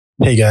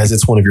Hey guys,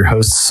 it's one of your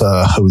hosts,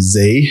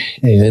 Jose,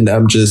 and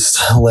I'm just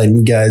letting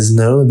you guys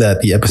know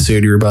that the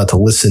episode you're about to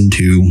listen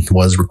to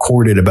was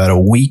recorded about a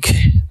week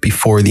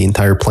before the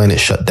entire planet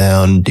shut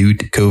down due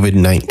to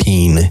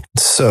COVID-19.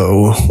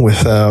 So,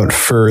 without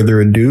further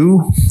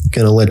ado,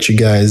 gonna let you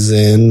guys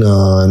in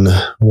on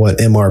what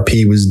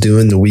MRP was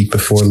doing the week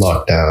before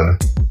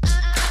lockdown.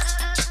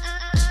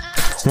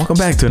 Welcome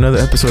back to another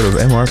episode of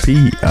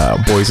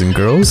MRP, Boys and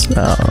Girls.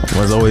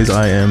 As always,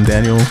 I am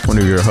Daniel, one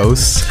of your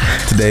hosts.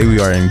 Today we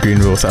are in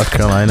Greenville, South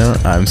Carolina.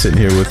 I'm sitting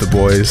here with the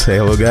boys. Say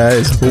hello,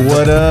 guys.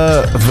 What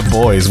the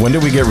boys? When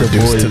did we get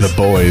reduced to the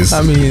boys?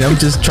 I mean, I'm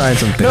just trying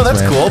some things. No,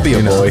 that's cool. I'll be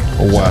a boy.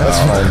 Wow, that's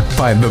fine.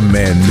 Fine, the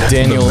men.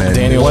 Daniel and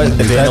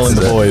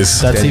the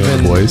boys. That's Daniel even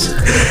and the boys.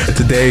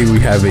 Today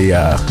we have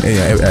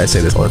I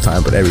say this all the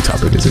time, but every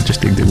topic is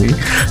interesting to me.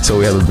 So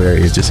we have a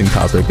very interesting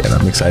topic, and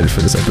I'm excited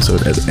for this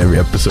episode, as every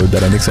episode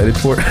that I'm excited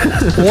for.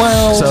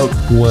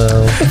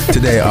 Well,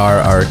 today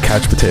our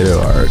couch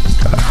potato, our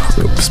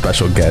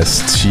special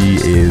guest, she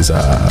is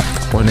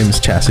her name is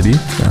Chastity.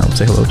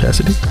 Say hello,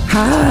 Chastity.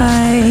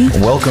 Hi.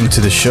 Welcome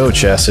to the show,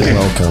 Chastity.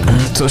 welcome.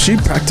 So she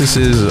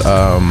practices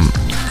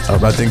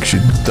I think she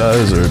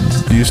does or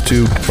used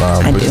to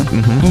I do.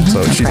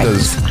 So she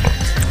practice.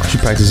 she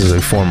practices a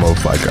form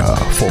of like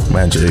folk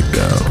magic,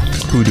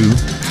 hoodoo.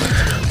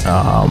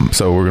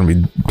 So we're gonna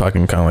be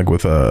talking kind of like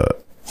with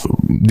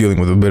dealing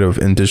with a bit of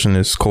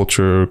indigenous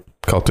culture,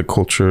 Celtic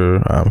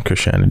culture,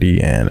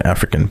 Christianity, and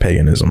African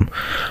paganism.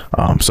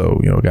 So,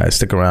 guys,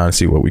 stick around and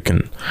see what we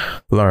can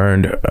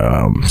learn.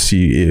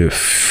 See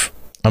if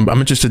I'm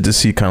interested to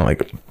see kind of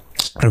like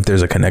if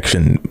there's a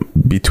connection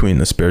between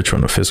the spiritual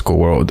and the physical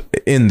world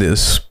in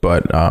this,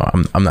 but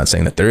I'm not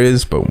saying that there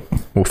is, but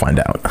we'll find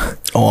out.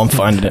 Oh, I'm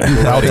finding it.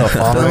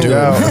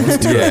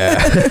 Yeah.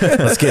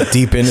 Let's get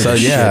deep into So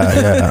this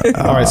yeah.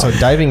 All right, so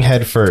diving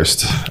head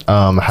first,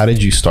 how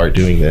did you start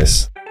doing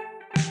this?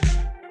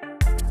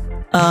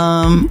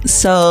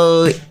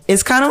 So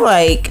it's kind of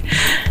like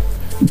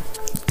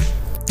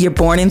you're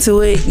born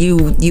into it.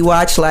 You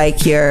watch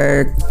like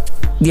your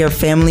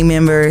family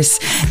members,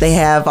 they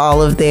have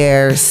all of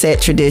their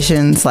set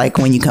traditions, like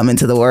when you come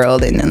into the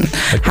world and then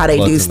Like how the they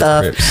do Bloods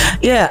and the stuff.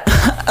 Yeah.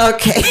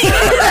 Okay.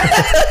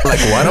 Like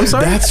what? I'm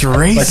sorry. That's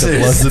Like the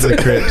Bloods of the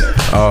Crypt.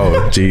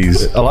 Oh,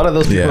 geez. A lot of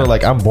those people are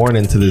like, I'm born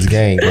into this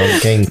gang, bro.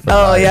 Gang.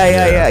 Oh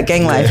yeah.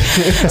 Gang life.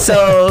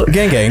 So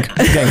Gang.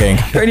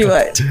 pretty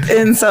much.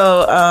 And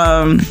so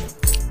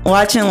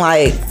watching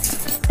like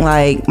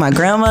my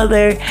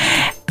grandmother,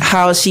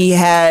 how she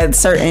had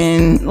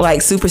certain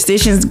like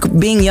superstitions.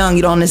 Being young,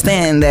 you don't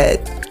understand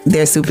that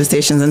they're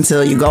superstitions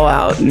until you go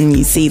out and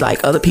you see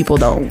like other people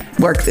don't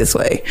work this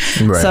way.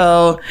 Right.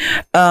 So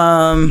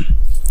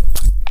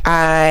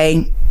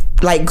I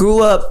like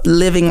grew up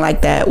living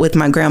like that with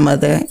my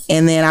grandmother,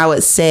 and then I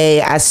would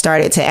say I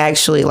started to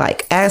actually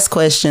like ask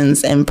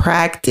questions and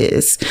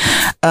practice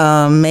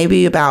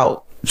maybe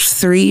about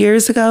 3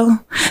 years ago.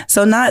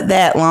 So not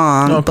that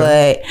long,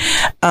 but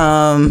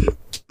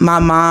my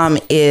mom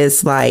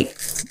is like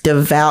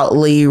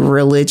devoutly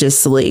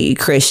religiously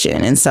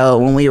Christian. And so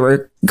when we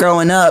were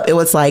growing up, it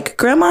was like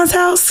grandma's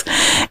house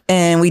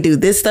and we do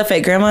this stuff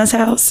at grandma's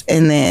house.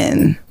 And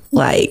then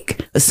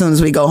like as soon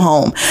as we go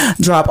home,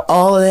 drop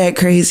all of that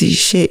crazy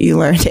shit you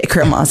learned at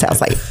grandma's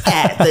house, like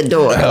at the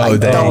door.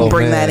 Like don't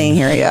bring that in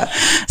here. Yeah.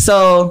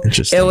 So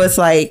it was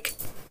like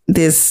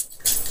this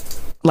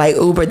like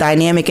uber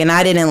dynamic, and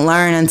I didn't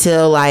learn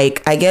until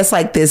like I guess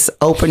like this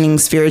opening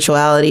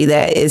spirituality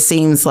that it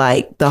seems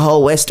like the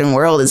whole Western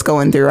world is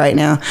going through right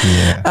now.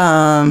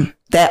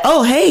 That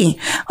hey,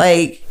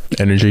 like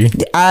Energy.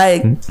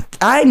 I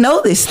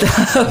know this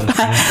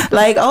stuff.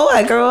 Like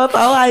I grow up,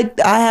 I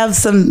have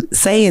some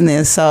say in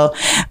this. So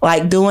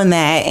like doing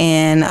that,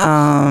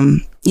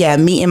 and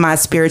meeting my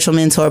spiritual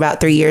mentor about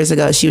 3 years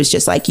ago, she was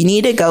just like, you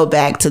need to go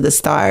back to the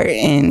start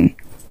and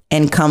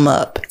come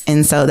up.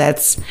 And so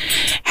that's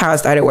how I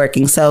started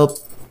working. So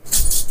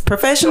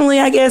professionally,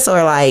 I guess,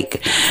 or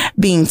like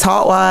being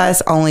taught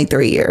wise, only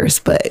 3 years,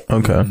 but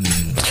Okay.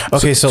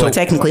 so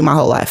technically my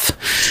whole life.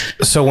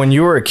 So when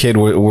you were a kid,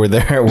 were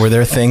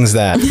there things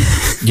that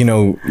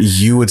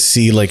you would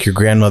see like your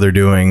grandmother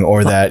doing,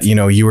 or that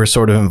you were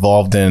sort of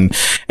involved in,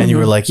 and you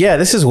were like, yeah,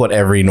 this is what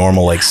every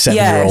normal like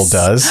 7-year-old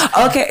does.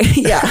 Okay,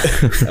 yeah.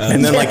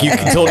 And then like you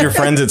told your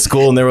friends at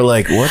school, and they were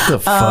like, what the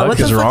fuck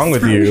is wrong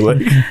with you?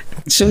 Like,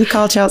 should we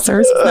call child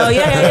services? No,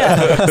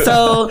 yeah.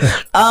 So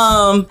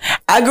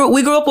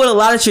we grew up with a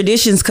lot of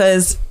traditions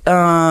because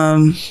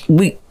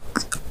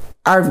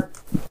our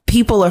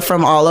people are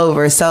from all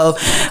over. So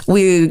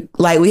we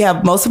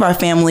have most of our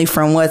family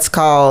from what's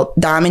called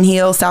Diamond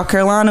Hill, South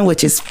Carolina,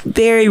 which is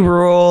very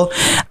rural.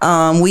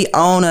 We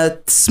own a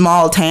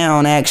small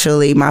town,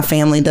 actually, my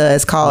family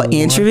does, called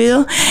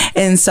Entryville.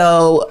 And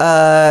so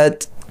a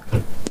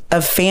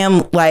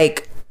fam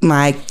like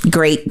my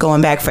great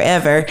going back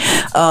forever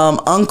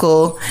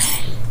uncle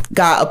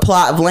got a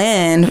plot of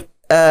land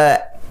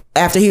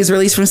after he was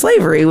released from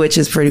slavery, which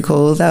is pretty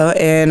cool though.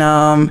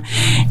 And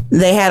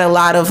they had a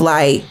lot of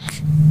like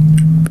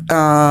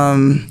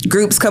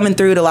groups coming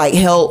through to like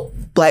help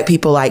Black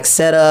people like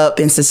set up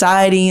in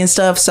society and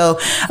stuff. So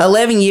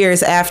 11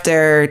 years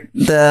after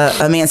the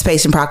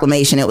Emancipation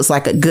Proclamation, it was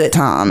like a good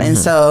time. And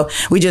so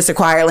we just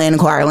acquired land.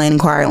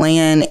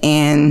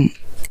 And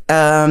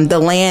the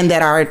land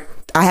that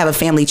I have a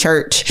family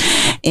church,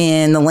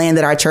 and the land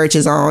that our church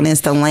is on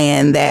is the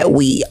land that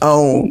we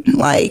own,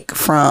 like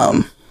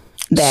from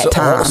that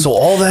time. So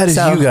all that is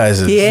you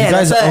guys. Yeah, you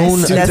guys that's own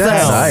us. a That's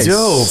town. us.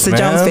 Dope, It's the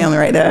Jones man. family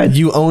right there.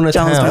 You own a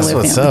Jones town. family.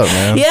 What's up,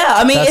 man? Yeah,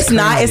 I mean, That's it's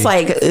not.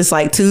 crazy. It's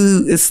like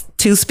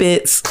two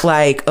spits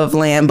like of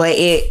land, but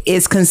it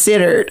is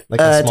considered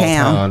Like a a small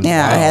town. town.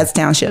 Yeah, Wow. it has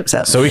townships.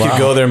 So we could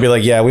go there and be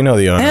like, yeah, we know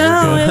the owner.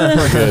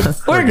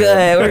 We're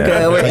good. We're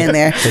good. We're in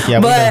there. Like, yeah,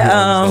 we know who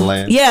owns the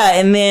land. yeah,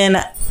 and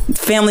then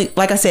family,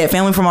 like I said,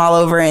 family from all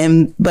over,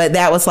 but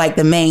that was like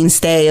the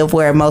mainstay of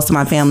where most of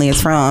my family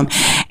is from.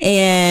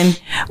 And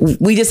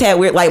we just had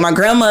weird, like my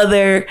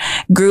grandmother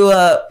grew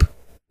up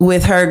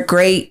with her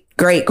great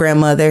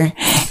grandmother,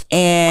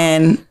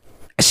 and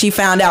she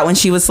found out when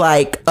she was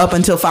like up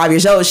until 5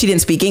 years old, she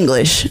didn't speak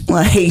English,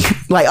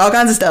 like all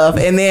kinds of stuff.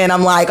 And then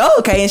I'm like, oh,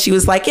 okay. And she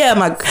was like, yeah,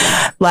 my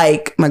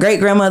great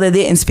grandmother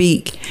didn't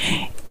speak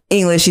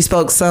English. She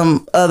spoke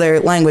some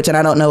other language and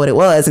I don't know what it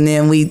was. And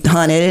then we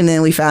hunted and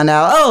then we found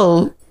out,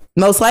 oh,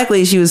 most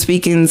likely she was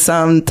speaking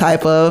some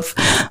type of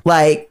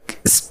like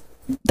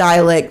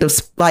dialect of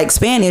like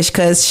Spanish,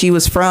 because she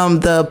was from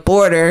the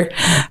border.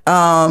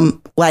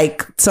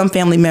 Like some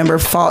family member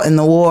fought in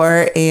the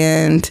war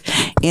and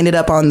ended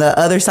up on the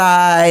other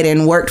side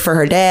and worked for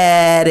her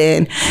dad,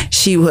 and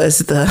she was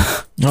the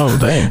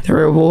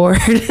reward,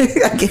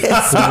 I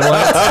guess. And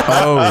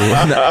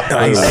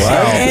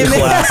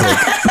then-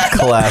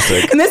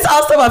 Classic. And this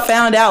also I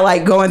found out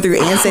like going through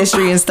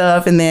ancestry and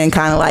stuff, and then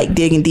kind of like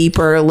digging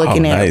deeper,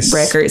 looking at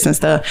records and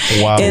stuff.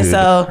 Wow, and dude.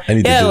 so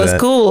yeah, it was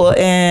cool.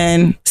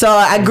 And so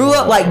I grew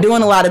up like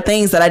doing a lot of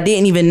things that I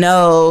didn't even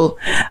know.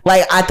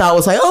 Like I thought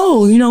was like,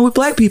 oh, we're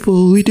Black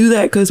people, we do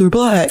that because we're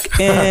Black,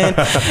 and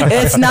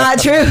it's not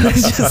true.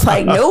 It's just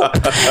like nope.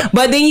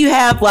 But then you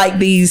have like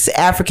these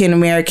African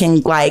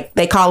American, like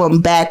they call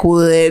them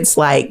backwoods,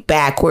 like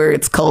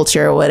backwards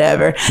culture or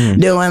whatever,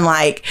 doing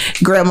like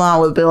grandma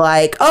would be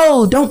like,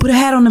 oh, don't put a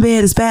hat on the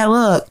bed, it's bad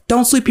luck.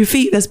 Don't sweep your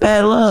feet, that's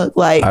bad luck.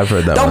 Like I've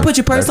heard that don't one. put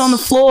your purse on the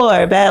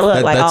floor, bad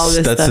luck. Like all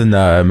this that's stuff. in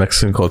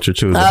Mexican culture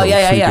too. Oh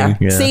yeah.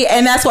 See,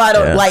 and that's why I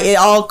don't like it.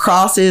 All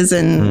crosses,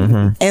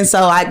 and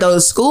so I go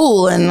to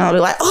school and I'll be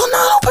like, oh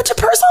no, don't put your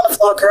purse on the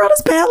floor, girl.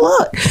 That's bad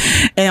luck.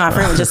 And my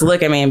friend would just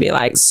look at me and be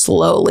like,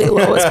 slowly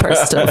lower his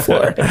purse to the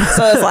floor.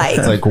 So it's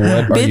like what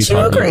are bitch, you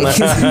talking agree?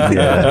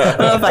 about? I don't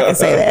know if I can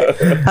say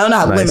that. I don't know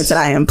how limited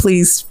I am.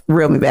 Please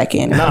reel me back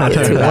in. If I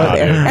get too out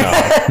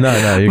there.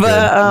 No, you're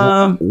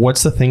But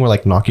What's the thing where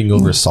like knocking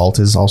over salt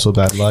is also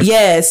bad luck?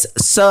 yes.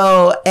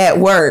 So at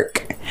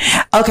work,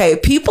 okay,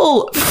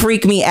 people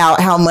freak me out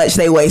how much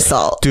they weigh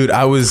salt. Dude,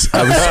 I was into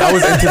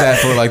that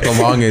for like the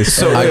longest.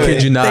 So I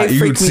kid you not, They you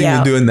freak would me see me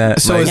out. doing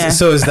that. So, Like,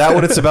 is that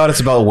what it's about? It's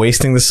about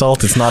wasting the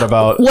salt. It's not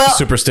about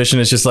superstition.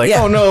 It's just like,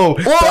 Yeah. oh no.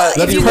 Well,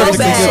 if you go perfectly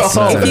back,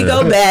 salt. if you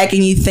go back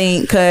and you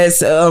think,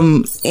 because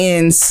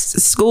in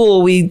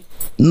school we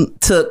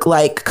took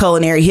like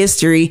culinary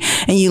history,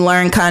 and you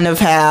learn kind of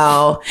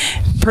how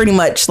pretty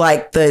much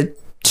like the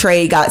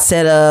trade got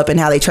set up and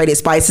how they traded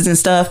spices and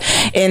stuff.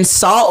 And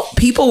salt,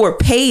 people were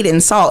paid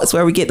in salt. It's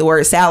where we get the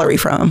word salary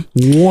from.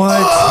 What?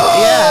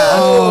 Yeah.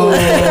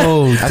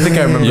 Oh, I think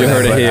I remember You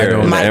heard that, it but I here don't-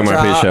 on the Mic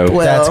MRP drop. show.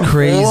 Well, that's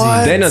crazy.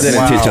 what? Daniel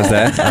didn't teach us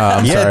that.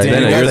 I'm Yeah, sorry. dude,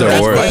 Daniel, you're the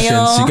Thanks, worst.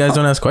 Daniel. Questions. You guys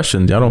don't ask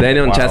questions. Y'all don't.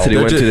 Daniel and Chastity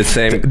They're went to the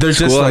same they're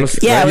just school. like-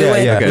 Yeah, we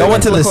went. okay. No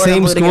one to the Record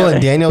same them school, together.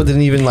 and Daniel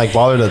didn't even like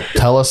bother to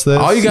tell us this.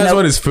 All you guys Nope.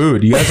 want is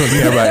food. You guys don't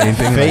care about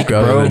anything Fake, like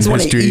other bro. than Just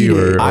wanna history eat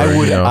it. or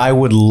I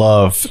would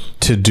love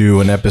to do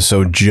an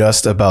episode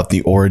just about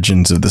the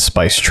origins of the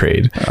spice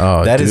trade.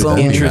 Oh, that dude, is that'd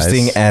be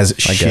interesting nice, as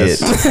I shit.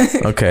 guess.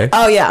 Okay.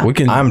 Oh, yeah. We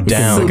can. I'm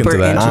down. Look into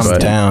that. Super I'm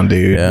but- down,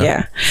 dude. Yeah.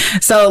 Yeah.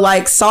 So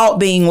like salt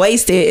being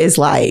wasted is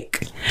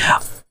like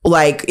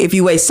if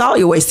you waste salt,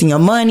 you're wasting your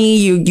money,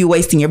 you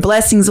wasting your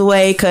blessings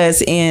away,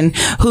 because in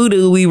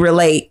hoodoo we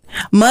relate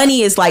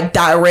money is like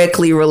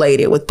directly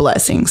related with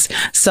blessings.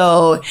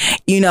 So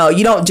you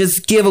don't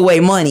just give away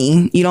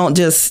money, you don't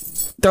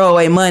just throw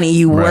away money,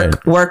 you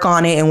work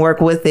on it and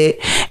work with it.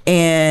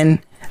 And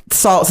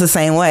salt's the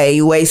same way.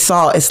 You waste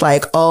salt, it's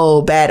like,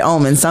 oh, bad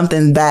omen,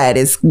 something bad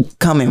is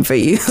coming for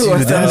you, or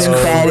something bad is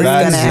gonna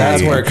That's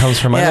happen. where it comes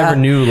from. I Yeah. never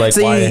knew like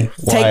So why. you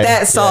take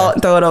that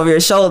salt, throw it over your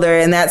shoulder,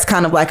 and that's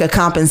kind of like a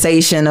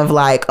compensation of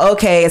like,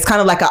 okay, it's kind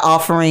of like an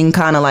offering,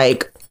 kind of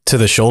like To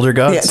the shoulder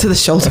gods? to the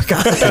shoulder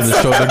god. To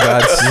the shoulder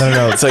gods.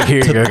 No, It's like,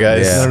 here you go,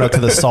 guys. no, to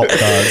the salt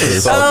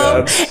gods.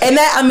 And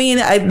that, I mean,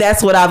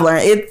 that's what I've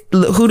learned.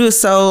 Hoodoo's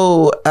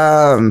so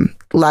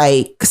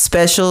like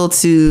special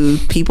to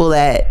people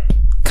that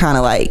kind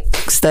of like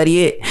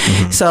study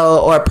it,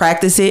 or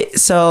practice it.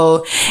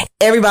 So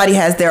everybody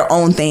has their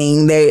own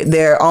thing,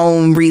 their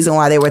own reason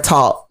why they were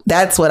taught.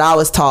 That's what I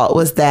was taught,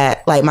 was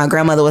that like my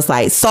grandmother was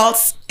like,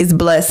 salt is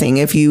blessing.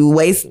 If you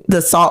waste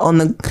the salt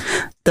on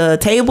the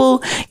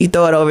table, you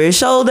throw it over your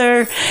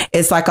shoulder.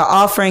 It's like an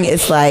offering.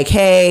 It's like,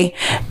 hey,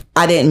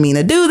 I didn't mean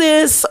to do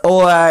this,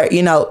 or,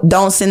 you know,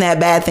 don't send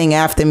that bad thing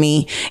after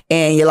me.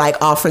 And you're like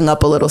offering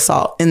up a little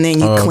salt, and then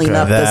you clean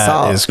up the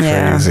salt. That is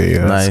crazy.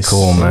 That's Nice.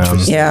 cool, man.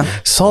 Yeah.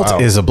 Salt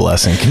is a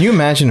blessing. Can you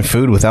imagine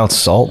food without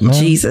salt, man?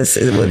 Jesus,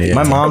 it would be.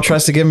 My mom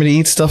tries to get me to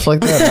eat stuff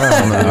like that. I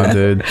don't know, Nah,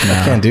 dude.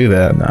 I can't do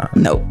that. Nah.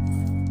 Nope.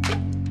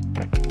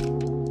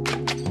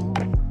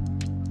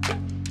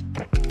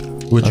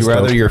 Would you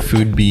rather your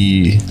food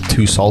be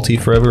too salty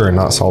forever or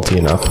not salty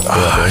enough?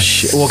 Oh,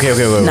 shit.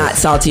 Okay. Not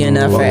salty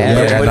enough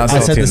forever. Yeah, not I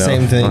said salty the enough.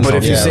 same thing. But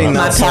if you say My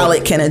not salty,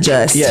 palate can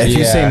adjust. yeah, if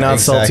you say Yeah, not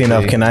salty exactly.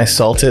 enough, can I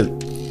salt it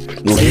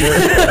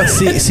later?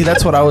 see,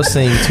 that's what I was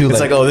saying too. It's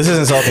like, oh, this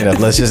isn't salty enough.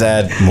 Let's just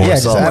add more yeah,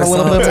 just salt. add a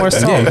little bit more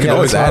salt. Yeah, you can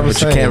always that's what add, I was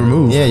but you saying. can't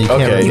remove. Yeah, you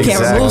can't. Okay, remove. You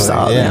can't remove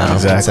salt, Yeah, no.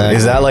 Exactly.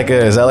 Is that like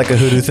a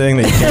hoodoo thing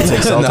that you can't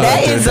take salt out?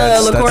 That is a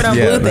Le Cordon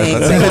Bleu thing.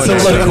 that's a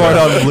Le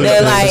Cordon Bleu.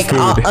 They're This is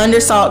like food.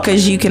 undersalt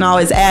because you can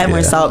always add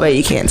more salt, but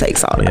you can't take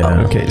salt out.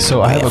 Yeah. Okay,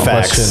 so I have a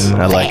Facts. question.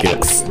 I like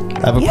it.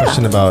 I have a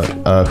question about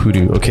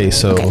hoodoo. Okay,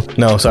 so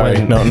No, sorry.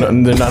 No,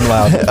 they're not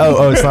allowed.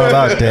 oh, it's not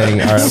about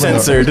dang. All right,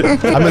 Censored.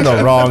 I'm in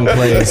the wrong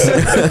place.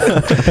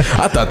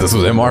 I thought this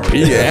was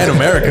MRP and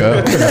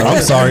America.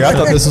 I'm sorry. I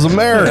thought this was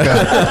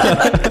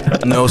America.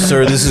 No,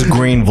 sir. This is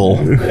Greenville.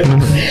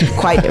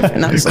 Quite different.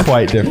 No, It's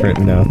quite different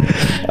now.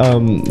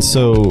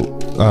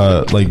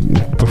 Like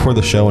before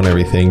the show and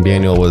everything,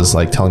 Daniel was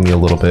like telling me a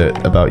little bit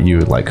about you,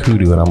 like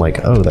hoodoo, and I'm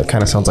like, oh, that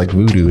kind of sounds like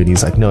voodoo, and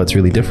he's like, no, it's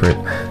really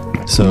different.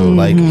 So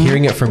like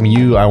hearing it from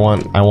you, I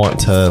want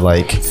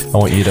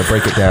you to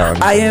break it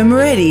down. I am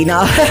ready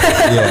now.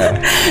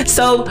 Yeah.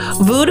 So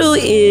voodoo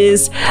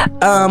is,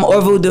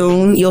 or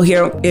voodoo, you'll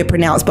hear it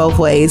pronounced both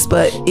ways,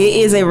 but it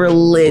is a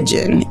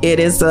religion. It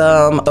is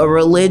a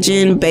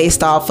religion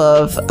based off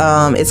of,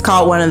 it's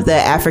called one of the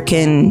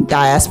African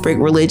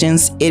diasporic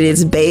religions. It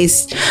is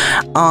based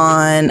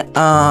on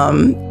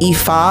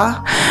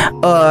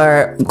Ifa,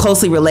 or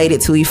closely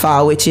related to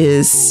Ifa, which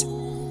is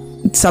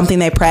something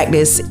they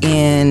practice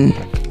in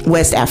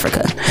West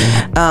Africa.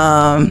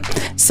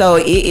 So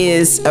it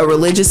is a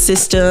religious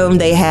system.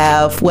 They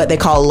have what they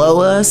call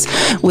loas,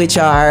 which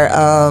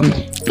are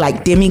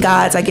like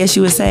demigods, I guess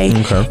you would say.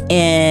 Okay.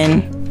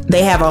 And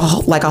they have a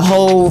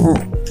whole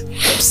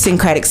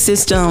syncretic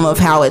system of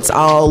how it's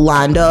all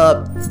lined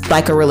up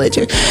like a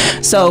religion.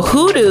 So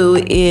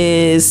hoodoo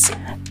is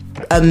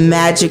a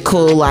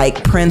magical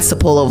like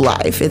principle of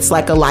life. It's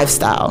like a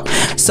lifestyle.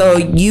 So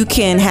you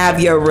can have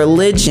your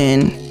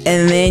religion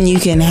and then you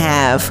can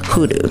have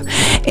hoodoo.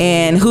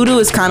 And hoodoo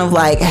is kind of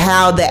like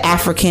how the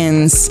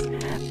Africans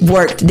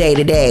worked day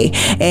to day.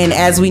 And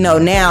as we know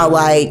now,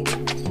 like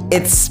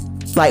it's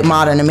like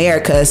modern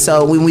America.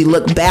 So when we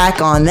look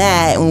back on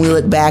that, when we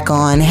look back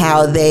on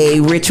how they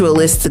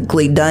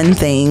ritualistically done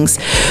things,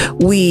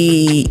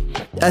 we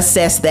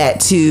assess that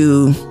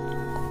to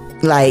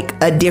like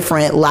a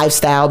different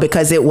lifestyle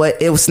because it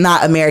was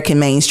not American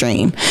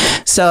mainstream.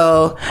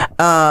 So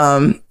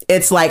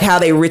it's like how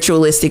they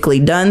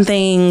ritualistically done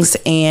things,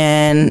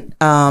 and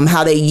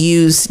how they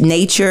use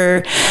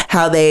nature,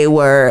 how they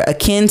were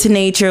akin to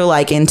nature,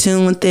 like in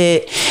tune with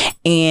it,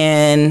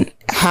 and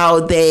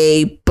how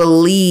they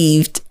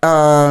believed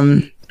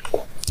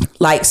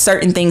like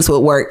certain things would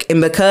work.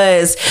 And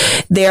because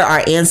they're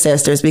our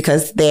ancestors,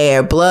 because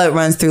their blood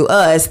runs through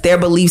us, their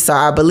beliefs are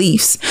our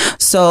beliefs.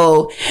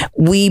 So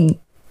we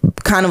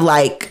kind of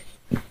like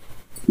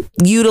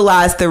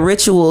utilize the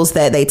rituals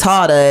that they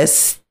taught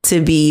us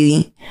to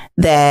be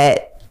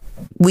that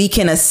we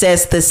can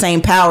assess the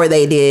same power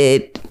they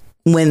did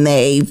when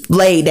they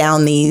laid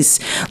down these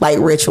like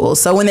rituals.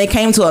 So when they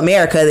came to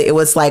America, it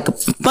was like a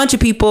bunch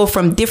of people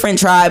from different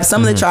tribes.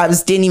 Some of the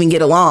tribes didn't even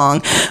get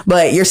along,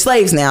 but you're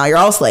slaves now. You're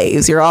all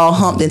slaves. You're all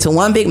humped into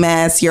one big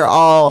mass. You're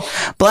all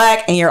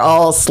black and you're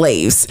all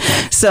slaves.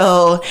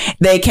 So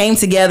they came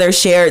together,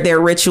 shared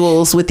their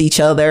rituals with each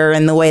other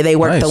and the way they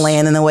worked the Nice.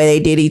 land and the way they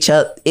did each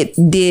other. It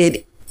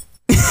did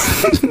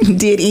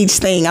each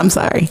thing. I'm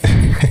sorry.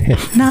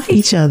 Not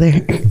each other.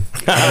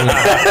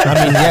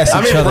 I mean, yes,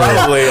 each other.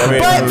 Probably. I mean,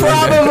 But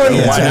probably.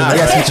 Yes,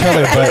 yes, each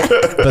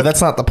other. But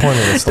that's not the point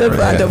of the story.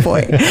 The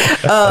point.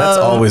 that's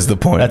always the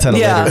point. That's at a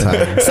Yeah.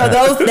 later time. So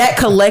that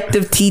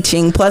collective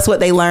teaching plus what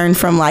they learned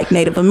from like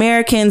Native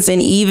Americans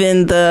and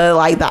even the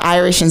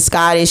Irish and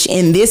Scottish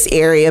in this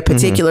area,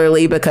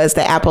 particularly because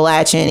the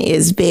Appalachian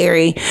is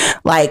very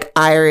like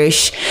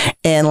Irish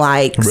and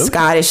like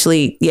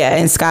Scottishly,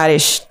 and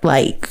Scottish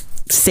like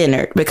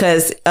centered,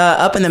 because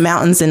up in the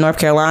mountains in North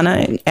Carolina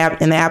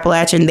in the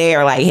Appalachian, they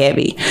are like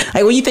heavy.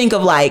 Like when you think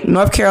of like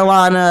North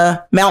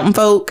Carolina mountain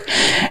folk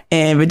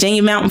and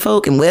Virginia mountain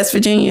folk and West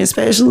Virginia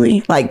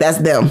especially, like that's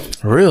them.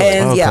 Really?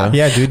 And Yeah,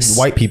 dude,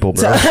 white people,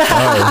 bro.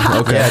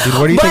 Okay. Yeah, dude,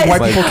 where do you think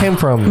white people came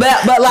from?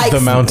 But like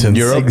The mountains.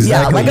 Europe?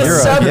 Exactly, like a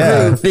Europe, subgroup,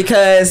 yeah.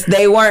 because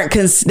they weren't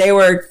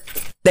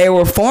they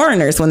were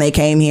foreigners when they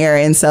came here,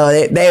 and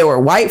so they were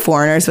white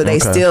foreigners, but they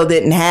still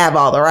didn't have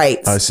all the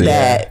rights I see.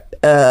 that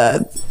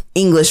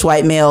English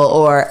white male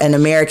or an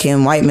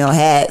American white male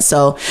had.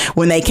 So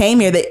when they came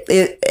here,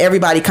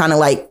 everybody kind of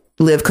like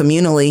live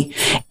communally.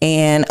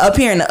 And up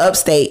here in the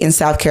upstate in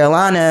South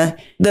Carolina,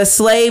 the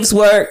slaves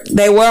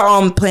they were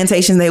on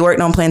plantations. They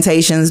worked on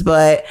plantations,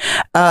 but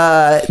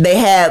they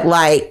had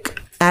like,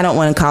 I don't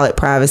want to call it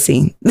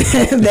privacy.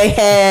 they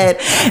had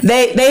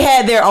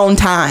their own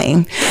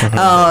time.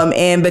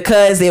 And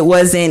because it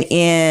wasn't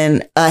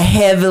in a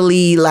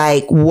heavily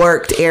like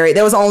worked area,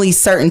 there was only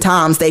certain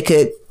times they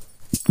could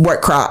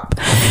work crop.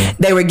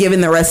 They were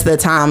given the rest of the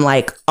time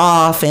like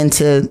off and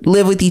to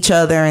live with each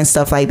other and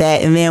stuff like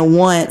that. And then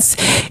once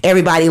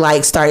everybody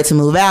like started to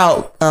move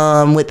out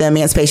with the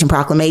Emancipation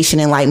Proclamation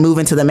and like move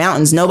into the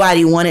mountains,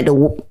 nobody wanted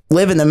to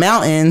live in the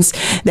mountains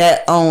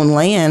that own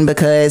land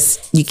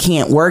because you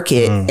can't work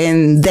it.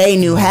 And they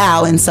knew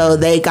how. And so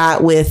they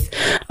got with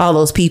all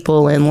those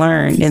people and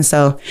learned. And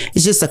so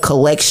it's just a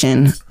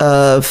collection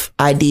of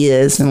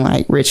ideas and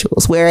like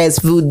rituals. Whereas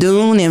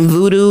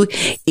voodoo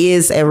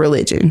is a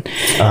religion.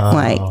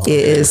 Like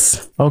it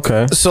is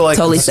Okay. So like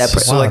totally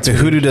separate. So like the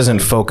hoodoo doesn't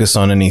focus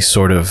on any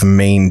sort of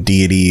main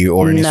deity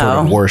or any sort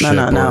of worship.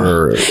 No.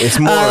 Or it's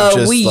more of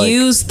just we like,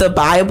 use the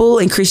Bible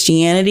and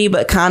Christianity,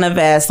 but kind of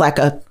as like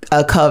a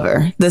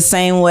cover. The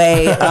same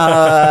way you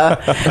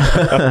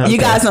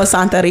guys know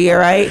Santeria,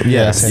 right?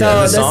 Yes.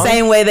 So the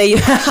same way that you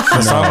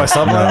song by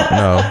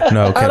Sublime?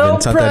 No, Kevin.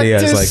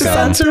 Santeria is like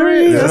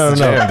Santeria. No.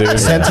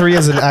 Santeria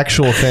is an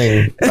actual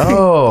thing.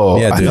 Oh,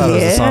 Yeah, I dude. thought it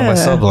was a song by Yeah.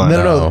 Sublime.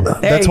 No.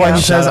 That's you why go.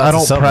 he says Shout out I to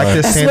don't Sublime.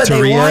 practice That's what they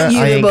Santeria. want you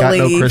I to ain't got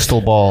no believe.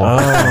 crystal ball.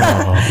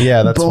 Oh,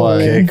 Yeah, that's why.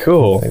 okay,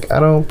 cool. I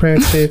don't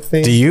practice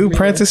things. Do you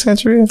practice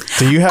Santeria?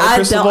 Do you have a I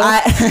crystal don't.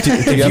 ball?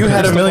 If you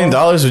had $1 million,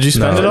 would you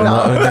spend it on?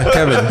 No.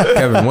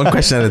 Kevin, one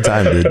question at a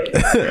time, dude.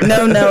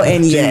 No,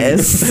 and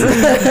yes.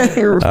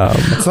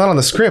 It's not on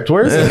the script.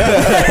 Where is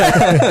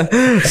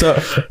it? So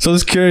I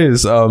was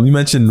curious. You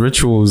mentioned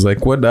rituals.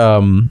 Like what?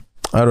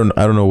 I don't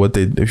know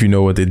if you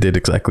know what they did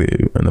exactly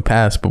in the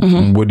past, but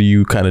what do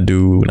you kind of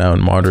do now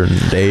in modern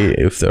day,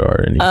 if there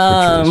are any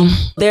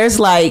rituals? There's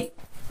like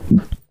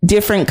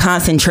different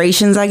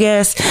concentrations, I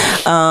guess.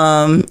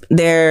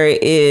 There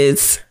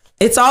is.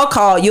 It's all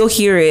called, you'll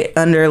hear it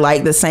under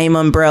like the same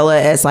umbrella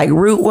as like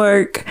root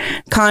work,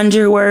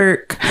 conjure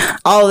work,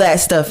 all that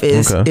stuff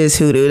is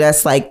hoodoo.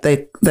 That's like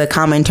the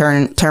common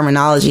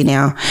terminology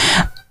now.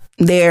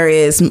 There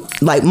is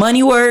like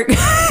money work.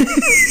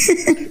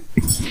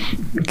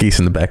 Geese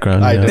in the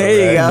background.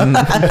 There you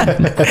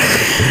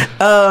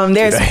go.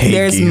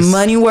 There's geese.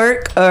 money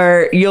work,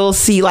 or you'll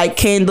see like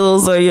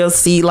candles, or you'll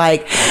see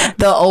like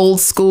the old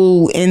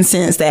school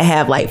incense that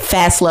have like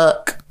fast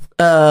luck,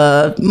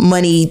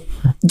 money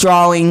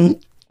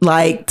drawing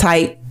like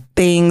type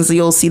things.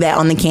 You'll see that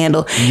on the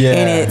candle.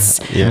 And it's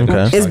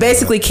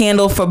basically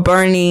candle for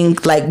burning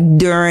like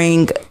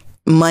during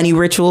money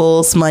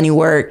rituals, money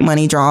work,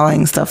 money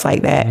drawing, stuff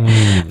like that.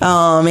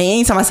 And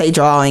anytime I say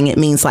drawing, it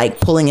means like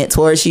pulling it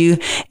towards you,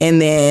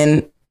 and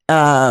then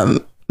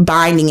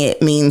binding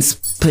it means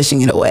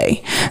pushing it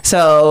away.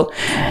 So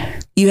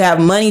you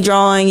have money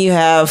drawing, you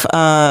have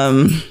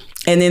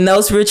and then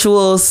those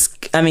rituals,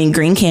 I mean,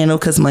 green candle,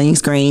 because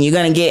money's green. You're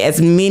going to get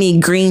as many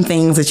green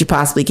things that you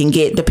possibly can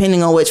get,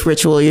 depending on which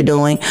ritual you're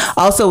doing.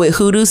 Also with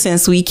hoodoo,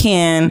 since we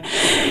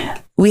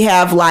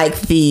have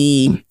like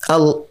the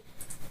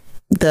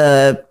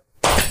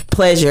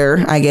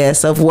pleasure, I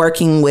guess, of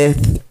working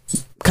with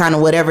kind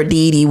of whatever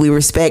deity we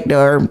respect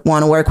or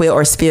want to work with,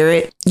 or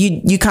spirit.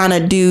 You kind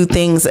of do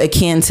things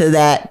akin to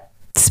that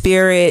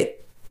spirit,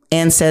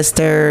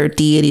 ancestor,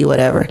 deity,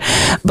 whatever.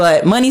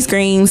 But money's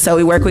green, so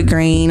we work with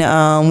green.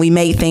 We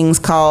make things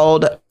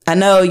called, I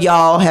know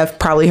y'all have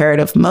probably heard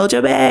of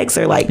mojo bags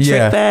or like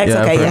trick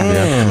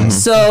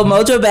bags. So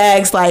mojo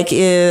bags like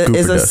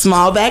is a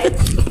small bag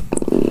of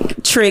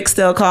tricks,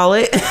 they'll call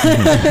it.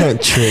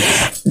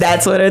 Tricks.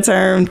 That's what a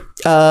term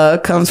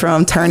comes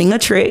from. Turning a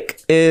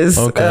trick is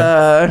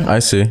I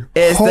see.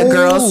 is the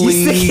girls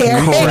used to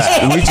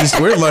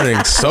carry. We're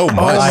learning so much.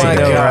 my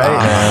today.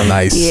 God.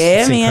 Nice.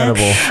 Yeah, man.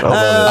 Incredible.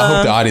 I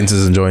hope the audience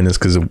is enjoying this,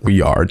 because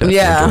we are definitely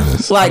enjoying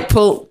this. Like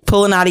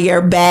pulling out of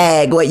your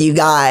bag what you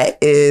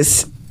got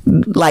is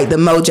like the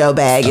mojo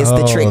bag is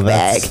the trick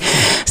bag.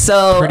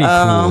 So pretty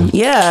cool.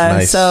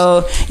 Nice.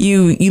 so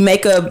you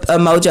make a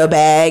mojo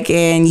bag,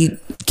 and you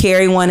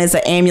carry one as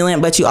an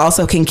amulet, but you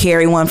also can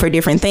carry one for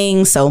different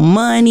things. So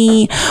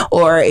money,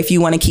 or if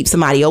you want to keep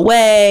somebody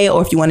away,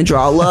 or if you want to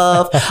draw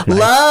love,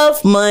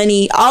 love,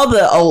 money, all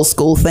the old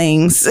school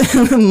things.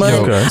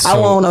 Money. I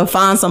want to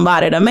find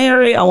somebody to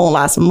marry. I want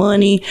lots of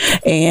money,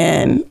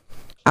 and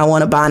I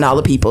want to bind all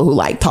the people who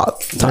like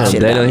talk shit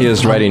Daniel about me. here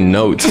is writing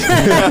notes.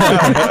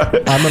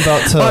 I'm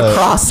about Or to.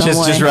 cross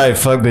someone. Just right,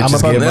 fuck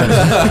bitches. Get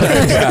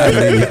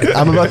money.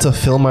 I'm about to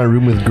fill my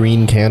room with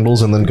green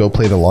candles and then go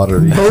play the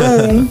lottery.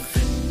 Boom.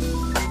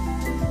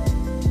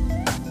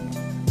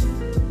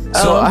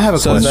 So I have a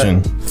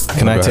question.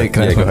 Can I take?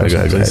 Can I go take a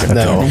ahead, go question?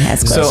 ahead. No.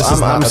 Ask So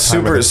questions. I'm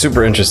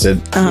super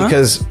interested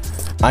because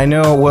I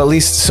know, well, at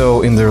least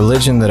so in the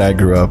religion that I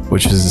grew up,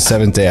 which is the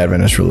Seventh-day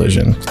Adventist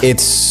religion,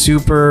 it's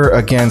super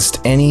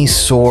against any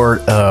sort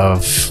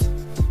of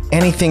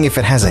anything if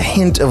it has a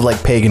hint of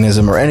like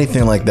paganism or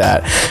anything like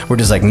that. We're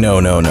just like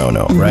no,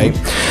 right?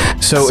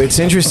 So it's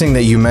interesting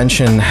that you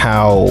mention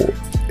how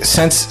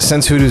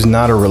since hoodoo's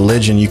not a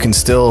religion, you can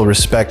still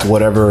respect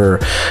whatever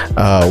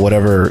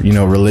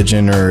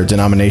religion or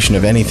denomination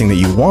of anything that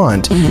you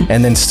want,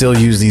 and then still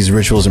use these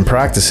rituals and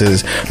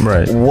practices.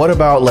 Right. What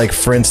about, like,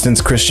 for instance,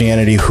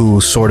 Christianity,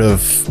 who sort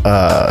of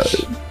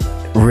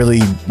really,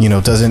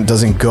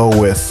 doesn't go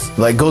with,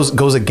 like,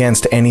 goes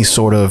against any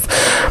sort of,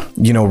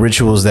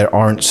 rituals that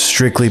aren't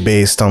strictly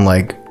based on,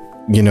 like,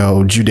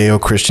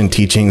 Judeo-Christian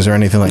teachings or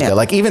anything like that.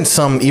 Like even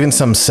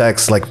some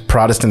sects, like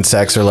Protestant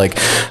sects, are like,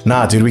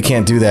 nah, dude, we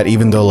can't do that.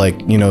 Even though, like,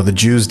 the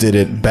Jews did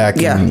it back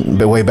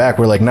way back.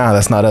 We're like, nah,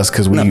 that's not us,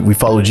 because we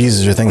follow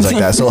Jesus or things like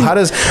that. So how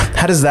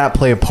does that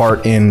play a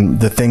part in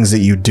the things that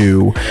you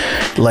do?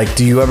 Like,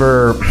 do you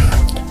ever?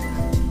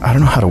 I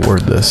don't know how to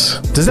word this.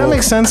 Does that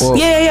make sense?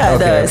 Yeah.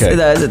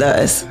 It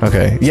does.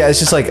 Okay. Yeah, it's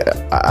just like,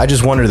 I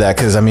just wonder that,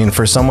 because, I mean,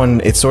 for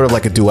someone, it's sort of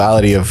like a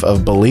duality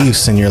of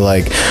beliefs, and you're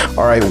like,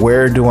 all right,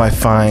 where do I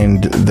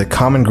find the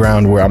common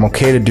ground where I'm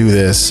okay to do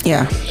this?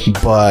 Yeah.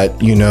 But,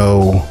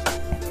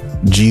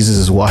 Jesus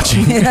is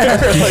watching.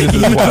 Like,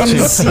 you can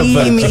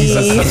see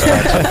me.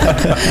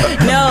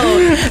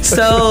 No.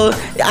 So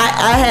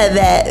I had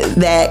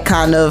that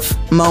kind of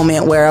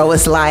moment where I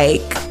was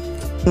like,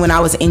 when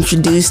I was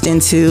introduced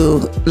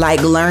into,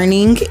 like,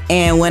 learning,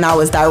 and when I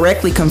was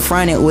directly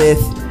confronted with,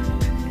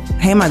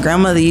 hey, my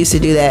grandmother used to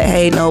do that.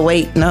 Hey, no,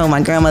 wait, no,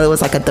 my grandmother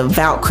was like a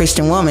devout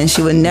Christian woman.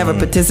 She would never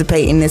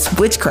participate in this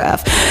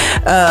witchcraft.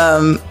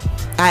 I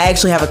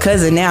actually have a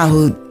cousin now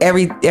who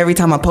every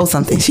time I post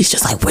something, she's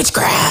just like,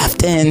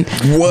 witchcraft, and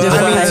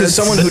to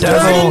someone who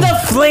burn the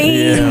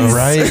flames. Yeah,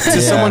 right.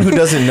 To someone who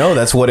doesn't know,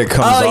 that's what it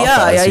comes off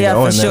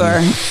as.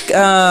 For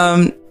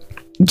sure.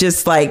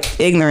 Just like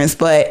ignorance,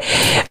 but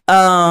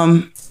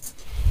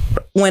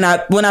when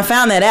I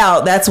found that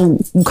out, that's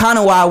kind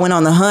of why I went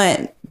on the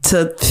hunt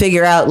to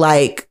figure out,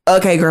 like,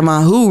 okay,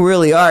 grandma, who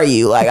really are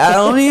you? Like, I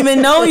don't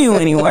even know you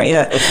anymore.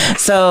 Yeah.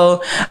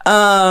 So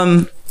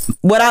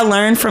what I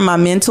learned from my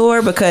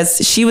mentor, because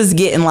she was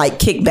getting, like,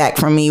 kickback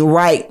from me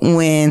right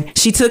when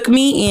she took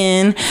me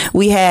in.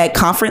 We had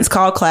conference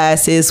call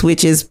classes,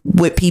 which is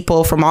with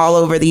people from all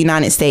over the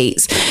United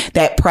States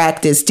that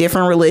practice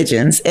different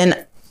religions.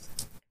 And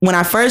when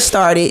I first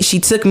started, she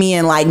took me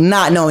in, like,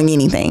 not knowing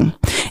anything.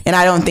 And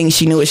I don't think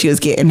she knew what she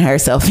was getting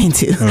herself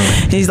into.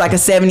 She's like a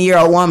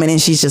 70-year-old woman, and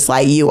she's just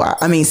like,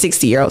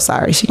 60-year-old,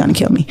 sorry, she's gonna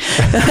kill me.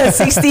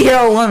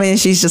 60-year-old woman,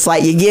 she's just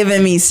like, you're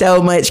giving me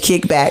so much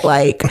kickback,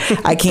 like,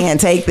 I can't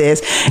take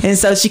this. And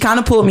so she kind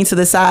of pulled me to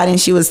the side, and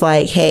she was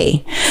like,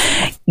 hey,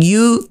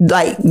 you,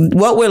 like,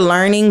 what we're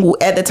learning,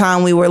 at the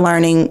time we were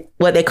learning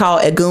what they call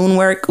Egun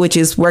work, which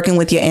is working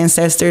with your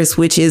ancestors,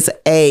 which is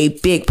a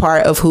big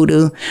part of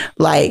hoodoo.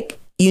 Like,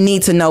 you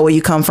need to know where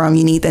you come from.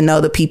 You need to know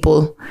the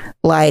people,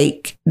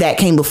 like, that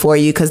came before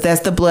you, because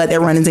that's the blood that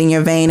runs in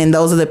your vein. And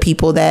those are the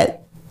people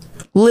that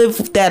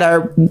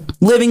are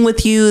living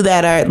with you,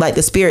 that are like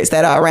the spirits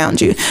that are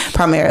around you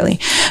primarily.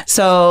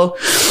 So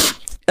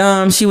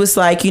she was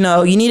like, you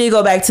need to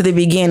go back to the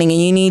beginning,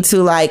 and you need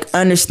to, like,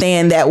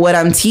 understand that what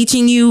I'm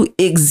teaching you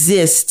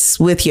exists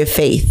with your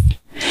faith.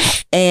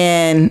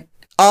 And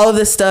all of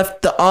the stuff,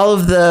 all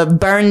of the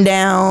burn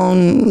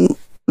down,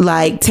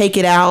 like, take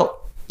it out,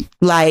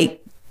 like,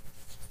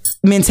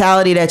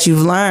 mentality that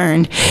you've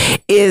learned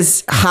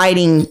is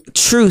hiding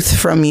truth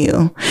from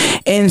you.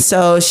 And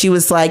so she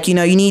was like, you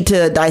need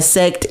to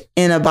dissect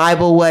in a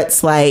Bible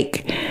what's,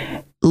 like,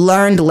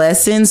 learned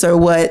lessons, or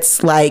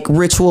what's, like,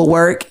 ritual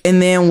work,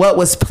 and then what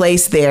was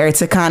placed there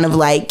to kind of,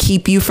 like,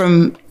 keep you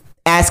from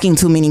asking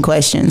too many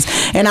questions.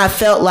 And I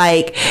felt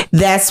like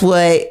that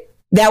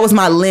was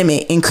my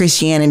limit in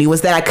Christianity,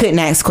 was that I couldn't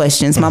ask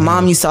questions. My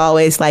mom used to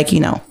always, like,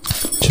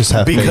 just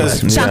have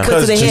faith. Shot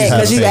to the head,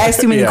 because you ask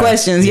too many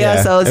questions.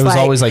 Yeah. So it was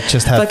always like,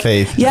 just have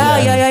faith.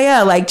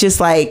 Yeah. Like, just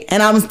like,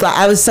 and I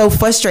was so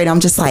frustrated.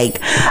 I'm just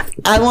like,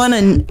 I want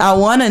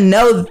to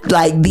know,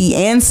 like, the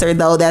answer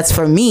though. That's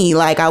for me.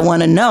 Like, I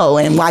want to know,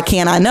 and why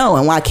can't I know,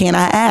 and why can't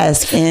I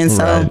ask? And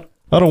so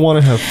I don't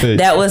want to have faith.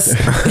 That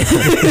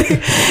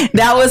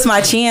was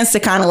my chance to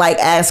kind of, like,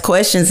 ask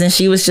questions. And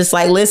she was just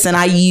like, listen,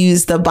 I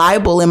use the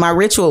Bible in my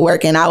ritual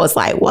work. And I was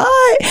like,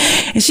 what?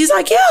 And she's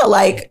like, yeah,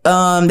 like,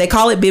 they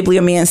call it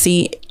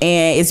bibliomancy.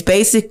 And it's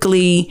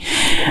basically,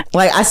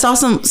 like, I saw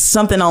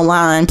something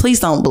online. Please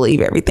don't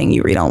believe everything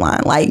you read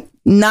online. Like,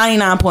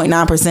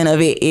 99.9%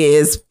 of it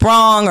is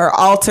wrong or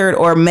altered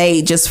or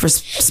made just for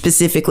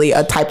specifically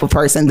a type of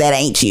person that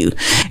ain't you.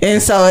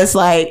 And so it's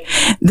like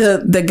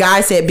the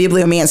guy said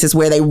bibliomancy is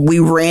where we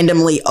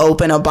randomly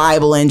open a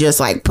Bible and just,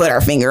 like, put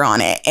our finger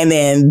on it, and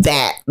then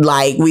that,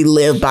 like, we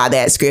live by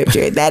that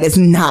scripture. That is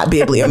not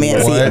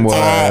bibliomancy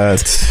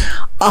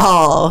at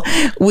all.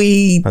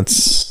 We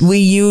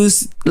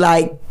use,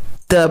 like,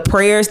 the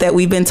prayers that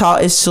we've been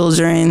taught as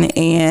children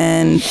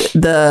and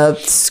the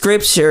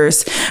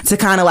scriptures to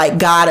kind of, like,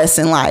 guide us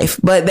in life,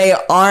 but they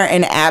aren't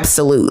an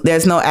absolute.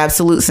 There's no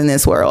absolutes in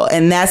this world.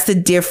 And that's the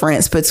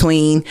difference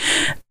between,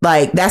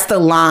 like, that's the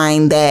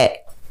line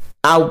that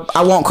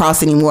I won't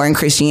cross anymore in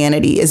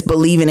Christianity is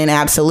believing in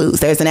absolutes.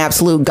 There's an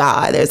absolute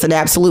God. There's an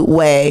absolute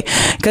way,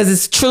 because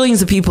it's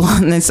trillions of people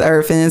on this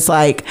earth, and it's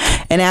like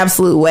an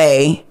absolute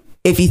way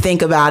if you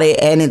think about it,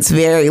 and it's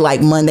very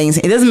like mundane.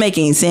 It doesn't make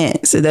any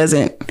sense. It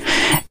doesn't.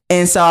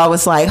 And so I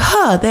was like,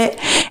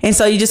 and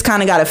so you just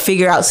kind of got to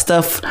figure out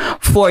stuff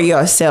for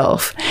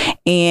yourself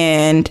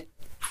and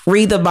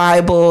read the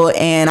Bible.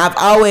 And I've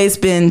always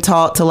been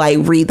taught to like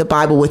read the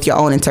Bible with your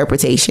own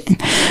interpretation.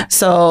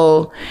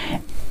 So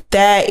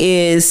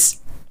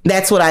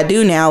that's what I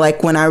do now.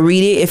 Like when I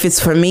read it, if it's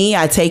for me,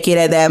 I take it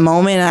at that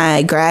moment,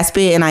 I grasp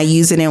it, and I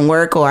use it in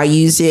work, or I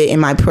use it in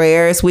my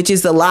prayers, which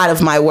is a lot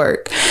of my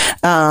work.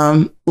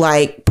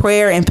 Like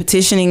prayer and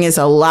petitioning is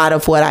a lot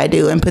of what I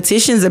do. And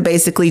petitions are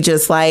basically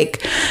just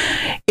like,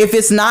 if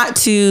it's not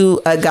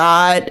to a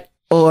God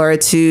or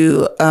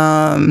to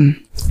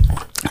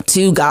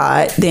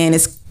God, then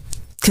it's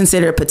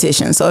considered a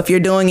petition. So if you're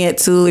doing it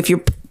to, if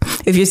you're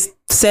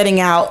setting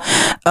out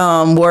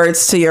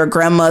words to your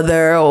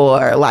grandmother,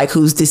 or like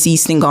who's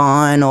deceased and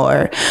gone,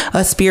 or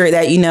a spirit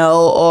that you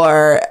know,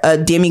 or a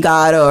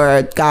demigod or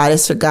a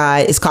goddess or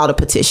god, it's called a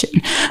petition.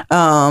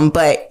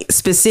 But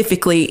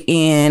specifically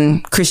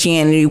in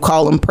Christianity, you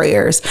call them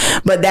prayers.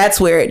 But that's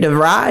where it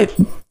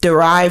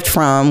derived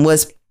from,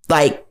 was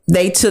like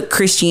they took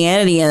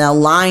Christianity and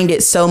aligned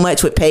it so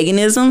much with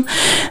paganism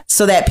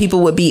so that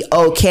people would be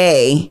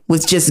okay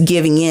with just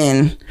giving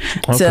in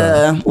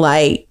to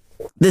like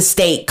the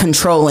state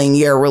controlling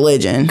your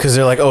religion. Because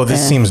they're like, oh,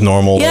 this seems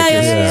normal.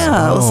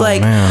 Yeah.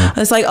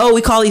 It's like, oh,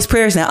 we call these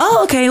prayers now.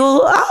 Oh, okay.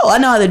 Well, I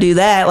know how to do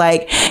that.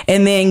 Like,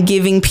 and then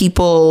giving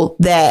people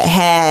that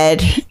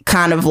had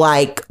kind of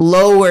like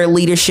lower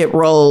leadership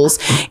roles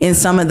in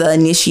some of the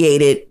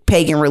initiated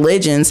pagan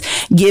religions,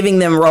 giving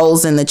them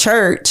roles in the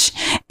church,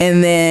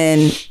 and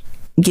then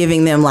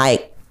giving them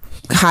like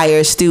higher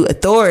astute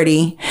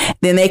authority,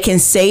 then they can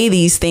say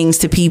these things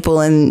to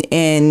people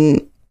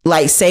and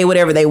like say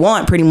whatever they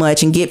want pretty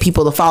much and get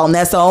people to follow them.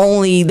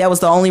 That was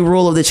the only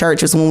rule of the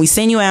church, was when we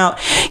send you out,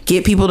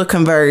 get people to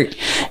convert,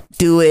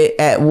 do it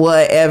at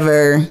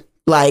whatever,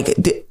 like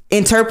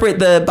interpret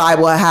the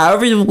Bible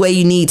however way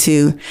you need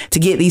to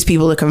get these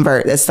people to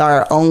convert. That's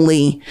our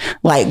only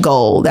like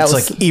goal. That it's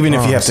was like, even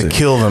if you have to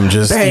kill them,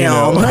 just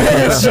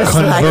it's just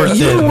like,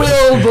 you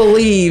will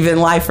believe in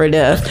life or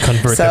death.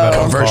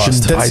 Conversion.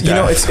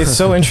 It's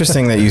so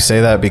interesting that you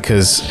say that,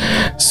 because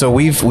so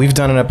we've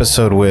done an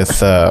episode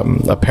with a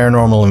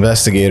paranormal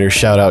investigator.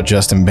 Shout out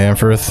Justin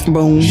Bamforth.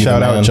 Boom.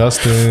 Shout out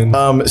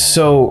Justin.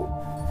 So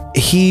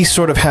he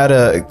sort of had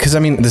because I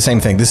mean, the same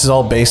thing. This is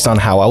all based on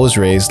how I was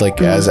raised,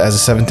 like as a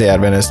Seventh-day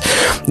Adventist.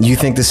 You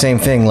think the same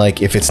thing,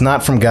 like if it's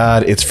not from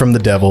God, it's from the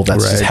devil.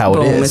 That's just how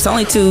it is. It's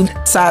only two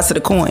sides to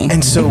the coin.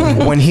 And so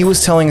when he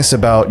was telling us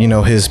about,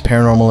 his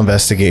paranormal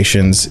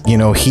investigations,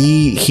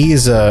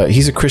 he's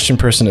a Christian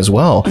person as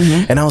well.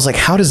 And I was like,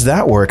 how does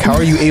that work? How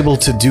are you able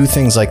to do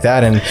things like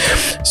that? And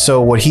so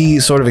what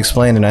he sort of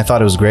explained, and I thought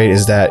it was great,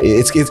 is that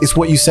it's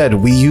what you said.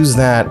 We use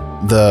that,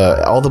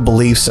 all the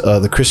beliefs,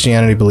 the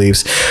Christianity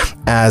beliefs,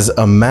 as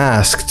a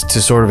mask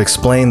to sort of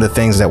explain the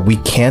things that we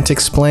can't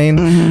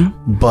explain,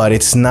 but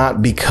it's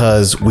not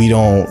because we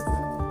don't.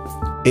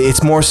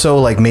 It's more so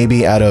like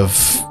maybe out of,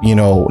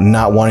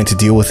 not wanting to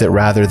deal with it,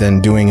 rather than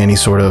doing any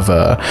sort of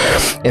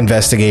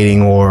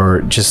investigating,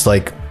 or just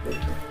like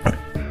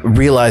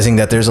realizing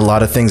that there's a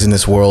lot of things in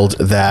this world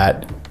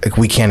that like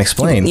we can't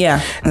explain.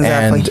 Yeah,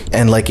 exactly.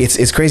 And like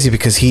it's crazy,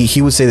 because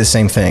he would say the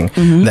same thing,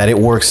 that it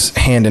works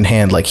hand in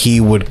hand. Like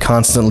he would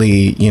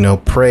constantly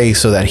pray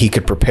so that he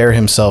could prepare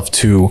himself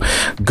to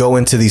go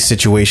into these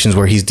situations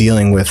where he's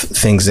dealing with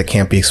things that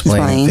can't be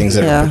explained, things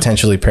that are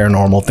potentially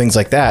paranormal, things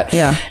like that.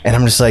 Yeah. And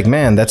I'm just like,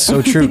 man, that's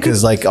so true,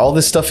 because like all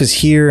this stuff is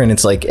here and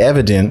it's like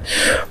evident,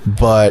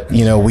 but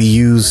we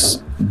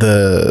use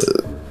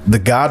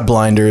the God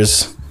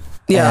blinders.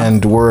 Yeah.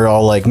 And we're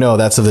all like, no,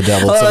 that's of the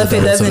devil. Well, if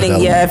it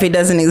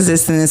doesn't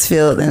exist in this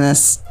field, then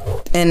that's,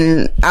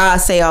 and I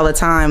say all the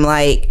time,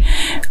 like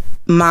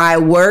my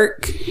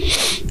work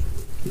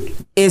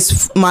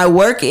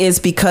is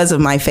because of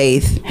my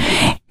faith,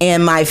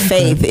 and my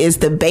faith is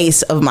the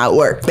base of my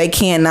work. They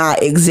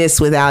cannot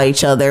exist without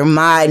each other.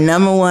 My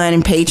number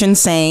one patron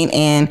saint,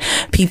 and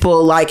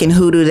people like in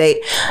Hoodoo,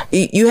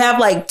 you have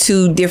like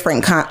two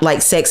different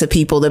like sects of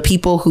people. The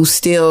people who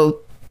still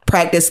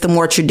practice the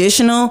more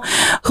traditional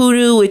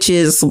Hoodoo, which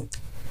is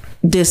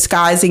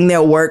disguising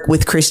their work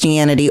with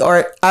Christianity,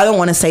 or I don't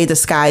want to say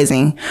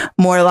disguising,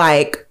 more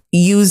like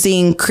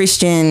using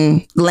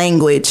Christian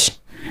language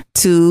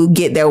to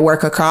get their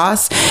work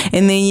across.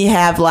 And then you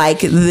have like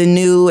the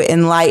new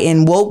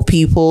enlightened woke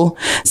people,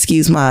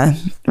 excuse my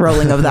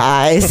rolling of the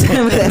eyes,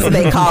 that's what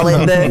they call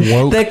it,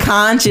 the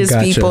conscious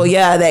people,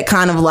 that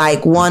kind of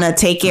like want to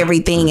take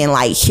everything and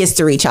like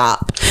history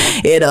chop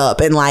it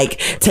up and like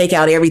take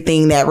out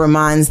everything that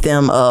reminds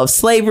them of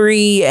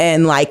slavery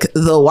and like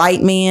the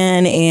white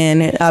man.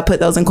 And I put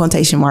those in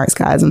quotation marks,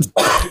 guys. I'm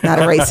not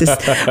a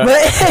racist,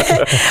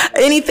 but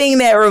anything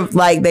that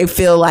like they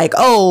feel like,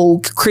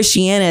 oh,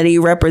 Christianity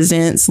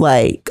represents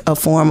like a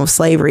form of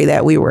slavery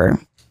that we were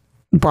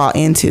brought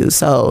into.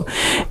 So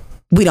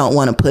we don't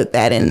want to put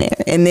that in there.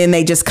 And then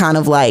they just kind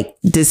of like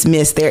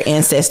dismiss their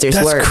ancestors'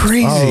 That's work.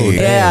 crazy. Oh,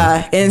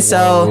 Yeah. And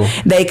so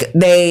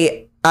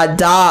they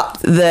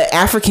adopt the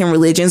African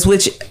religions,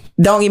 which,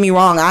 don't get me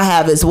wrong, I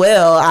have as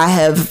well. I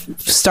have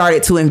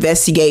started to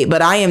investigate,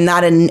 but I am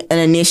not an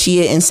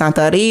initiate in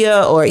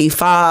Santeria or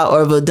Ifa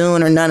or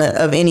Vodun or none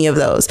of any of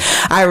those.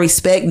 I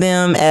respect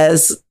them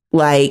as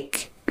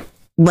like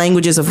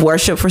languages of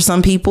worship for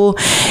some people.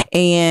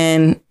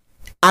 And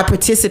I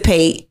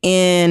participate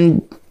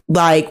in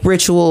like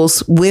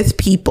rituals with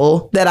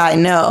people that I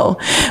know,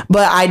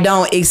 but I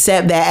don't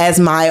accept that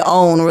as my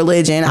own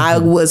religion. I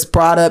was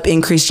brought up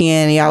in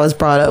Christianity. I was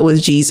brought up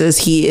with Jesus.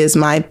 He is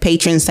my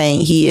patron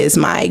saint. He is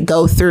my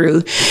go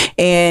through,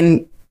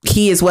 and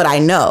he is what I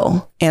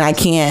know. And I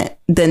can't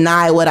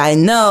deny what I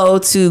know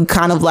to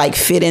kind of like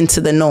fit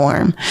into the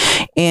norm.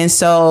 And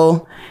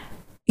so,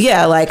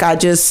 yeah, like I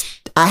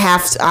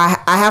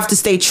have to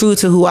stay true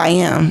to who I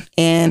am.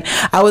 And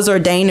I was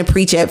ordained to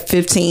preach at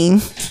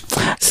 15.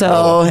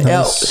 So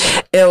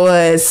it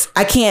was,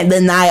 I can't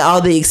deny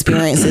all the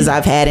experiences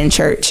I've had in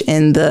church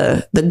and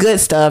the good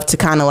stuff to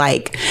kind of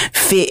like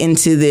fit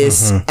into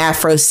this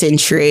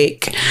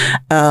Afrocentric,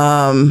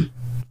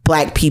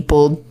 Black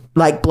people,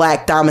 like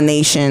Black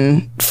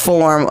domination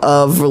form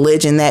of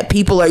religion that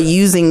people are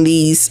using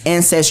these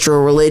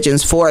ancestral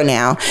religions for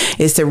now,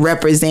 is to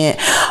represent,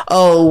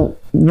 oh,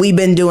 we've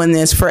been doing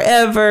this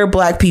forever.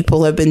 Black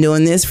people have been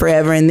doing this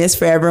forever and this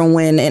forever.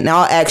 When in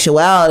all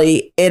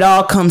actuality, it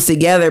all comes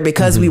together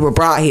because we were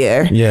brought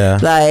here. Yeah.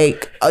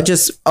 Like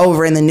just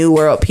over in the New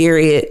World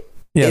period.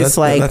 Yeah, it's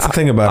that's the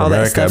thing about all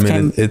that America. I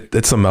stuff mean,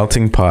 it's a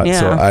melting pot. Yeah.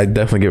 So I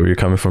definitely get where you're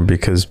coming from,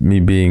 because me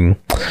being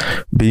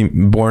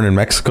born in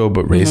Mexico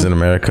but raised in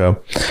America,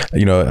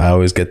 you know, I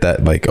always get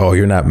that like, oh,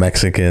 you're not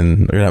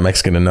Mexican, you're not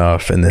Mexican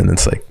enough, and then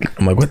it's like,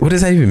 I'm like, what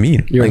does that even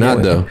mean? You're like,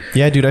 not though.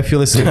 Yeah, dude, I feel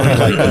the same way.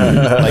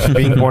 Like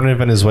being born in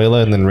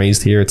Venezuela and then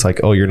raised here, it's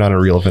like, oh, you're not a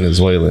real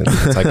Venezuelan.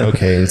 It's like,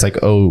 okay. And it's like,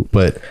 oh,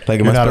 but Like,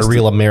 am you're I not a supposed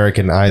real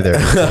American either.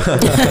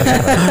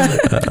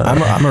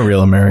 I'm a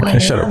real American.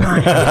 Shut up.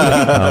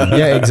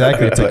 Yeah,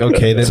 exactly. It's like,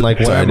 okay, then like,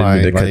 what Sorry, I am didn't I?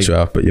 mean to cut Like, you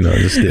off, but you know,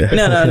 just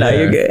No,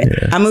 you're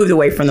good. I moved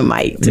away from the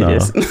mic to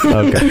just,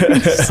 Okay.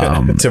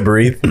 To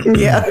breathe.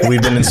 yeah.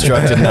 We've been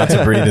instructed not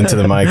to breathe into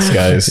the mics,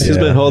 guys. She's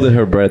been holding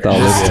her breath all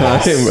this time.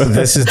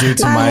 This is due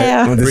to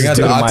Yeah. this Bring is out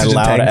due the to my oxygen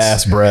loud tanks.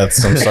 ass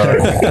breaths. I'm sorry.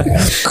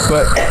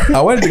 But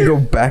I wanted to go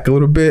back a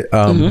little bit,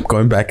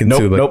 going back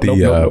into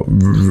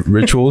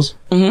rituals.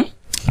 I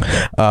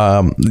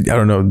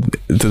don't know,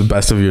 to the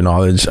best of your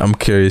knowledge, I'm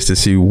curious to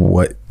see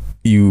what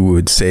you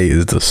would say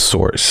is the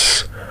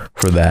source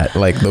for that,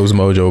 like those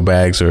mojo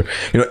bags, or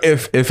you know,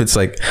 if it's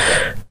like,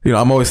 you know,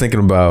 I'm always thinking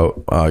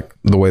about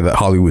the way that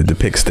Hollywood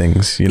depicts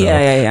things, you know.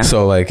 Yeah.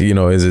 So like, you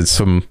know, is it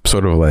some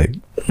sort of like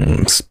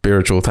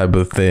spiritual type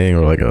of thing,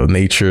 or like a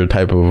nature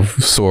type of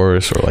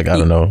source, or like, I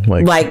don't know,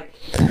 like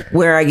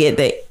where I get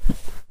that.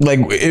 like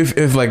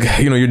if like,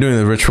 you know, you're doing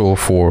the ritual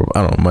for,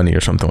 I don't know, money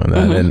or something like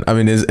that, and I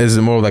mean, is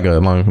it more like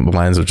along the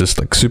lines of just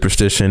like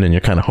superstition and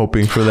you're kind of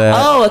hoping for that?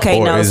 Oh, okay.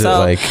 Or No, is so it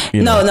like,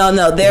 you know, no.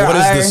 There What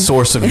are is the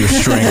source of your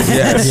strength?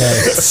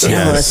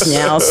 Shameless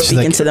now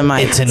speaking to the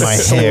mic. It's in my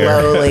hair.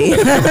 Slowly.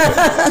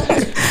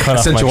 cut off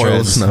Essential my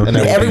oils, dreads. no. And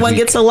I- Everyone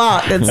gets a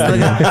lot. That's the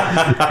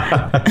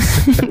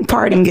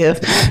parting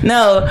gift.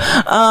 No.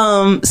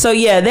 So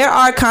yeah, there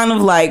are kind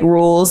of like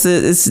rules.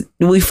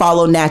 We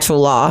follow natural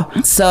law.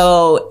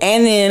 So,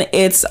 and then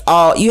it's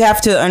all, you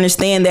have to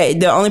understand that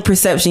the only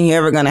perception you're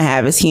ever going to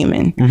have is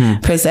human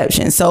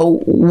perception. So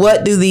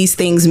what do these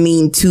things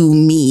mean to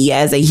me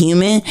as a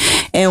human?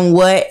 And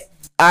what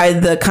are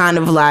the kind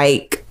of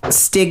like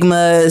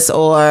stigmas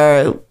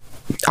or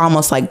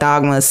almost like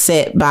dogmas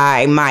set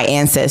by my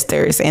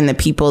ancestors and the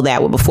people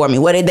that were before me?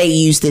 What did they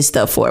use this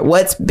stuff for?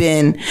 What's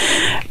been,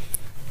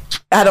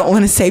 I don't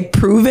want to say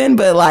proven,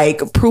 but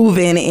like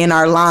proven in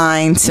our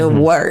line to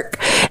work,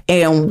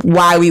 and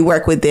why we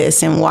work with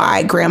this and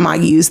why grandma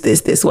used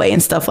this way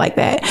and stuff like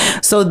that.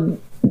 So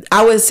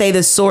I would say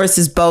the source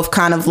is both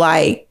kind of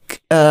like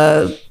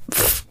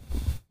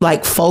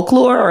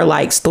folklore or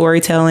like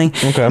storytelling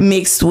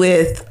mixed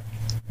with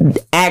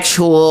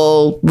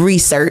actual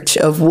research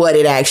of what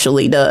it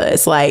actually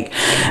does. Like,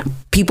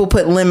 people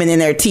put lemon in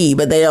their tea,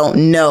 but they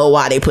don't know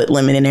why they put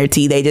lemon in their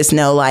tea. They just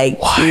know like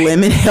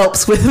lemon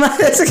helps with my.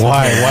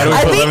 Why do we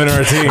put lemon in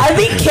our tea? I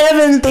think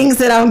Kevin thinks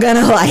that I'm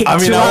gonna like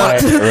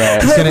drop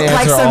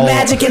like some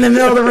magic in the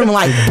middle of the room,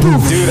 like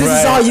poof,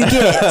 this is all you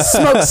get.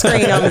 Smoke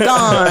screen, I'm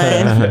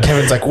gone.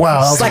 Kevin's like,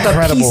 wow, that was It's like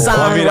incredible. a peace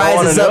sign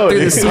rises up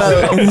through the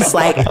smoke, and it's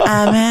like,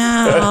 I'm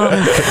out.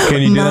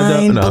 Can you do that?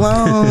 Mind No.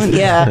 blown.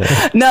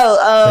 Yeah. No.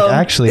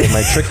 Actually, in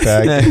my trick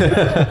bag.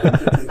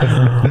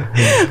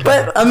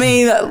 But I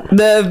mean,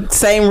 the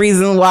same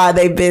reason why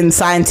they've been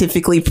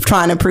scientifically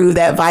trying to prove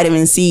that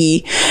vitamin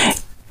C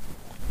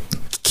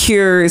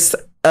cures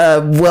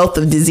a wealth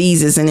of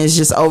diseases and is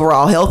just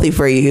overall healthy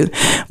for you.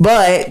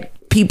 But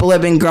people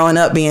have been growing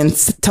up being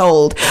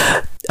told,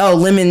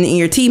 lemon in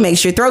your tea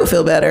makes your throat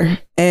feel better.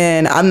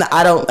 And I'm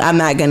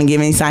not going to give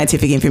any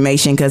scientific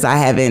information because I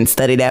haven't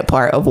studied that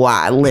part of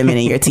why lemon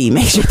in your tea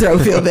makes your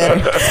throat feel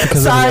better.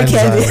 Sorry,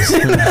 Kevin.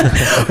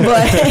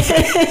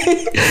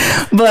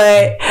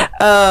 but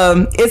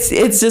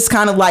it's just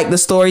kind of like the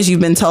stories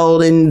you've been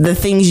told and the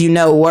things you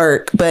know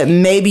work, but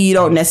maybe you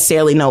don't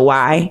necessarily know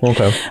why.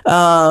 Okay.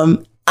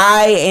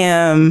 I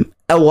am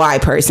a why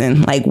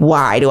person. Like,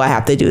 why do I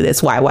have to do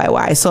this?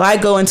 Why? So I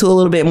go into a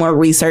little bit more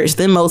research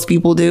than most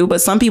people do,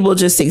 but some people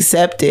just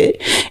accept it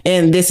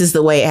and this is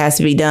the way it has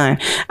to be done.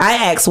 I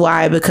asked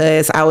why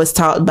because I was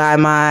taught by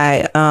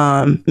my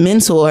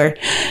mentor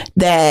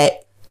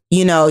that,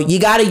 you know, you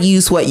got to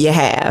use what you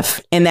have.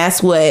 And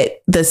that's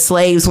what the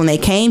slaves, when they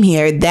came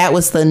here, that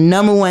was the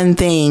number one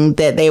thing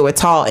that they were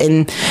taught.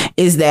 And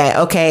is that,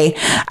 okay,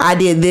 I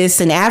did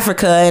this in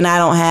Africa and I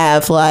don't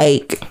have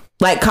like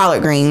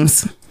collard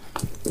greens.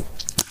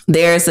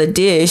 There's a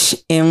dish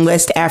in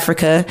West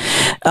Africa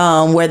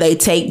where they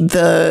take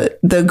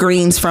the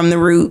greens from the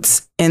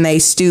roots and they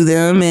stew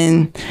them.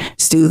 And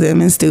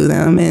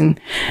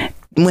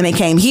when they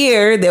came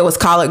here, there was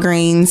collard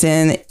greens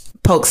and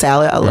poke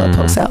salad. I love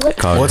poke salad.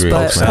 What's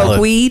poke salad?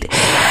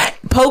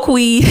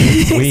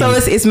 Pokeweed. So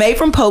it's made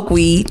from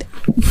pokeweed.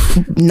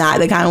 Not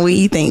the kind of weed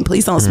you think.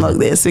 Please don't smoke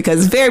this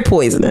because it's very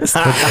poisonous.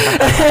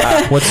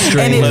 What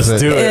strain is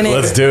it?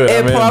 Let's do it.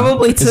 It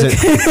probably took.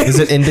 Is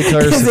it indica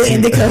or Is it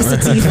indica or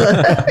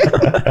sativa?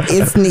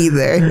 It's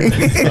neither.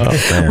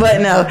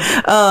 But no.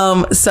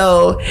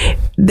 So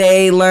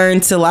they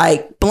learned to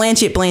like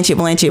blanch it.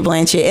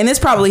 And this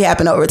probably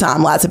happened over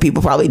time. Lots of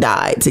people probably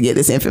died to get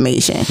this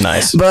information.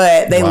 Nice.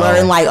 But they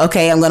learned like,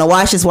 okay, I'm going to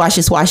wash this.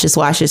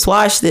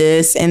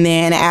 And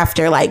then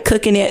after like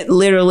cooking it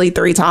literally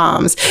 3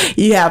 times,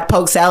 you have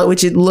poke salad,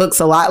 which it looks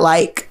a lot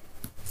like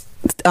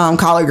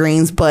collard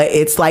greens, but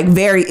it's like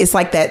it's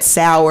like that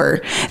sour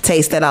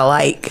taste that I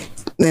like,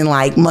 and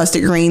like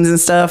mustard greens and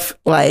stuff.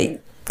 Like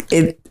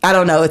I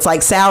don't know. It's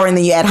like sour, and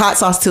then you add hot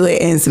sauce to it,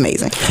 and it's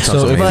amazing.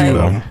 So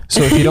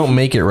if you don't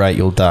make it right,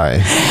 you'll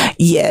die.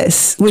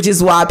 Yes, which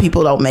is why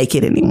people don't make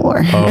it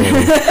anymore. It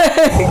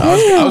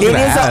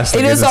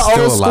is an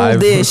old school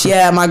dish.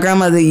 Yeah, my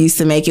grandmother used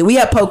to make it. We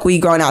have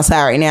pokeweed growing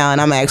outside right now, and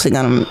I'm actually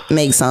gonna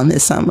make some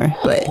this summer.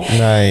 But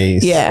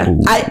nice. Yeah,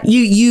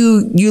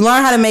 you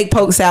learn how to make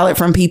poke salad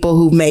from people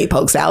who made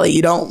poke salad.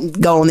 You don't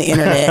go on the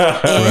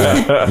internet.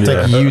 It's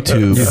like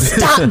YouTube.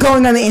 Stop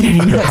going on the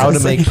internet. How to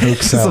make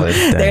poke salad.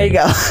 There you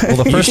go.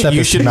 Well, the first step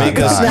is to not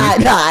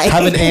die.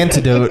 Have an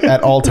antidote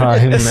at all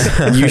times.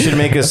 You should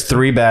make us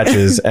 3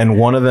 batches, and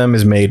one of them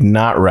is made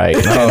not right.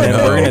 And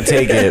then we're gonna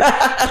take it,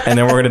 and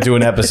then we're gonna do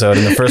an episode,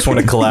 and the first one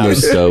to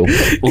collapse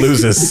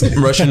loses.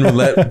 Russian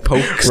roulette,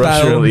 poke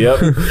style.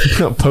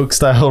 Yep. Poke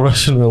style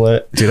Russian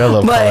roulette. Dude, I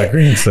love collard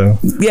greens though.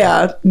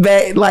 Yeah,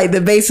 but like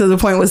the base of the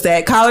point was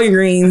that collard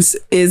greens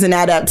is an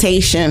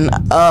adaptation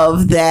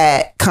of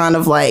that kind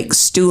of like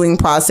stewing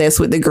process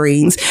with the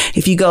greens.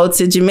 If you go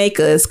to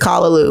Jamaica, it's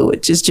callaloo,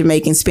 which is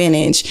Jamaican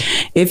spinach.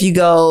 If you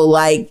go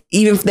like,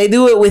 even if they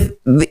do it with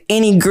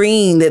any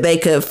green that they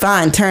could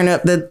find,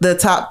 turnip, the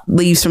top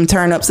leaves from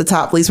turnips, the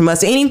top leaves from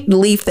mustard, any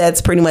leaf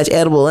that's pretty much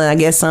edible, and I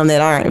guess some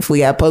that aren't. If we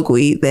got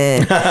pokeweed,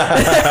 then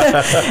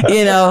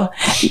you know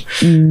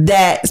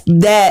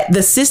that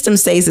the system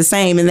stays the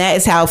same, and that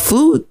is how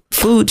food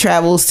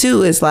travels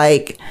too. It's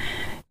like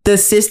the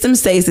system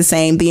stays the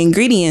same, the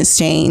ingredients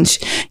change,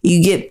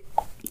 you get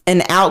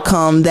an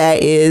outcome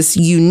that is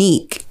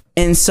unique.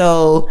 And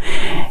so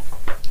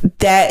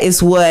that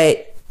is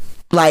what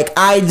like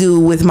I do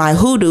with my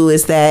hoodoo,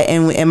 is that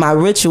and my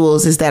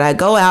rituals is that I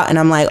go out and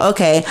I'm like,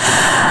 okay,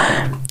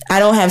 I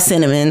don't have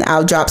cinnamon.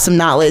 I'll drop some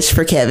knowledge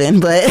for Kevin,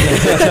 but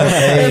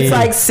it's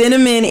like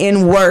cinnamon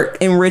in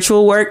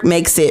ritual work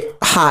makes it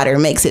hotter,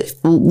 makes it,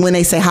 when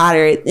they say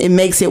hotter, it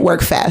makes it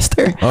work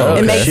faster.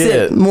 It makes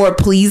it more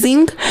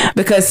pleasing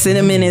because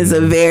cinnamon is a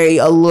very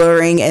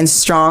alluring and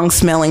strong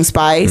smelling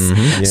spice.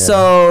 Yeah.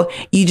 So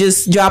you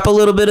just drop a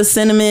little bit of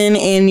cinnamon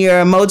in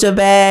your moja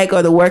bag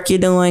or the work you're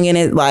doing, and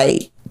it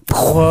like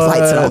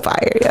lights it on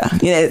fire.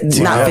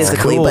 Not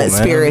physically, cool, but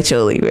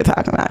spiritually we're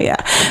talking about.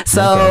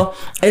 So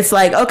it's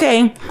like,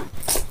 okay,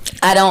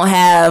 I don't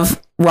have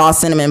raw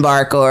cinnamon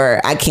bark, or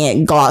I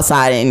can't go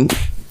outside and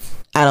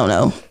I don't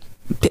know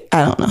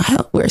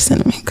where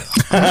cinnamon goes.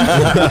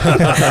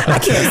 I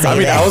can't say I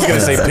mean, that. I was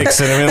gonna say pick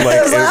cinnamon.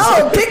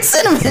 Pick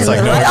cinnamon,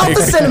 like, right off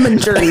the cinnamon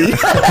tree.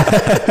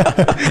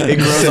 It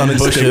grows on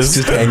bushes,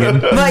 just hanging.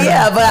 But I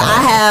have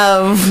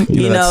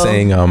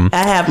I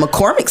have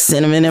McCormick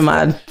cinnamon in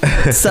my,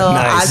 so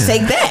I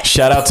take that.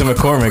 Shout out to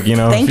McCormick.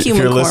 Thank you, if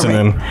you're McCormick.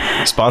 listening,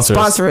 sponsor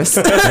us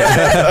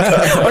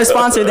or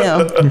sponsor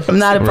them. I'm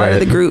not a part of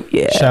the group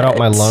yet. Shout out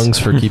my lungs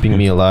for keeping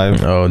me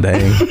alive. Oh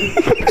dang.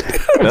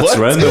 That's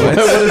random. What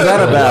is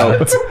that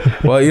about?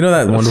 Well, you know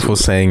that wonderful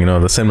saying,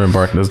 the cinnamon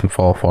bark doesn't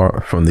fall far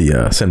from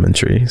the cinnamon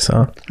tree.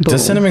 So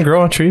does cinnamon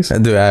grow on trees? I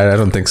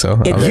don't think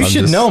so. You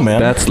should know,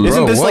 man. That's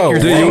Isn't this like your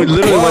thing? You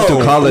literally went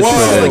to college for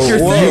this. You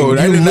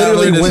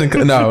literally went.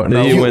 No,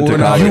 you went to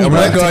college. We're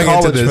not going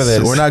into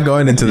this. We're not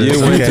going into this.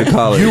 You went to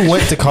college. You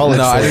went to college.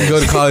 No, for I didn't go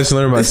to college to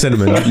learn about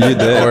cinnamon. You did.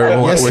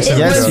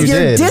 Yes, you Your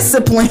did.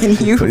 discipline.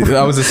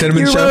 I was a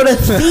cinnamon You chef. wrote a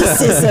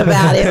thesis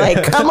about it.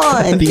 Like, come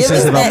on, give Thesis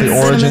us about that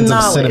the origins of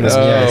knowledge. cinnamon.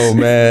 Oh Yes.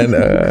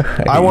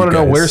 man, I want to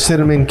know where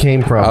cinnamon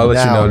came from. I'll let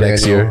you now, know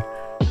next Daniel. year.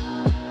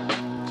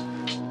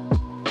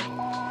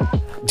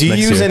 Do you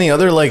Next use year. any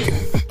other like?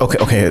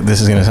 Okay.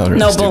 This is gonna sound really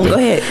No, stupid. boom, go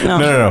ahead. No.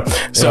 No.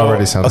 So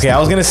already sounds okay, I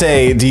was gonna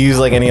say, do you use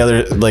like any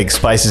other like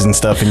spices and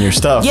stuff in your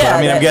stuff? Yeah, But,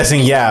 I mean, I'm that- guessing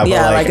yeah.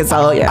 Yeah, but, like it's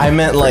all, yeah. I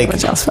meant like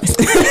Pretty much all spicy.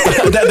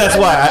 that's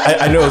why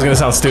I know it was gonna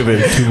sound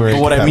stupid. Turmeric,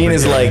 But what I mean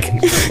is like,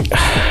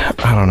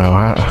 I don't know.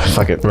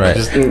 Fuck it. Right.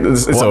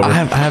 It's Well, over. I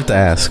have to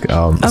ask.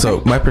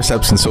 So my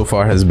perception so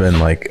far has been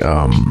like,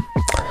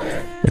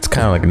 it's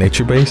kind of like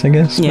nature based, I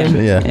guess. Yeah,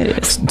 Yeah.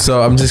 it is.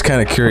 So I'm just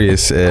kind of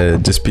curious,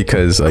 just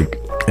because like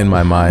in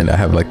my mind I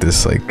have like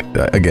this like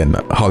again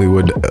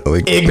Hollywood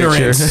like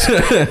Ignorance.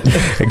 picture.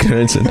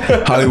 Ignorance and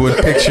Hollywood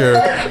picture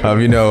of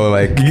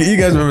like you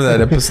guys remember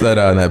that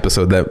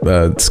episode that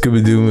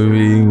Scooby Doo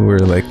movie where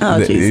like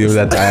Jesus.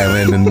 that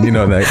island and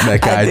that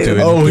guy do.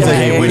 doing oh, he's Yeah, like,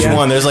 yeah, which yeah.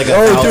 one? There's like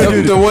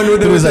a the one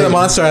with was the like-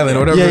 Monster Island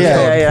or whatever Yeah, it's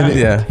yeah, called.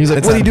 yeah, Yeah. He's like,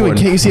 It's "What are you doing? important.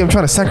 Can't you see I'm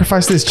trying to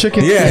sacrifice this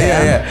chicken?"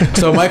 Yeah.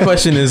 So my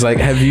question is like,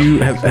 have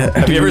you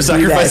ever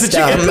sacrificed a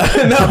chicken?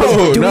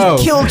 No, Do no.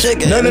 we kill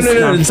chickens? No.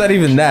 It's not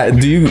even that.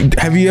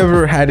 Have you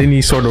ever had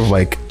any sort of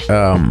like,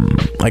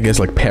 I guess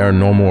like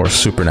paranormal or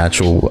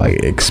supernatural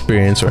like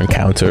experience or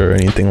encounter or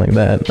anything like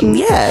that?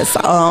 Yes.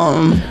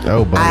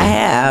 Oh, buddy. I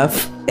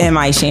have. Am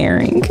I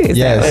sharing? Is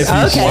Yes.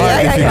 that If you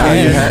okay.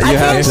 can. I You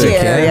can have to.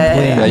 share.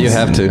 Yeah, you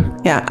have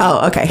to. Yeah.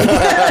 Oh, okay.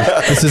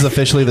 This is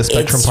officially the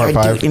Spectrum It's Part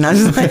your 5. duty, not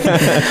just like-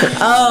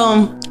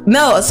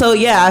 no. So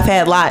yeah, I've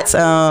had lots.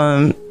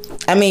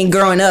 I mean,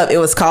 growing up, it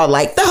was called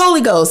like the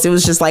Holy Ghost. It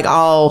was just like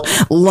all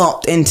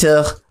lumped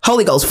into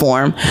Holy Ghost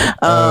form.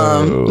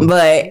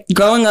 But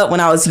growing up when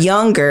I was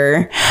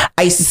younger,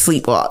 I used to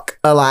sleepwalk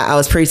a lot. I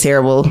was pretty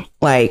terrible,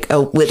 like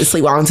with the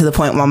sleepwalking to the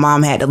point my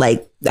mom had to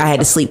I had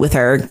to sleep with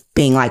her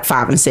being like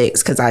 5 and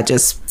 6 because I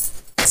just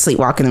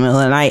sleepwalk in the middle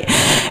of the night.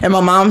 And my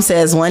mom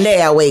says one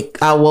day I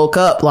woke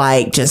up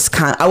like just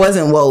kind of, I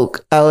wasn't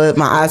woke. My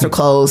eyes were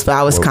closed, but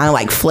I was kind of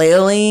like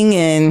flailing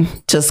and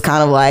just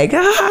kind of like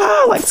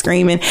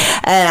screaming.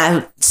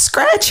 And I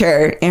scratch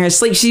her in her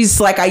sleep. She's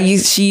like,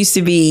 she used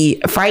to be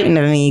frightened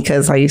of me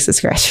because I used to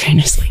scratch her in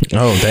her sleep.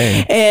 Oh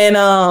dang!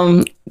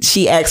 And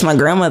she asked my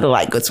grandmother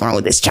like, "What's wrong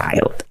with this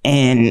child?"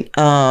 And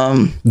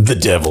the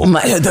devil.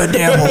 the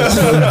devil,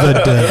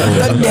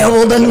 the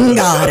devil done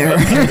got her.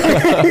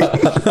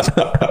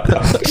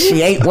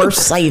 She ain't worth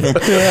saving,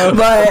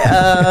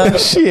 but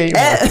She ain't.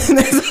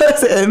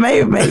 it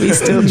may be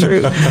still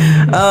true.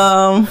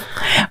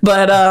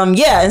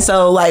 Yeah, and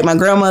so like my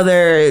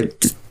grandmother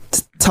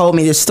told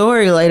me the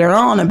story later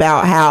on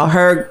about how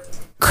her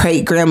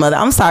great grandmother.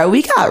 I'm sorry,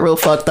 we got real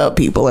fucked up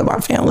people in my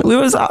family. We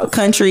was all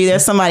country.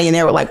 There's somebody in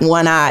there with like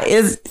one eye.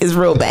 Is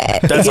real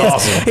bad. That's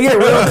awesome. It get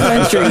real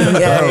country.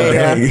 Yeah.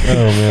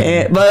 Oh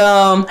man.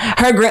 But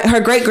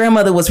her great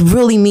grandmother was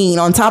really mean.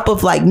 On top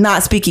of like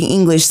not speaking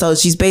English, so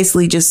she's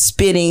basically just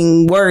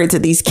spitting words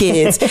at these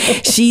kids.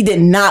 She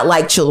did not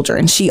like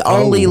children. She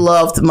only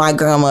loved my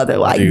grandmother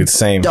like Dude,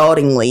 same.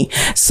 dotingly.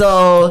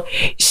 So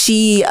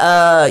she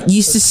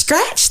used to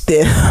scratch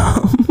them.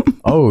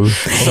 Oh, what?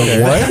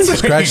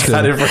 Scratched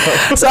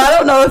it. So I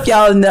don't know if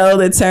y'all know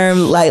the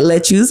term like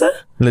lechuza.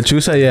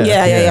 Lechuza, yeah.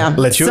 Yeah.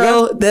 Lechuga?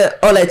 So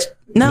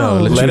no,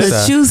 No,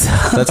 lechuza.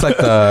 lechuza. That's like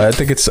I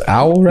think it's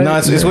owl, right? No,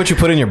 it's what you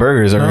put in your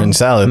burgers or in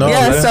salad. No.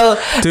 Yeah, so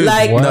Dude,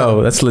 like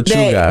no, that's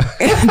lechuga.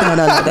 no,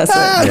 that's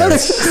what.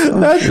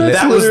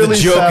 That was the literally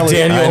joke, salad.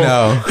 Daniel. I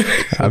know.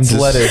 I'm just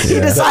lettuce. He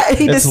It's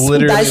just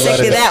literally dissected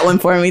lettuce. that one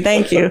for me.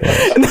 Thank you.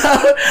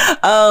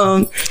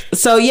 No,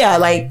 so yeah,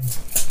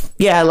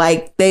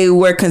 like they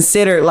were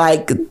considered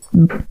like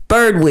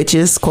bird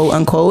witches, quote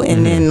unquote,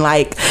 and then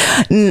like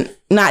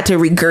not to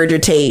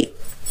regurgitate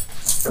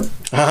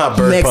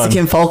Bird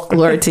Mexican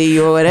folklore to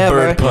you or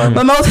whatever. Bird pun.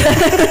 But most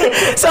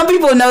some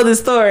people know the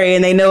story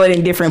and they know it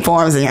in different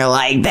forms, and you're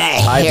like,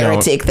 that I don't.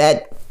 heretic,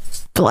 that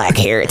black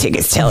heretic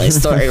is telling his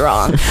story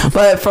wrong.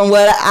 But from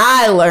what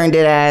I learned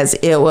it as,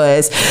 it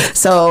was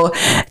so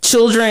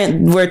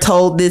children were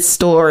told this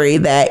story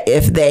that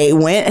if they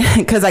went,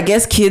 because I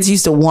guess kids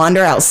used to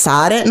wander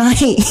outside at night.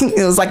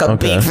 It was like a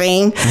big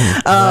thing.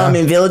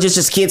 In villages,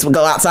 just kids would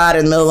go outside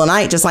in the middle of the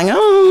night, just like,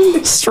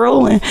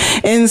 strolling.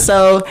 And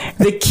so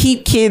to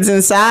keep kids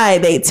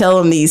inside, they tell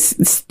them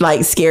these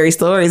like scary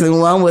stories.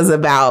 And one was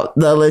about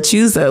the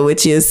lechuza,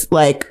 which is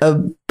like a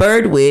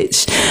bird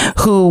witch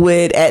who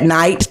would at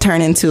night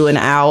turn into an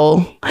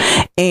owl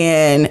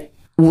and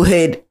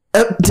would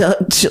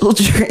abduct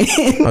children.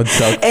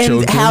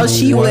 And how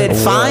she would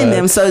find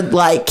them. So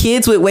like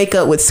kids would wake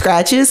up with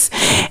scratches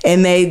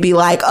and they'd be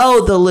like,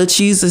 oh, the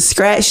lechuza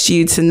scratched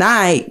you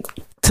tonight.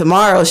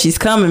 Tomorrow she's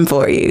coming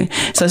for you.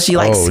 So she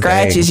like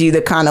scratches you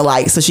to kind of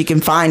like so she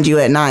can find you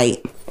at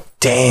night.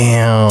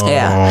 Damn.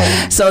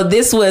 Yeah. So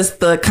this was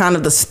the kind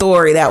of the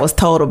story that was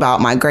told about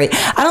my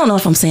I don't know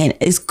if I'm saying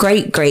it's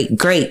great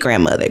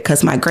grandmother,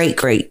 because my great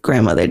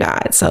grandmother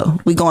died. So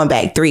we going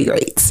back 3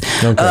 greats.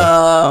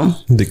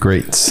 The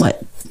greats.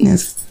 What?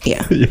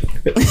 Yeah.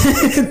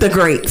 The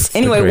greats.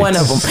 Anyway, one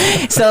of them.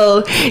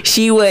 So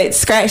she would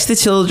scratch the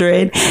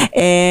children,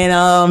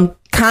 and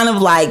kind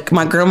of like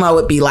my grandma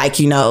would be like,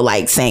 you know,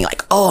 like saying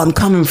like, oh, I'm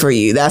coming for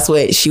you. That's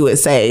what she would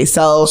say.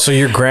 So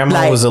your grandma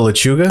like, was a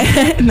lechuga?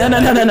 No.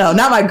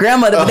 Not my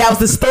grandmother, but that was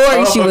the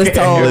story she was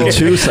told.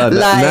 Lechuza,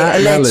 Like, not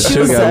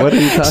lechuga. What are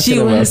you talking she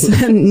about? was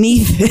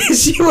neither.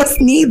 She was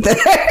neither.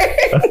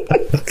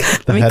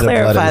 Let me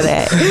clarify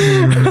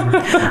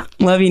that.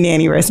 Love you,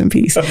 Nanny. Rest in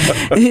peace.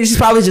 She's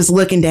probably just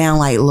looking down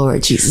like,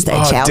 Lord Jesus,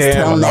 that child's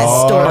telling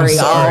that story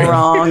all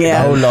wrong.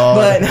 Yeah. Oh, Lord.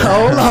 But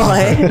hold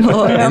on.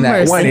 Lord have And that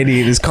mercy. one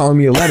idiot is calling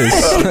me a lettuce.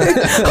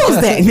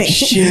 Who's that man?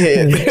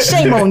 Shit.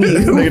 Shame on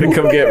you. They're gonna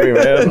come get me,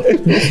 man.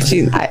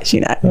 She's not. She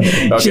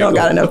don't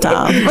got enough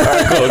time.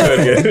 Cool,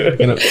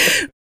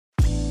 good.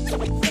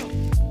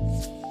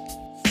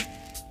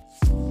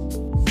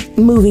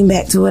 Moving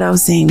back to what I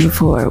was saying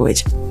before,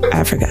 which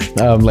I forgot.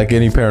 Like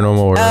any paranormal.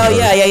 Or Oh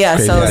yeah.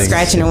 crazy So things.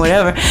 scratching or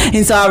whatever.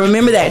 And so I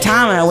remember that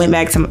time, and I went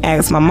back to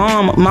ask my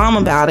mom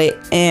about it,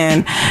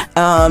 and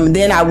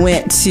then I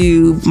went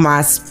to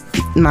my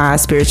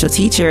spiritual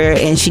teacher,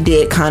 and she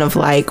did kind of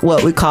like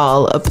what we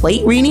call a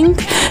plate reading,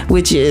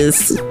 which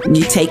is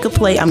you take a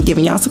plate. I'm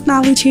giving y'all some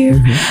knowledge here.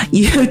 Mm-hmm.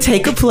 You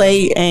take a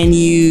plate and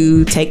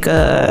you take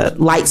a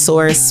light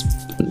source.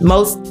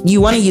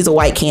 You want to use a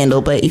white candle,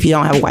 but if you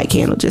don't have a white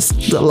candle,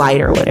 just the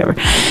light or whatever,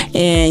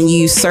 and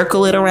you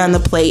circle it around the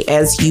plate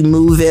as you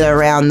move it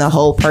around the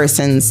whole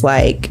person's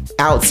like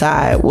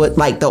outside with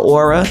like the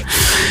aura,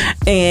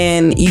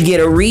 and you get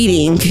a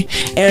reading.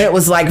 And it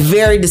was like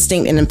very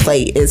distinct in the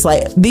plate. It's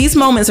like these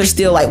moments are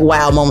still like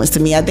wow moments to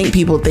me. I think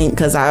people think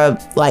because I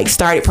like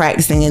started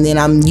practicing and then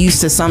I'm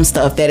used to some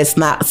stuff that it's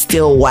not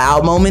still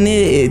wow moment.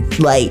 It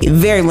like it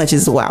very much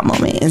is a wow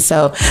moment. And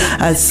so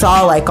I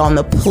saw like on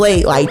the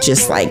plate like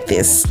just like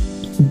this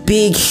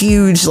big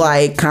huge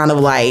like kind of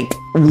like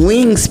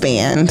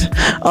wingspan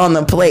on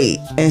the plate,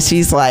 and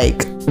she's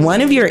like, one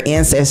of your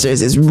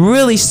ancestors is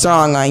really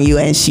strong on you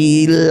and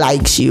she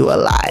likes you a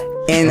lot.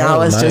 And I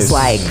was just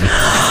like,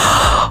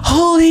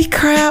 holy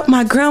crap,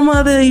 my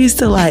grandmother used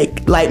to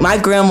like my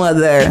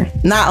grandmother,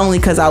 not only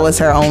because I was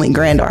her only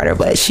granddaughter,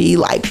 but she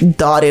like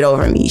doted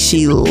over me.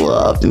 She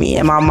loved me.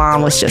 And my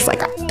mom was just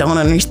like, I don't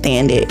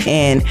understand it.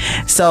 And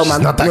so my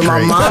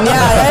mom,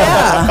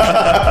 yeah.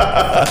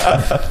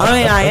 I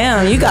mean, I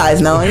am. You guys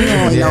know. You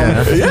only know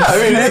me. Yeah, I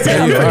mean, that's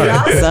pretty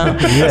awesome.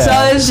 Yeah. So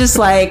it's just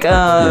like,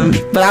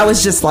 but I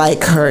was just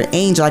like her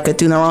angel. I could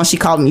do no wrong. She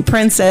called me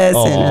princess.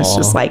 Aww. And it's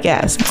just like,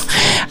 yes.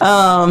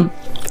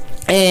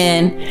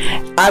 And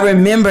I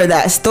remember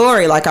that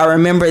story. Like I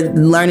remember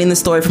learning the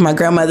story from my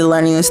grandmother,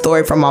 learning the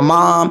story from my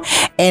mom,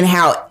 and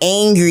how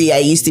angry I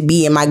used to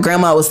be. And my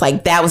grandma was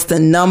like, that was the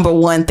number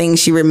one thing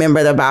she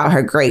remembered about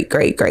her great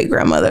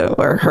grandmother,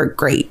 or her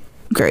great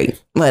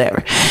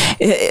whatever,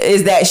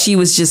 is that she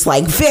was just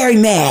like very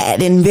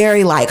mad and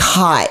very like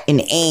hot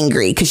and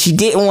angry because she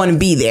didn't want to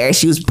be there.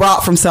 She was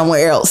brought from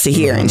somewhere else to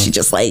here, and she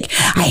just like,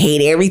 I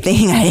hate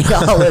everything. I hate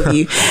all of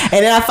you.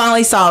 And then I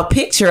finally saw a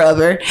picture of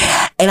her,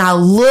 and I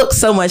look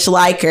so much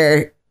like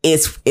her.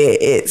 It's weird.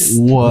 That's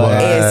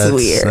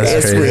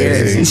It's crazy.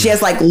 weird. She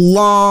has like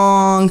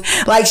long,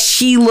 like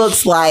she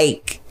looks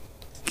like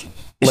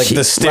the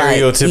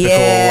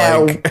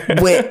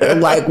stereotypical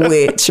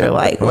witch, or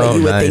like what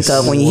you would think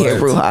of when you hear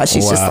Bruja.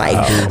 She's just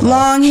like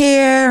long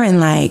hair and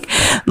like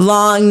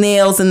long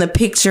nails. In the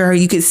picture,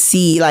 you could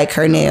see like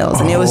her nails,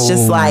 and it was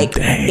just like,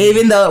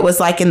 even though it was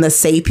like in the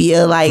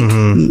sepia, like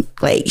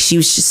like she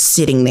was just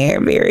sitting there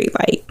very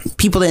like,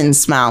 people didn't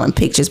smile in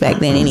pictures back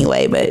then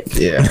anyway, but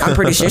yeah, I'm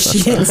pretty sure she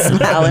didn't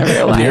smile in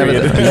real life. You have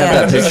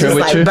that picture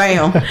with you?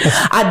 Bam.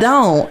 I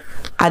don't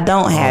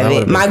have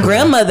it. My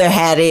grandmother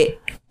had it.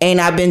 And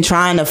I've been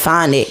trying to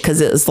find it because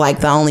it was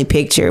like the only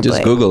picture.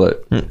 Just Google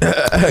it.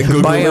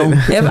 Google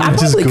it. Yeah, I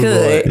probably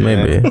could.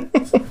 Maybe.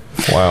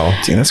 Wow.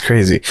 Dude, that's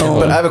crazy.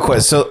 But I have a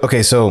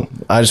question. So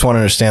I just want to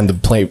understand the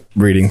plate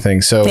reading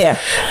thing. So yeah,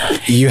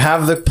 you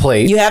have the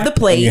plate. You have the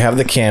plate. You have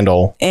the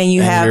candle. And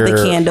you have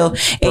the candle.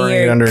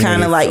 And you're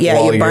kind of like,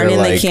 you're burning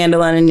the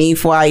candle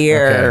underneath while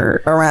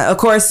you're around. Of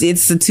course,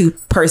 it's a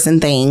 2-person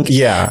thing.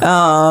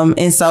 Yeah.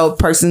 And so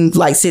person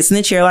like sits in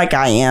the chair like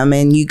I am,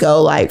 and you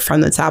go like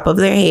from the top of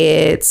their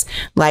heads,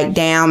 like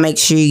down, make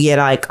sure you get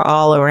like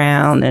all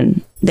around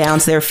and down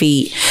to their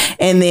feet.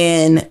 And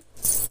then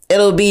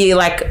it'll be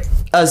like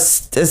a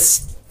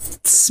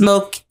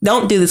smoke.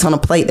 Don't do this on a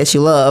plate that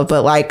you love,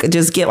 but like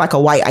just get like a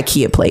white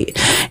IKEA plate,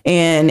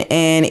 and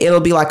it'll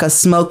be like a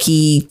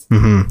smoky,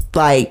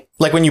 like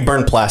when you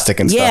burn plastic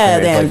and stuff. Yeah,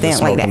 and then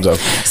like that.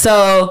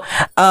 So,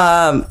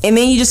 and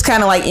then you just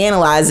kind of like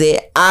analyze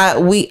it. I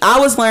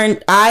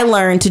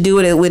learned to do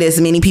it with as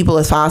many people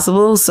as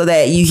possible so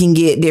that you can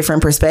get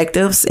different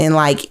perspectives and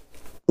like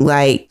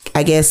I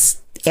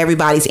guess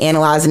everybody's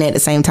analyzing it at the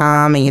same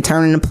time, and you're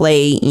turning the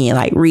plate and you're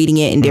like reading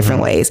it in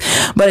different ways.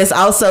 But it's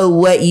also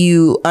what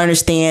you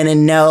understand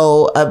and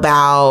know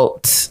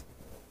about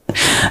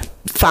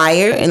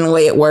fire and the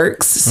way it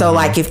works. So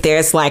like if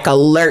there's like a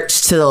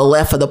lurch to the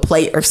left of the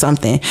plate or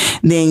something,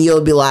 then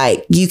you'll be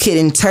like, you could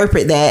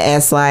interpret that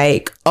as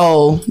like,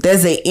 oh,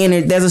 there's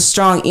a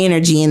strong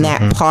energy in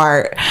that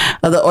part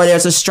of or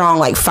there's a strong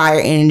like fire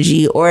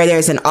energy, or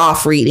there's an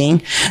off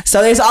reading.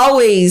 So there's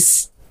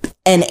always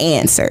an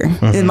answer.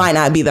 It might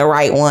not be the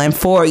right one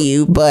for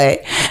you,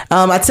 but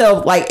I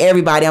tell like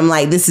everybody, I'm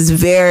like, this is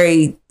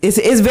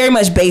it's very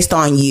much based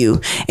on you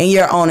and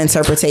your own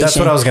interpretation. That's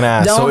what I was gonna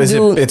ask.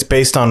 It's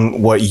based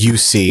on what you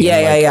see?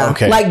 Yeah.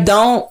 Okay. Like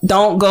don't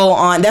go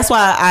on. That's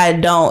why I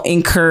don't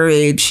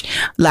encourage,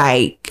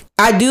 like,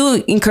 I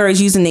do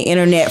encourage using the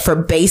internet for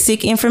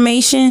basic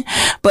information,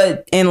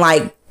 but in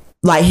like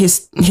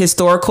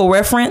historical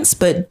reference,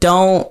 but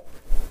don't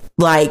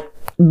like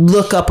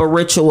look up a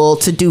ritual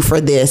to do for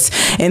this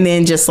and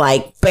then just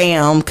like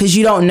bam, because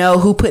you don't know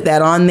who put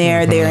that on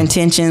there, their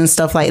intentions,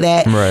 stuff like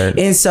that. Right.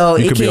 And so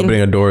you could be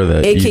opening a door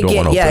that you don't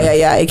want to open.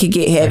 Yeah. It could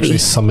get heavy. Actually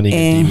summoning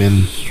a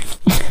demon.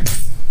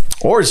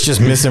 Or it's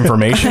just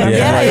misinformation.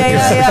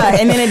 Yeah.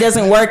 And then it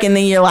doesn't work, and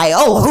then you're like,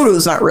 oh,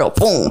 hoodoo's not real.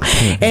 Boom.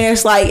 And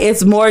it's like,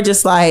 it's more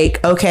just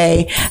like,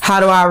 okay,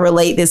 how do I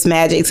relate this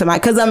magic to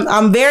because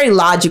I'm very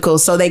logical,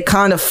 so they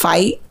kind of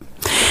fight.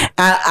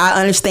 I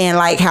understand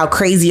like how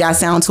crazy I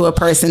sound to a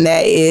person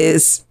that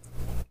is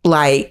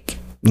like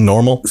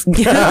normal. Fuck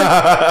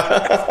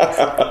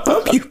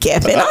you,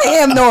 Kevin. I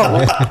am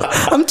normal.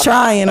 I'm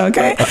trying.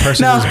 Okay. A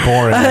person who's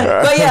boring.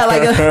 But yeah,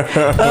 like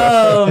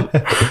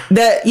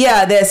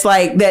that's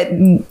like that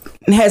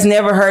has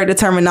never heard the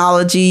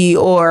terminology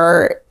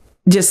or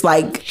just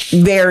like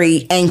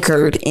very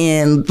anchored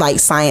in like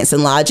science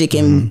and logic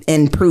and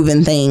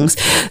proven things.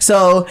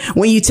 So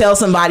when you tell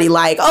somebody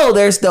like, oh,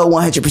 there's no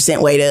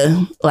 100% way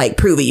to like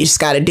prove it, you just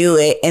got to do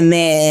it. And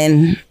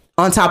then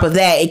on top of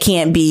that, it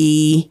can't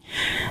be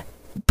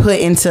put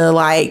into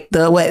like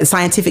the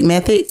scientific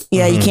method.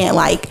 Yeah, you can't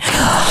like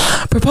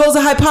propose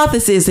a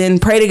hypothesis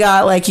and pray to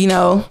God like, you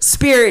know,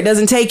 spirit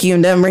doesn't take you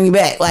and doesn't bring you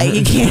back. Like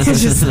you can't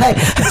just like,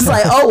 it's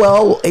like, oh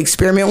well,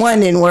 experiment 1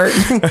 didn't work.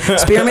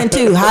 Experiment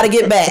 2, how to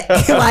get back.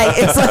 Like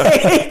it's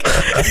like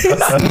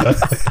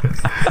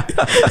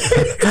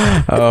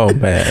oh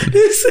man,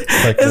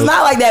 it's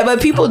not like that,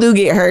 but people do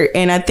get hurt.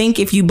 And I think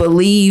if you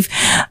believe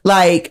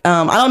like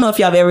I don't know if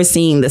y'all have ever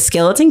seen The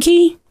Skeleton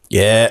Key.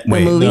 Yeah,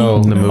 wait, movie?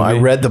 No, The movie? I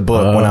read the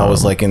book when I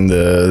was like in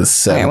the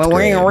 7th Well, we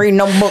grade. ain't reading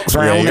no books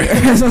around here.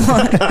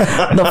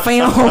 The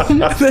film.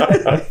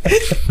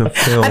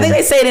 I think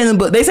they say it in the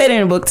book. They say it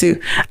in the book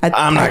too.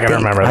 I'm not gonna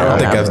remember I don't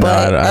that. think I've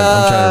not. I'm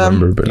trying to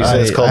remember, but You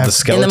said it's called The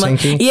Skeleton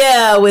Key?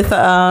 Yeah, with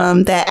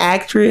that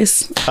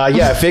actress.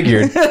 Yeah, I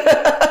figured.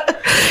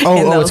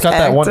 Oh, it's got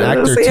that one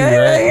actor too,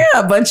 right? Yeah,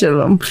 a bunch of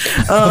them.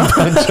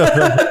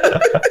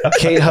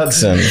 Kate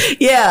Hudson.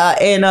 Yeah,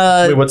 and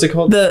Wait, what's it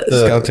called? The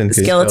Skeleton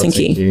Key. Skeleton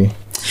Key.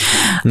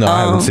 No,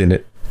 I haven't seen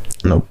it.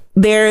 Nope.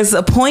 There's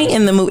a point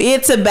in the movie.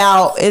 It's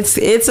about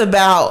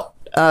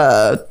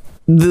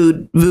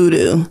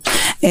voodoo,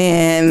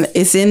 and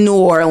it's in New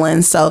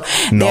Orleans. So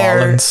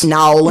there's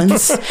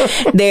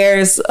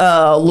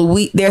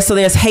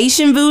there's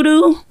Haitian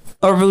voodoo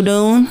or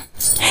voodoo,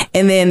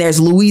 and then there's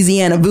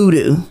Louisiana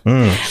voodoo,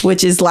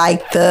 which is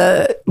like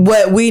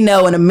what we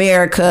know in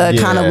America,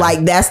 kind of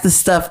like that's the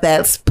stuff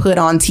that's put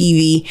on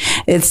TV.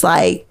 It's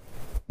like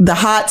the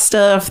hot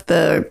stuff,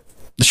 the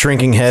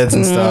shrinking heads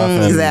and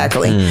stuff.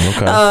 exactly.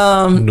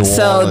 Okay.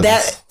 So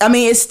that, I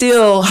mean, it's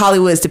still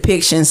Hollywood's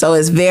depiction, so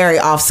it's very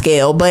off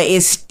scale, but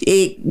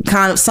it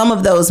kind of, some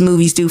of those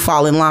movies do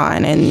fall in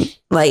line and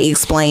like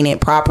explain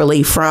it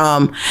properly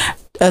from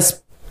a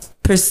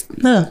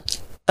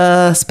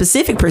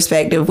specific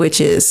perspective, which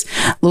is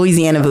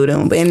Louisiana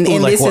voodoo. And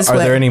like, this is are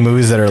there any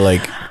movies that are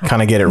like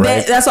kind of get it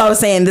right? That's what I was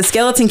saying. The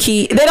Skeleton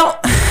Key,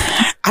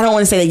 I don't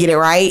want to say they get it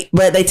right,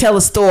 but they tell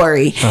a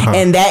story,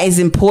 and that is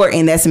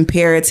important. That's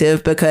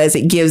imperative because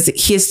it gives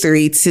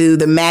history to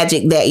the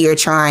magic that you're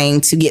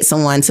trying to get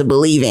someone to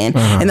believe in.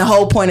 And the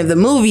whole point of the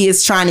movie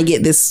is trying to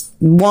get this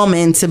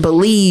woman to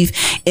believe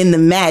in the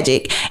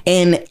magic.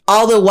 And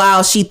all the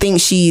while she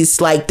thinks she's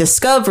like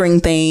discovering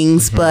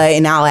things, but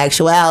in all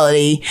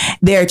actuality,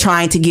 they're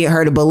trying to get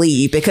her to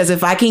believe. Because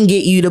if I can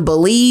get you to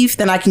believe,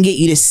 then I can get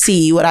you to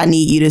see what I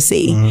need you to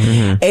see.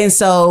 And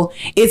so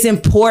it's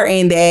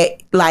important that,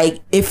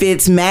 like, if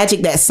it's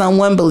magic that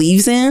someone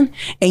believes in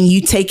and you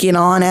take it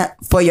on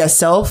for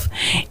yourself,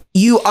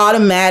 you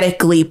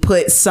automatically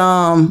put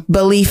some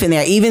belief in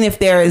there, even if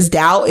there is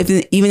doubt,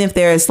 even if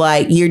there's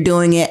like, you're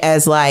doing it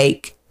as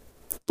like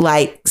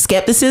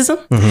skepticism,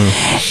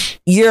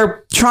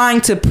 you're trying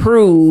to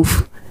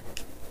prove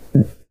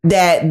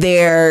that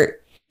there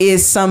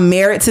is some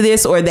merit to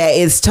this or that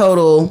it's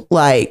total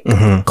like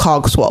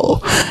cog swallow.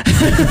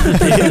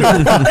 I don't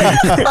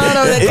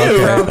know where that came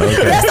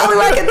from. That's the only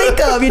one I can think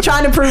of. You're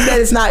trying to prove that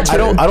it's not true.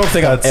 I don't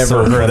think I've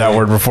ever heard that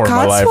word before in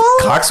my life.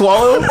 Cock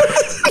swallow?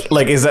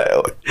 Like, is that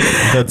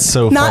That's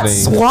so not funny.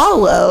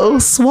 swallow,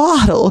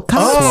 swaddle. Cock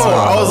swallow.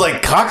 I was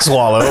like cock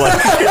swallow.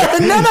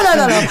 Like, No.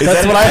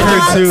 That's what I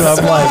heard too.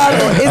 I'm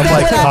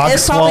like,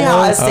 It's probably how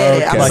I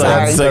said it. I'm Okay.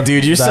 sorry. it's like,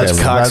 dude, you're such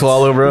a cock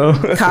swallow, bro.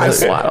 Cock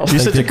swallow. You're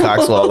such a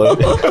cock swallow.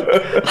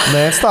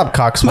 man, stop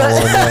cock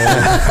swallowing,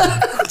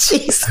 man.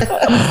 Jeez.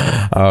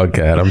 Oh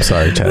God, I'm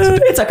sorry,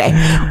 Chastity. It's okay.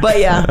 But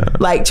yeah,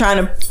 like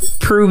trying to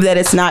prove that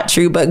it's not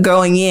true, but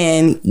going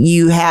in,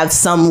 you have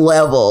some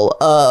level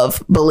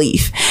of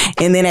belief.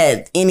 And then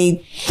at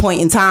any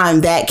point in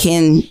time, that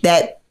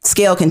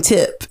scale can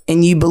tip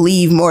and you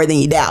believe more than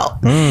you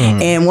doubt.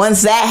 And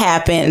once that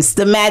happens,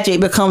 the magic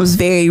becomes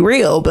very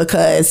real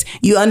because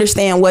you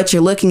understand what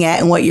you're looking at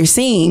and what you're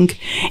seeing.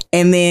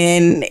 And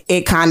then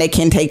it kind of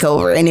can take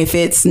over. And if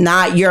it's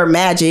not your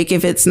magic,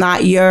 if it's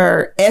not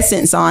your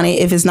essence on it,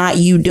 if it's not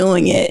you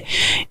doing it,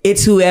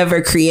 it's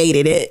whoever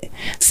created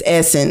it's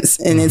essence.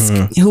 And it's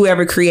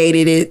whoever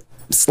created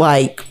it's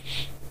like,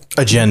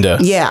 Agenda.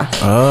 yeah.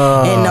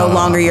 And no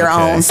longer your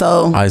own.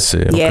 So I see.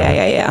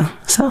 Okay. yeah.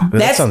 So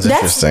That sounds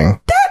interesting.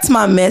 That's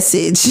my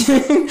message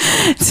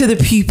to the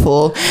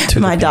people.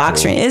 My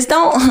doctrine is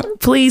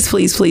please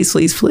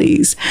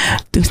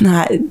do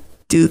not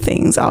do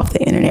things off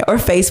the internet or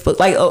Facebook.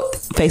 Like,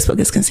 Facebook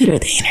is considered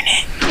the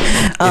internet.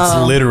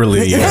 It's literally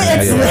the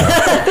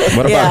internet.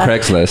 What about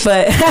Craigslist?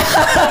 But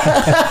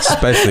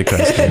Especially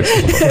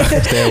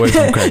Craigslist. Stay away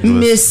from Craigslist.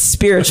 miss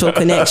spiritual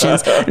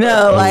connections.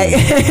 No,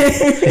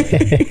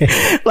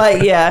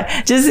 like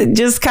yeah,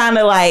 just kind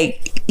of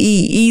like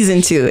ease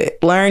into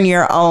it. Learn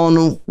your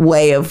own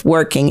way of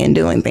working and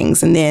doing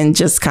things, and then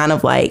just kind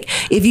of like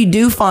if you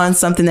do find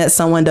something that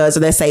someone does, or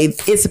they say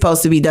it's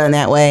supposed to be done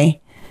that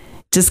way,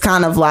 just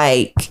kind of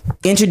like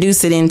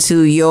introduce it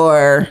into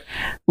your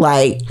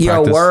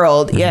Practice.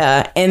 world.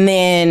 Yeah. And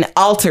then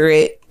alter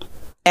it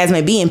as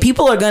may be. And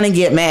people are going to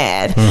get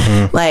mad.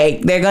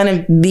 Like they're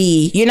going to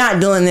be, you're not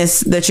doing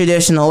this the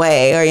traditional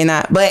way, or you're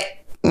not, but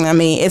I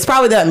mean, it's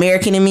probably the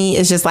American in me.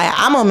 It's just like,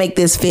 I'm going to make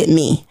this fit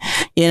me,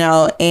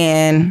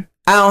 and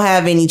I don't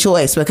have any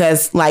choice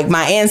because like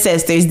my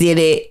ancestors did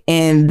it.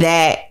 And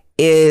that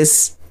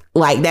is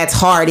like, that's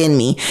hard in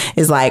me.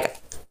 It's like,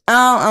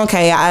 oh,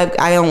 okay,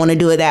 I don't want to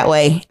do it that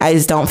way. I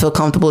just don't feel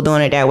comfortable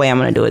doing it that way. I'm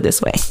going to do it this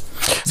way.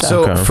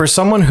 So for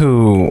someone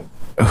who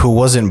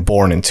wasn't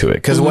born into it,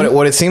 because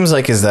what it seems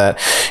like is that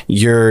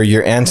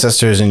your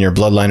ancestors and your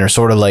bloodline are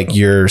sort of like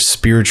your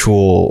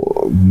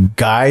spiritual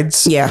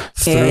guides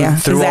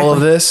through all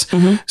of this.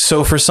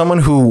 So for someone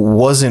who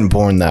wasn't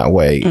born that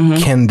way,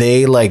 can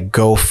they like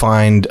go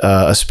find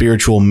a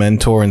spiritual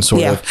mentor and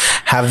sort of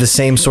have the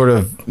same sort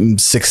of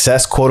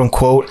success, quote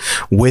unquote,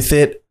 with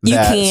it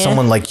that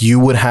someone like you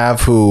would have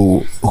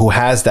who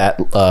has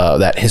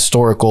that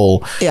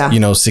historical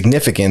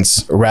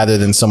significance, rather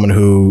than someone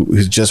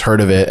who's just heard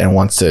of it and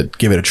wants to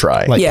give it a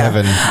try? Like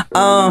Kevin.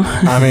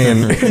 I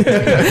mean,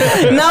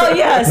 no,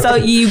 yeah. So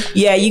you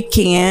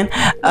can.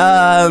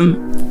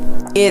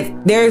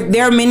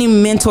 There are many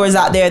mentors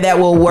out there that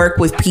will work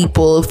with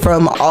people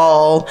from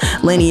all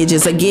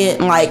lineages.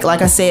 Again, like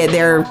I said,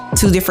 there are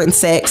two different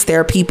sects. There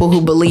are people who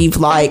believe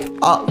like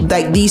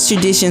these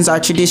traditions are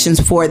traditions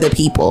for the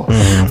people,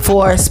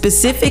 for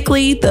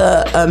specifically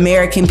the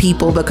American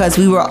people, because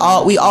we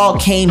all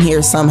came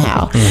here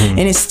somehow, and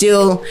it's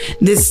still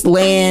this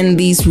land.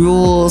 These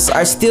rules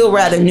are still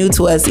rather new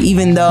to us,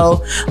 even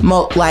though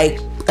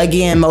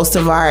again, most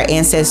of our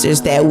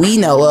ancestors that we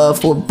know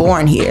of were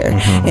born here,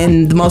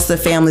 and most of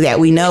the family that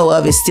we know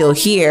of is still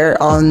here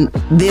on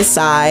this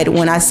side.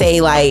 When I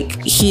say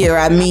like here,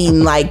 I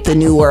mean like the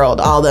New World,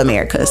 all the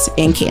Americas,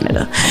 and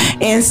Canada,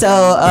 and so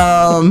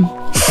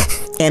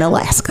in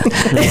Alaska.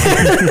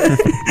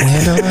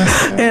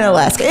 In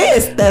Alaska.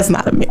 That's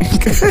not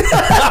America.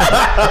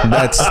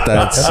 That's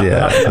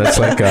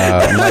like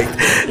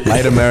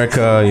light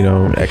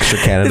America, extra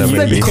Canada It's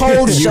maybe. the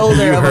cold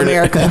shoulder of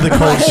America. The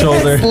cold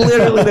shoulder. It's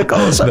literally the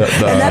cold shoulder.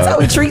 And that's how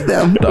we treat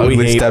them. The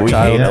ugly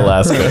stepchild. hate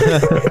Alaska.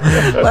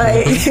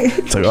 Like,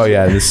 It's like, oh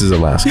yeah, this is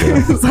Alaska.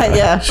 it's like,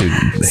 yeah. So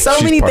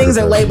she's many part things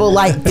of are the labeled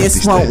like this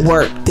empty won't state.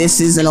 work. This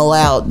isn't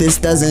allowed. This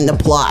doesn't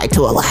apply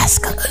to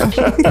Alaska.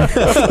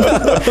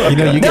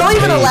 You They don't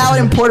even allow it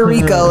in Puerto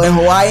Rico and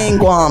Hawaii and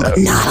Guam, but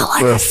not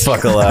Alaska.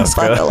 Fuck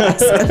Alaska. Fuck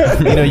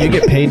Alaska. you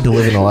get paid to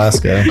live in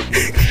Alaska.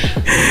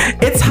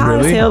 It's hot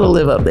as hell to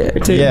live up there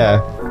too.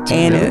 Yeah.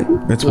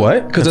 And It's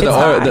what? Because of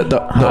It's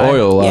the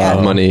oil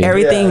money.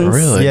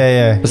 everything's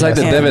Yeah. It's like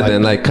the Yeah.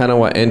 dividend, like kind of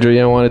what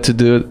Andrea wanted to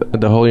do.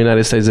 The whole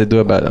United States, they do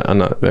about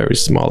on a very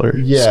smaller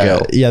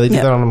scale. Yeah, they do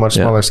that on a much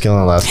Yeah. smaller scale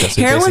in Alaska. So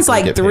you heroin's basically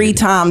like get 3 paid.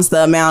 times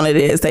the amount it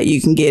is that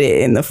you can get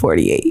it in the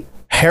 48.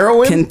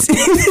 Heroin?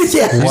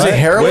 Yeah. You say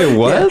heroin? Wait,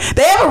 what?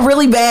 They have a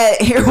really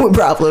bad heroin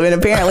problem, and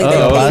apparently they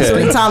pay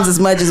okay. 3 times as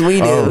much as we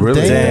do. Oh,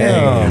 really?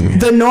 Damn.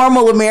 The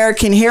normal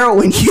American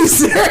heroin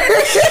user.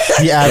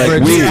 The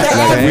average,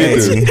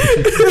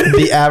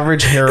 the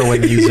average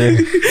heroin user.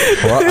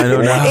 Well, I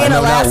know now. In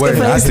Alaska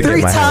pays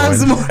 3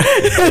 times more.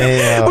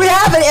 Damn. We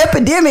have an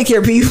epidemic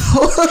here,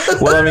 people.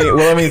 Well,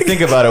 I mean,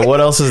 think about it. What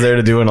else is there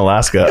to do in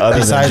Alaska other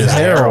than Besides just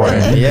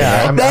heroin.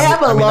 Yeah. They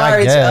have a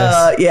large,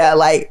 guess.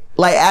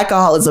 like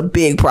alcohol is a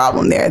big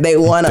problem there. They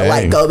want to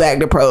like Dang. go back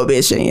to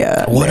prohibition.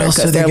 Yeah. What else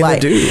are they they're gonna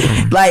like,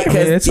 do? Like, I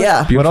mean, it's like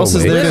yeah. What else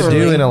is there to do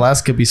Literally. in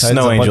Alaska besides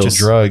Snow a bunch angels. of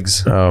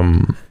drugs?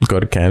 Go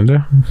to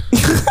Canada.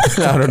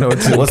 I don't know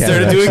what's in What's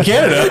there to do in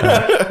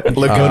Canada?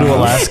 Go to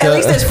Alaska. At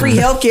least there's free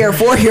healthcare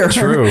for your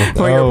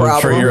for your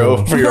problem.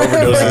 for your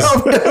overdoses.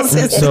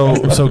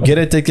 overdoses. So get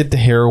addicted to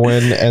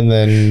heroin and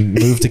then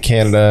move to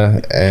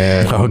Canada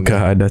and Oh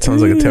God, that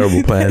sounds like a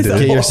terrible plan. get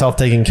Dude. yourself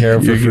taken care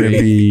of for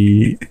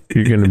free.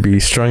 You're gonna be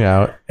strung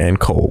out and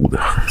cold.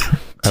 I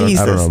don't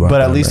know about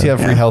But at that, least man. you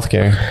have free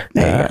healthcare.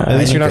 At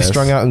least you're not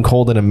strung out and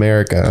cold in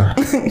America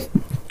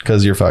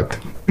because you're fucked.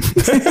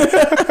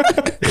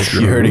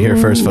 You heard it here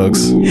first,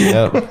 folks.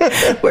 Yep.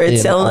 We're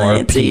In telling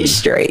it to RP. you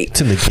straight.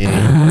 It's in the game.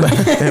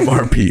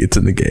 MRP. It's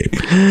in the game.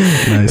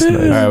 Nice.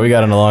 All right, we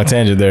got on a long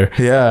tangent there.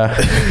 Yeah.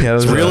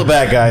 Let's Reel it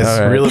back, guys. All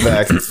right. Reel it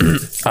back.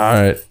 All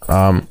right.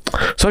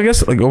 So I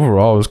guess like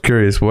overall, I was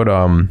curious what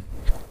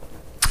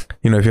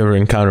if you ever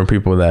encounter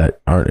people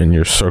that aren't in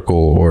your circle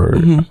or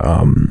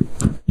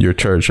your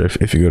church,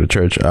 if you go to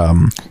church,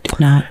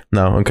 Not.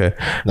 no, okay.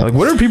 Like,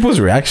 what are people's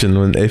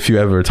reaction if you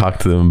ever talk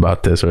to them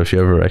about this, or if you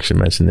ever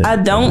actually mention it? I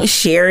don't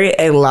share it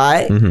a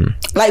lot.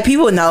 Like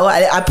people know,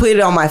 I put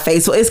it on my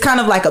Facebook. It's kind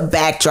of like a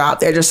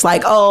backdrop. They're just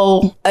like,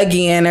 oh,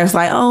 again, there's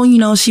like,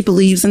 oh, she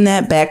believes in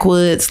that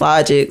backwoods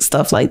logic,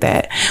 stuff like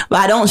that. But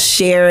I don't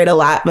share it a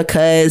lot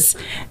because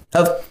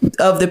of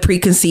the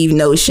preconceived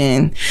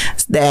notion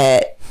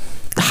that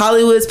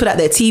Hollywood's put out,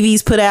 that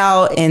TV's put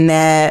out, and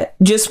that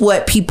just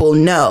what people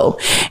know.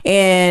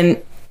 And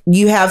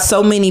you have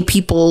so many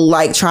people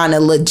like trying to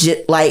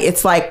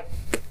it's like,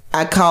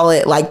 I call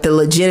it like the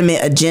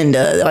legitimate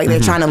agenda. Like they're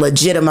trying to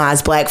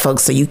legitimize black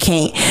folks. So you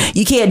can't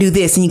do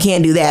this and you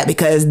can't do that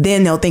because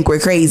then they'll think we're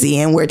crazy,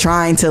 and we're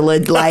trying to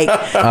we're trying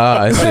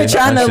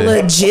to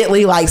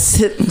legitly like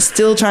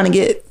still trying to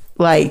get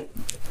like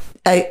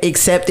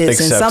acceptance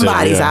in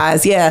somebody's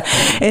eyes. Yeah.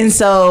 And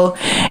so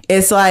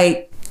it's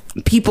like,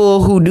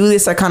 people who do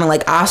this are kind of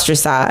like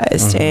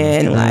ostracized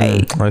and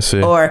like, I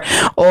see. or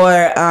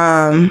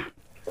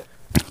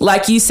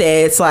like you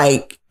said, it's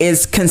like,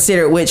 it's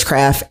considered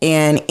witchcraft,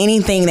 and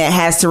anything that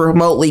has to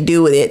remotely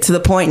do with it, to the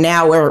point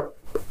now where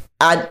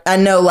I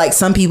know like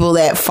some people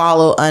that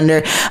follow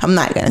under, I'm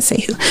not going to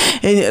say who,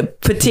 in a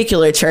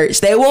particular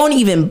church, they won't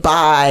even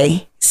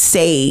buy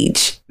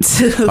sage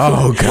to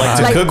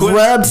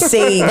rub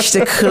sage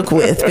to cook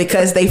with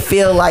because they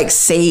feel like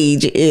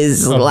sage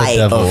is of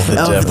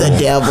the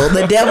devil.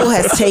 The devil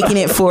has taken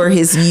it for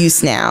his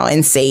use now,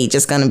 and sage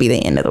is going to be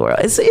the end of the world.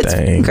 It's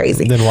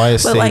crazy. Then why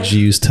is sage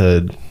used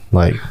to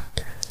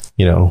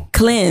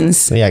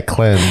cleanse? Yeah,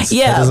 cleanse.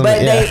 Yeah, but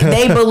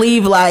they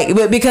believe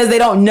but because they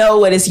don't know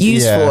what it's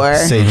used for,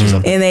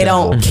 and they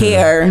don't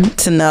care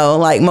to know.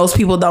 Like most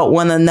people don't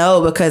want to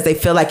know because they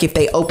feel like if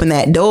they open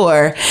that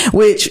door,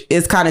 which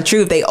is kind of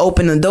true, if they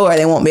open the door,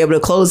 they won't be able to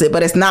close it.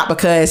 But it's not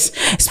because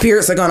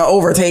spirits are going to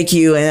overtake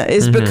you, and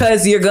it's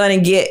because you're going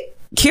to get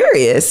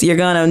curious. You're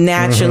gonna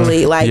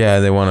naturally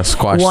they want to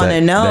squash want to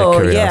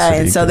know, that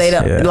and so they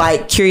don't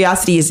like,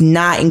 curiosity is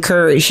not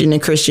encouraged in the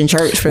Christian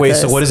church. Wait,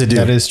 so what does it do?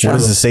 That is true. What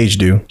does the sage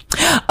do?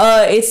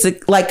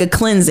 It's like a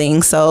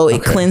cleansing. So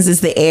it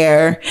cleanses the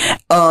air.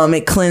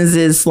 It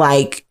cleanses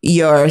like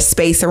your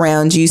space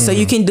around you. So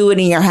you can do it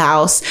in your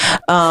house. Yeah,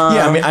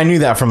 I mean, I knew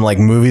that from like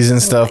movies and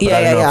stuff, but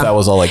I don't know if that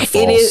was all like false.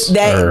 It is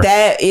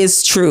that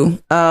is true.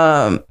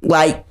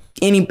 Like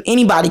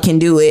anybody can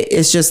do it.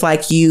 It's just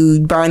like you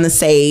burn the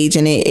sage,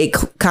 and it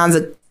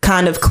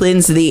kind of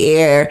cleanse the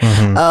air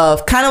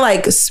of kind of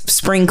like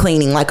spring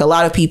cleaning. Like a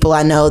lot of people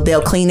I know,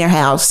 they'll clean their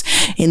house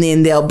and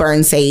then they'll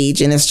burn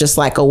sage, and it's just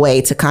like a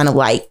way to kind of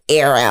like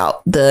air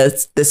out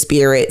the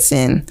spirits.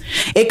 And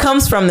it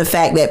comes from the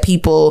fact that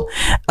people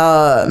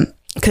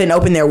couldn't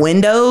open their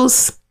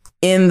windows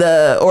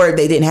or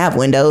they didn't have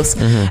windows.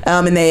 And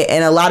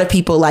a lot of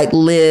people like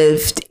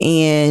lived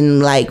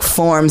in like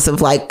forms of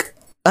like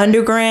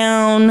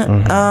underground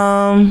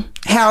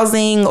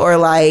housing, or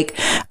like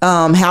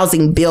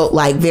housing built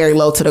like very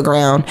low to the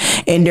ground,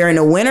 and during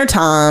the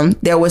wintertime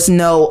there was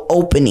no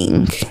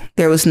opening,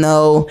 there was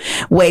no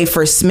way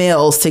for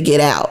smells to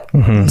get out.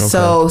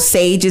 So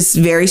sage is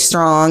very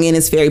strong and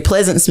it's very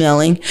pleasant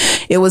smelling.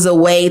 It was a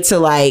way to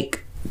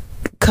like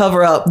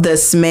cover up the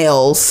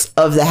smells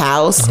of the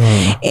house,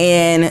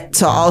 and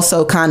to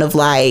also kind of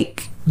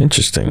like,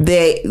 interesting,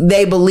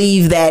 they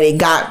believe that it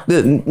got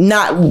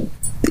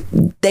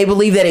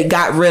it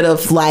got rid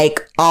of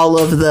like all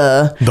of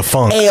the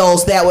funk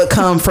ails that would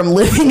come from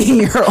living in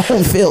your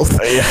own filth.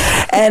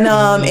 And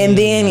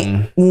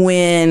then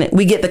when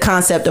we get the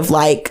concept of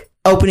like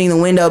opening the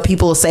window,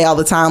 people will say all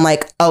the time,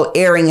 like, oh,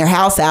 airing your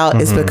house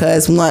out is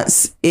because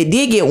once it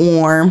did get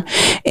warm,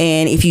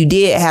 and if you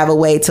did have a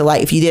way to,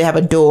 like, if you did have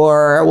a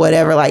door or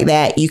whatever like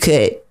that,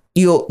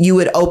 you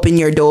would open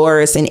your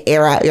doors and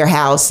air out your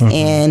house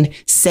and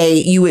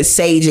you would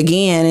sage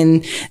again,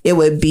 and it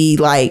would be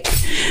like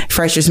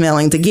fresher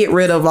smelling to get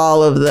rid of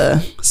all of the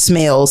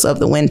smells of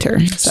the winter.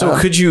 So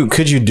could you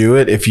do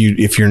it if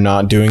you're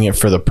not doing it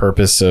for the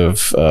purpose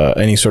of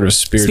any sort of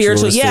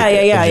spiritual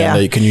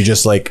agenda? Can you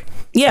just like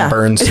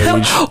burn sage?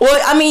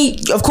 Well, I mean,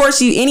 of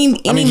course, any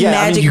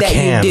magic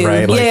that you do,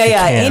 right? Like,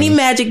 any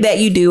magic that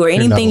you do or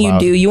anything you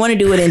do, you want to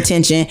do with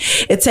intention.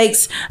 It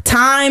takes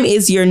time.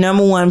 Is your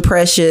number one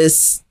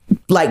precious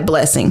like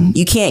blessing.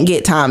 You can't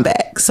get time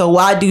back. So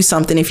why do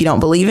something if you don't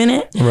believe in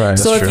it? Right.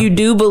 So if you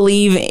do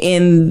believe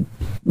in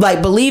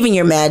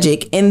your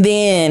magic and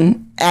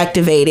then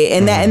activate it,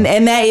 and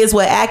that is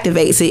what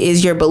activates it,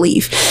 is your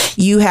belief.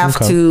 You have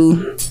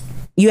to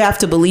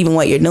believe in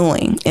what you're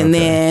doing, and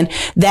then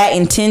that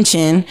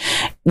intention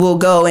will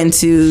go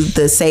into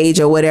the sage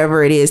or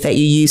whatever it is that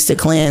you use to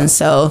cleanse.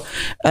 So,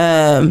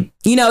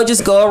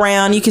 just go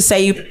around. You can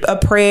say a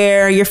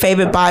prayer, your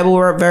favorite Bible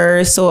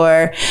verse,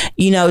 or,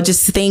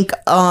 just think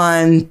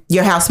on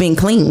your house being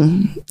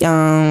clean.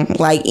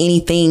 Like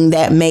anything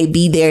that may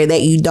be there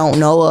that you don't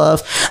know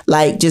of,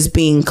 like just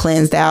being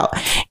cleansed out.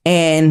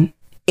 And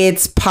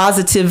it's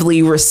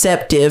positively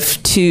receptive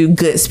to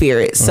good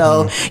spirits.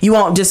 So you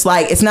won't just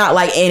it's not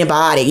like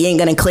antibiotic. You ain't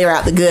going to clear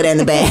out the good and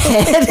the bad.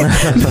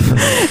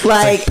 It's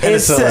like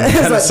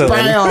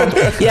brown.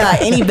 Yeah.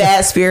 Any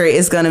bad spirit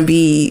is going to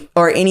be,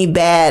 or any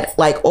bad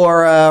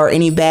aura or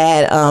any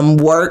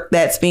bad work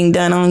that's being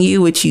done on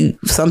you, which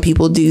some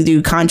people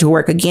do conjure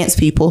work against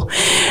people.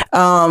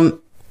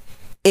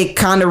 It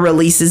kind of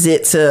releases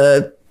it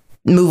to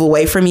move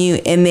away from you.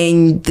 And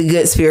then the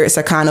good spirits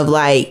are kind of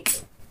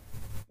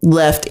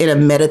left in a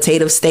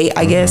meditative state,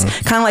 I guess.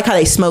 Kind of like how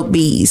they smoke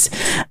bees.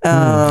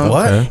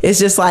 What? It's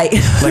just like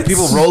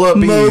people roll up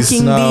bees.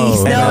 Smoking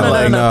bees.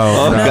 No.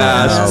 Oh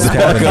gosh.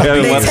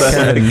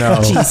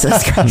 No.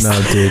 Jesus Christ.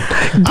 No, dude.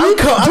 I'm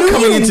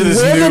coming into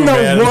this live new, in the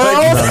man. world?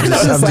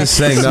 I'm just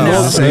saying no.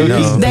 I'm saying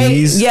no.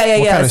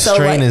 What kind of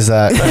strain is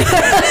that?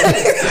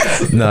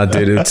 No,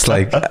 dude, it's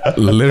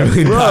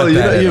literally Bro,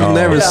 you've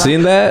never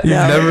seen that? You've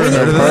never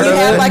heard of When you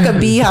have it? a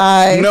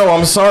beehive. No,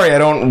 I'm sorry. I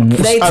don't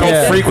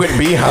frequent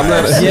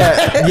beehives.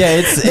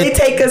 They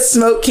take a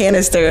smoke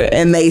canister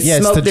and they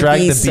smoke it's to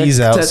drag the bees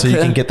out so you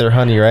can get their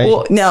honey, right?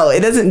 Well, no,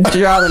 it doesn't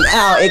draw them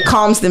out. It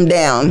calms them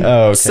down.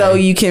 Oh, okay. So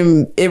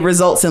it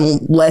results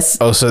in less.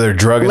 Oh, so they're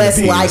drugging less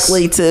the bees.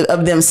 likely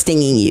of them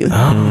stinging you.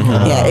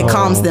 Yeah, it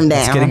calms them down.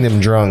 It's getting them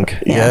drunk.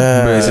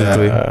 Yeah,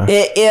 basically.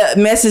 It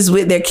messes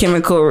with their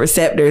chemical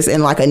receptors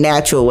in a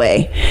natural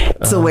way,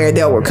 to where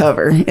they'll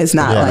recover. It's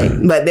not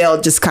but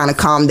they'll just kind of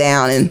calm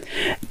down and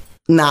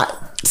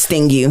not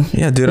sting you.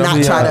 Yeah, dude.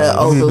 Not try to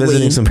I'll be overly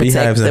visiting some protect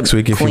beehives the next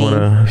week if you queen.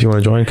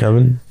 wanna join,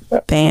 Kevin.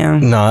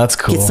 Bam. No, that's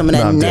cool. Get some of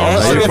that Not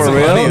natural. bad. For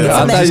real? Some of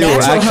I that thought you were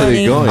natural actually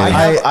honey. going.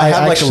 I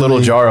have a little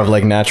actually- jar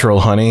of natural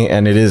honey,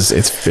 and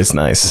it's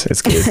nice.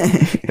 It's good.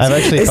 I've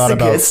actually It's thought the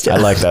about. good stuff.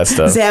 I like that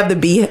stuff. Does it have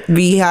the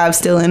beehive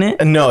still in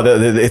it? No,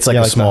 it's like Yeah,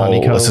 a like the small.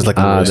 honeycomb? This is like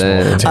a really small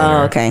damn. container.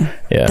 Oh, okay.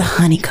 Yeah. The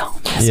honeycomb.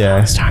 That's what I Yeah,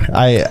 was trying to.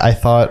 I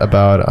thought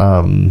about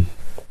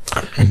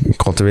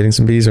Cultivating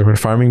some bees or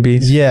farming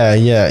bees. yeah.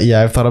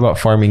 I've thought about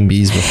farming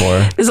bees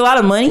before. There's a lot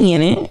of money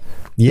in it.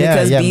 Yeah,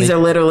 because bees are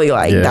literally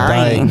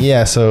dying.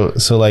 Yeah, so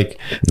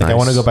I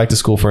want to go back to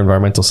school for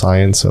environmental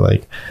science. So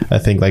I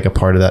think a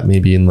part of that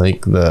maybe in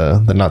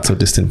the not so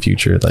distant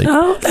future,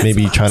 Oh, that's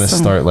maybe trying to awesome.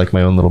 start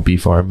my own little bee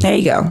farm There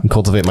you go. and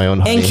cultivate my own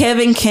honey. And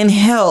Kevin can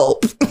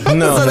help.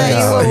 No, so that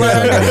you will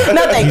learn.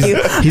 No, thank you.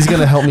 He's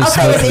gonna help me Okay,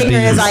 smoke as the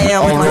ignorant as I bees.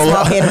 am with my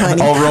small head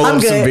honey. I'll roll I'm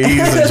up some good.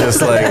 bees and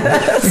just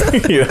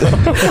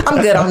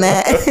I'm good on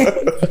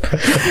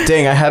that.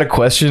 Dang, I had a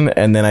question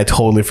and then I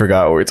totally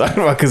forgot what we were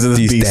talking about because of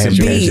this bee damn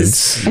situation.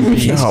 Bees.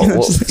 No,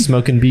 well,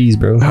 Smoking bees,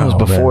 bro. that was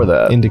before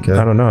that. Indica.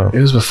 I don't know. It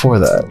was before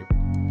that.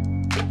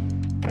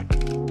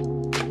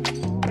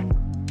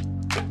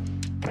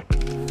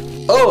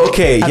 Oh,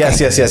 okay. Yes.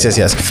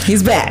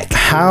 He's back.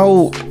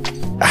 How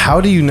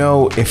do you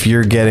know if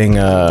you're getting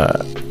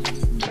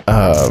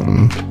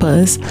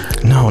Buzz.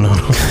 no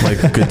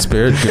Like good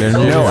spirit, good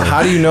energy. no? or-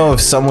 How do you know if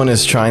someone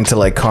is trying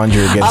to conjure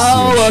against you?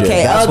 Oh, and shit?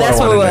 okay. That's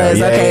what it was.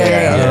 Yeah, Okay.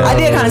 yeah. I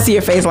did kind of see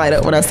your face light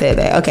up when I said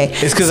that. Okay.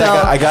 It's because So,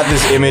 I got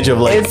this image of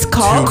it's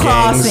called two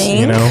gangs, crossing.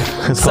 you know.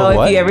 It's So called if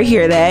what? you ever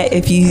hear that,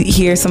 if you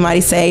hear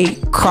somebody say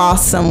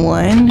cross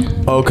someone,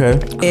 Okay.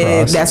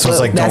 that's So it's what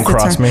like, that's don't the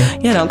cross term. me?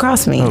 Yeah, don't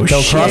cross me. Oh,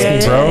 Don't shit. cross me,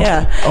 bro.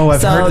 Yeah. Oh,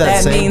 I've so heard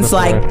that saying means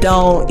before.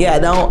 don't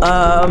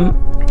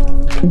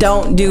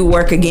don't do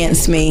work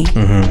against me.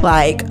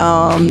 Like,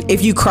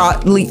 if you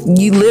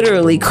you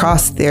literally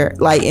cross their,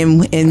 like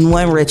in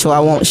one ritual, I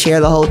won't share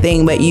the whole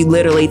thing, but you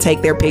literally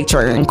take their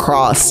picture and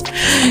cross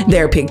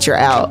their picture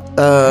out.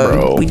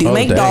 We do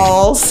make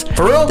dolls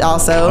for real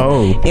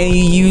also, and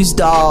you use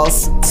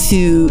dolls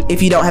to,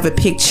 if you don't have a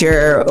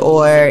picture,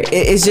 or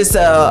it's just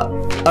a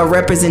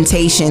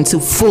representation to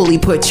fully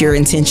put your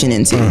intention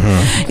into.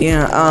 You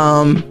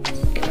know,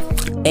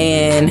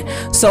 and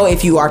so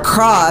if you are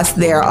crossed,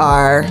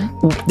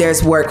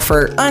 there's work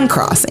for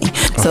uncrossing.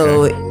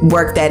 So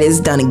work that is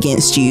done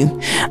against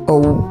you,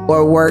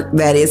 or work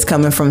that is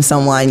coming from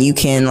someone you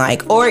can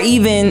like, or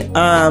even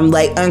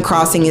like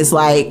uncrossing is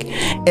like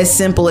as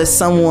simple as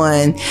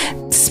someone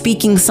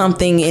speaking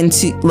something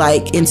into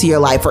your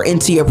life or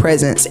into your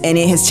presence, and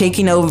it has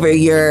taken over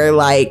your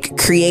like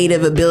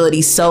creative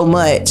ability so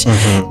much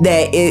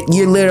that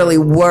you're literally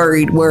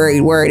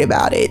worried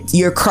about it.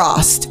 You're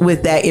crossed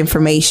with that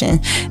information.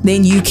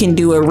 Then you can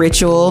do a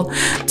ritual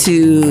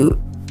to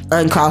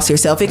uncross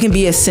yourself. It can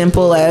be as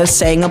simple as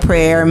saying a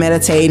prayer,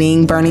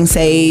 meditating, burning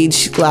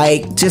sage,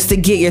 like just to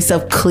get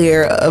yourself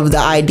clear of the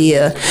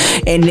idea.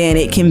 And then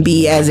it can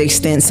be as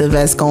extensive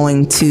as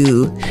going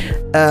to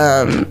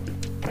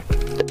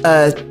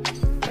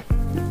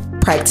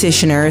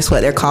practitioners,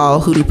 what they're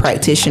called, hoodoo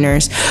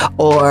practitioners,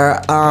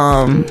 or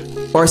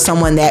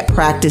someone that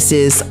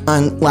practices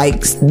like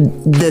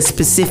the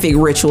specific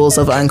rituals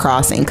of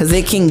uncrossing, because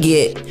it can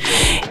get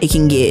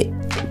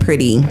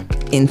pretty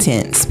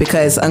intense,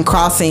 because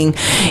uncrossing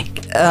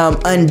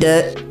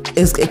undoes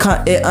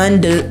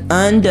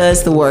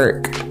the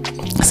work.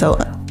 So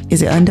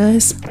is it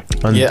undoes?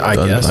 Yeah, I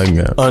guess.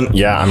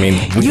 Yeah, I mean,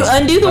 you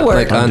undo the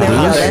work. Like undo.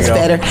 That's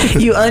better.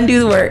 You undo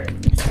the work.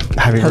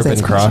 Have you ever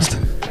been crossed?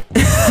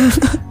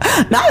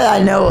 Not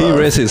that I know. He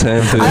raised his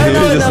hand too. I He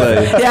don't was know.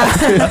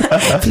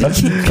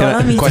 just like,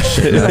 Yeah.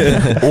 Question.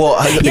 well,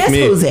 Yes,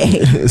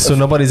 Jose. So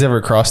nobody's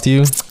ever crossed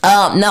you?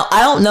 No,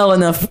 I don't know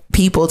enough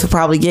people to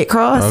probably get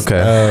crossed.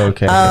 okay. Oh,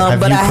 okay.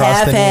 But I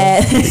have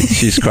had.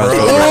 she's crossed.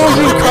 You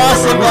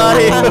crossed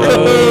somebody.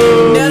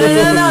 No.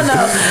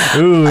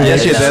 Ooh,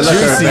 Yes, she did.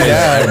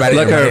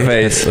 Look at her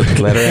face. Look at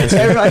her face.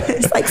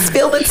 Everybody's like,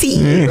 spill the tea.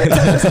 No.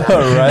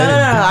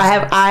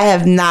 I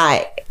have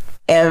not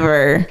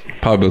ever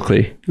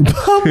Publicly.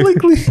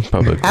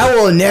 I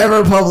will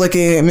never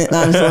publicly admit.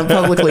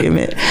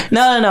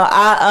 No,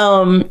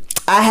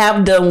 I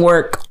have done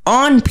work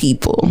on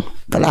people,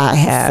 but I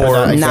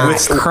have not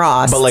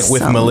crossed. But like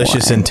with someone.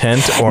 malicious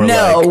intent, or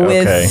no, like,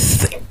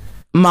 with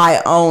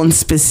my own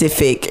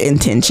specific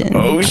intention.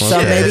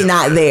 So maybe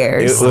not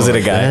theirs. Was it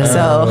a guy?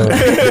 So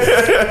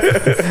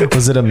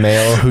was it a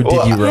male who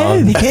did you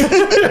wrong?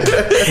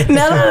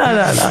 No.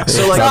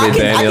 So I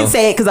can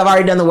say it because I've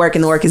already done the work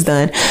and the work is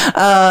done.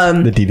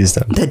 The deed is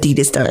done. The deed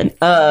is done.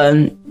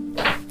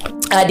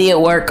 I did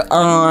work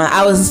on.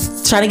 I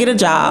was trying to get a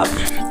job,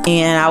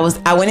 and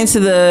I went into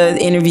the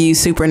interview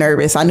super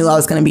nervous. I knew I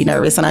was going to be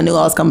nervous, and I knew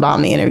I was going to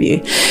bomb the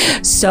interview.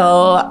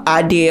 So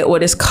I did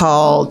what is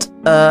called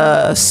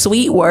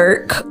sweet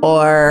work,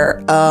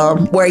 or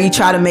where you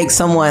try to make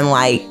someone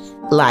like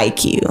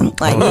you,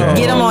 like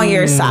get them on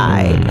your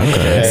side.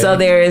 Okay. So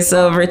there is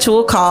a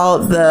ritual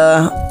called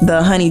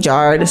the honey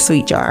jar, the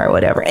sweet jar, or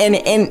whatever,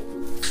 and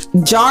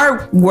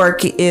jar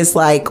work is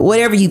like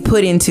whatever you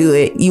put into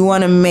it, you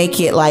want to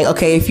make it like,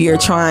 okay, if you're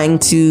trying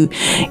to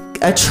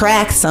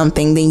attract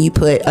something, then you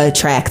put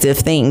attractive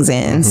things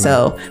in.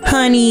 So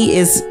honey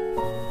is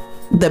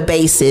the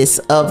basis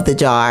of the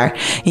jar,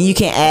 and you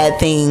can add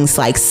things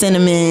like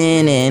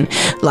cinnamon and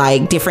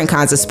like different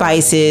kinds of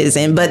spices,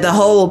 but the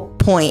whole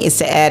point is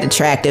to add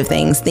attractive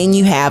things. Then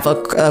you have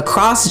a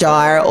cross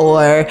jar,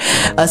 or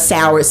a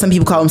sour, some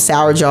people call them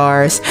sour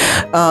jars,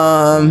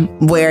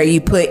 where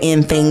you put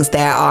in things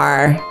that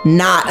are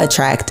not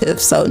attractive.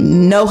 So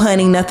no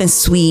honey, nothing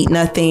sweet,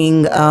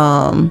 nothing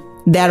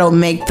that'll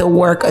make the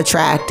work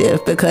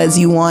attractive, because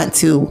you want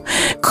to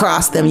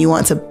cross them, you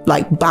want to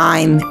like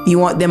bind, you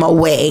want them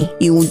away.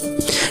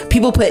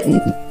 People put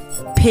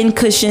pin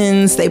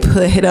cushions, they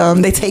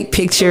take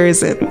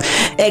pictures and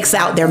X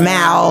out their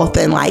mouth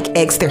and like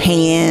X their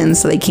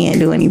hands so they can't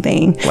do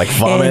anything. Like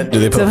vomit?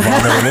 Do they put vomit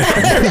in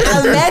it?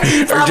 I imagine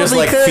you probably just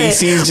like could,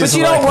 feces, but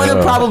you don't want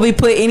to probably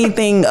put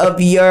anything of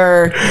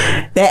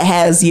that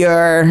has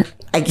your,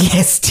 I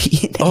guess,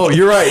 DNA. Oh,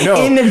 you're right. No,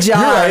 in the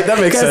jar. You're right. That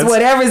makes sense. Because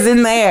whatever's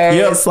in there,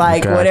 it's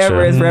like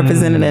whatever is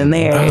represented in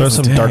there. There's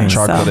some dark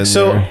chocolate in there.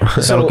 So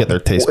that'll get their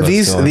taste buds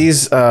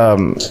these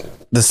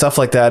the stuff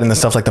like that, and the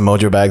stuff like the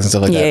mojo bags and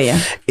stuff like that.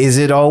 Yeah. Is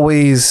it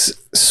always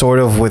sort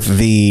of with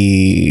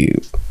the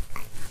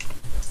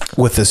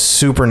with a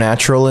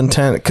supernatural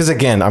intent, because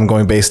again, I'm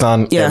going based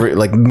on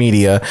like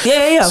media.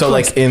 Yeah. So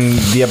like in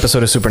the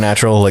episode of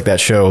Supernatural, like that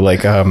show,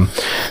 like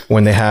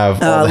when they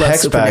have all the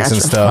hex bags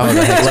and stuff. Oh,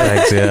 the hex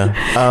bags,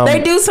 yeah.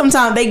 They do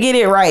sometimes. They get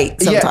it right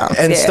sometimes.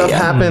 Yeah, and stuff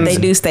happens. They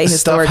do stay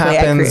historically stuff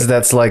happens accurate.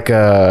 that's like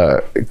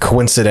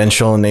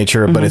coincidental in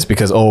nature, but it's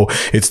because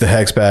it's the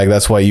hex bag.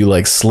 That's why you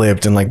like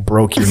slipped and like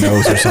broke your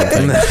nose or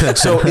something.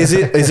 So is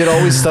it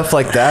always stuff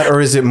like that,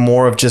 or is it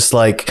more of just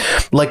like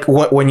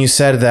when you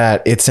said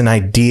that it's an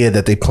idea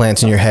that they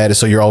plant in your head,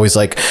 so you're always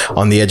like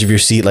on the edge of your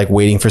seat, like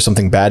waiting for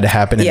something bad to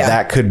happen, and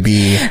that could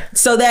be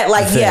so that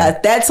like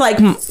that's like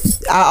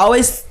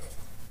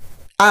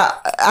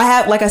I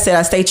have, like I said,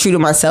 I stay true to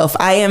myself.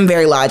 I am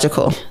very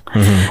logical,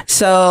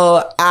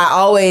 so I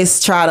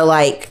always try to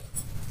like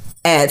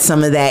add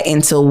some of that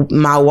into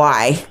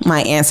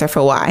my answer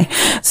for why.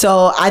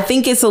 So I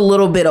think it's a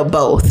little bit of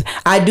both.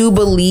 I do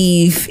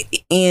believe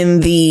in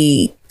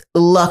the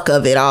luck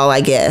of it all,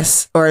 I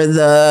guess, or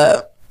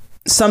the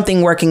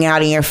something working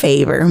out in your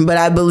favor. But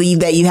I believe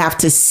that you have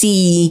to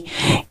see,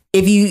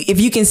 if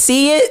you can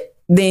see it,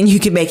 then you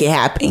can make it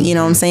happen. You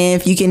know what I'm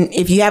saying?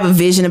 If you have a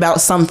vision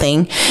about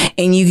something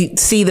and you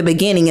see the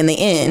beginning and the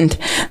end,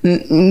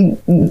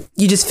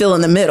 you just fill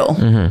in the middle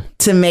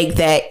to make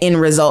that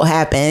end result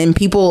happen. And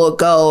people will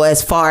go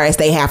as far as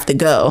they have to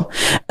go.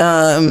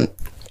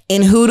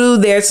 In hoodoo,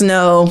 there's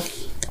no,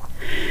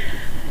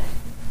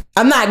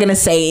 I'm not going to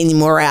say any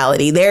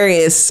morality. There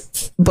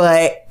is,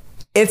 but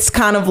it's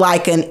kind of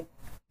like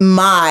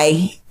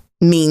my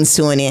means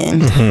to an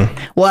end.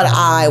 What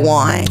I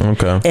want.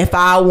 Okay. If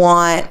I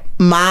want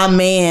my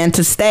man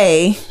to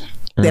stay,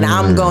 then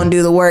I'm going to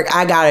do the work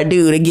I got to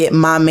do to get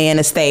my man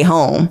to stay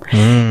home.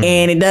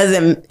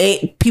 And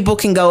people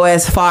can go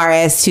as far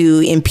as to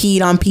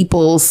impede on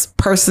people's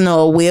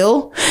personal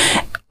will.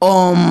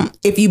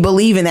 If you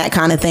believe in that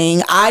kind of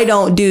thing. I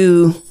don't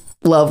do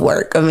love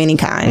work of any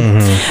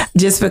kind,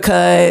 just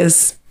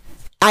because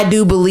I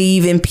do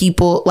believe in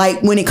people.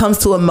 Like when it comes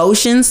to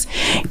emotions,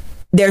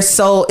 it's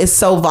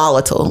so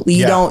volatile.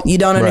 You don't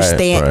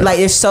understand. Right. Like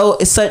it's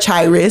such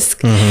high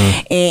risk,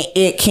 and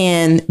it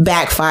can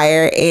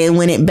backfire. And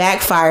when it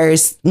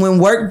backfires, when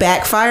work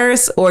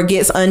backfires or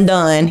gets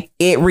undone,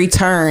 it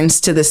returns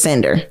to the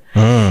sender.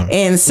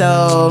 And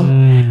so,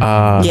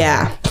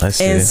 I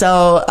see. And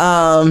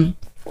so,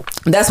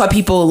 that's why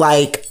people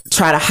like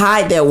try to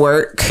hide their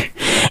work,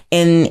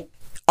 and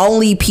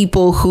only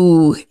people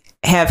who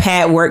have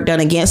had work done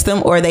against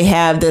them, or they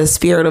have the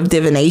spirit of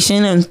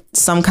divination of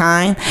some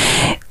kind,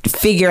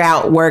 figure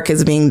out work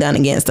is being done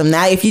against them.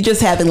 Now, if you're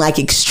just having like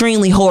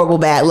extremely horrible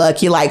bad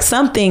luck, you're like,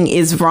 something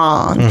is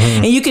wrong,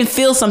 and you can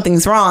feel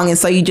something's wrong. And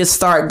so you just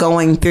start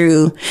going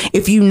through,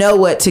 if you know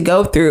what to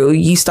go through,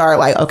 you start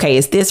like, okay,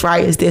 is this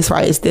right? Is this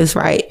right? Is this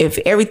right? If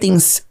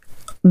everything's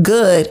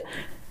good,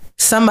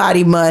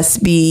 somebody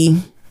must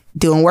be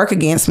doing work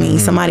against me.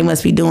 Somebody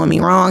must be doing me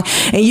wrong.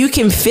 And you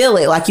can feel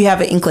it. Like you have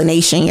an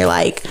inclination. You're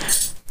like,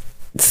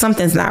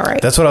 something's not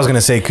right. That's what I was going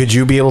to say. Could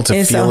you be able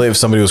to feel it if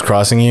somebody was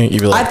crossing you? You'd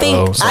be like,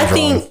 I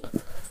think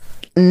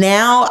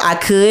now I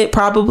could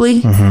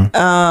probably,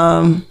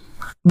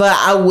 but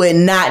I would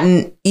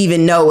not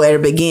even know where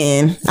to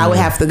begin. I would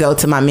have to go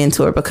to my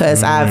mentor,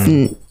 because I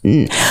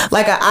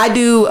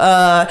do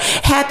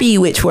happy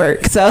witch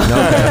work. So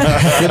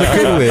you're the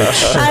good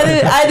witch.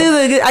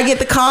 I get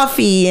the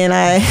coffee and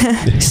I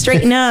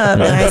straighten up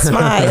and I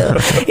smile.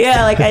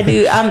 Yeah, like I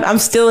do. I'm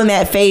still in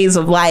that phase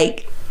of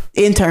like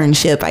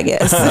internship, I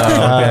guess.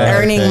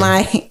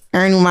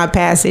 Earning my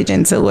passage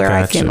into where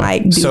I can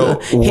like do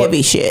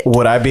heavy shit.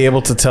 Would I be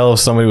able to tell if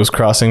somebody was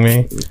crossing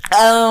me?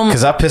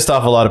 Because I pissed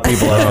off a lot of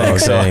people. I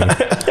think.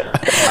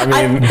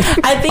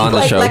 I think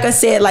like I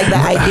said, like the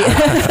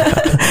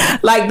idea,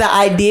 like the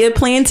idea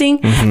planting.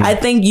 I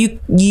think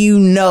you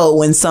know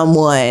when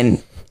someone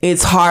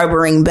is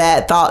harboring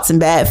bad thoughts and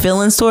bad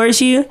feelings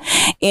towards you,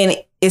 and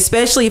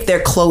especially if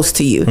they're close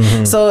to you.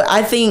 So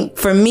I think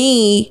for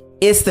me,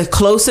 it's the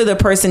closer the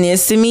person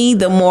is to me,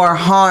 the more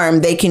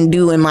harm they can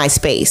do in my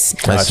space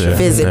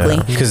physically.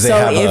 Because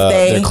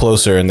they're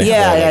closer and they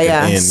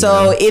have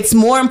So it's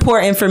more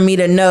important for me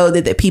to know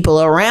that the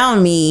people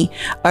around me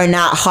are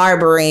not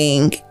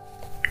harboring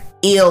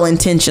ill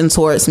intention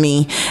towards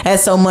me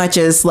as so much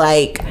as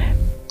like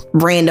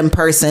random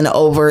person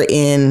over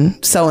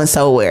in so and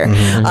so where.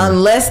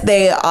 Unless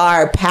they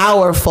are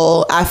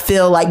powerful, I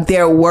feel like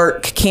their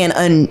work can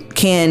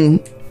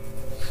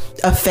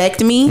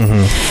affect me.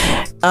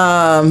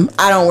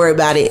 I don't worry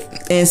about it.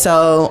 And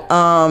so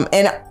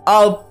and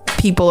all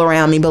people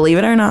around me, believe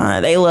it or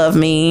not, they love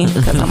me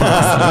because I'm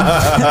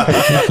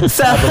awesome.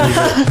 So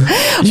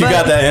you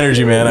got that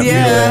energy, man.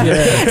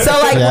 So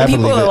like when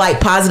people are like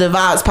positive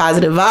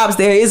vibes,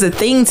 there is a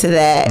thing to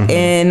that.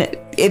 And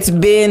it's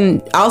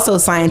been also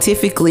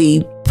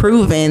scientifically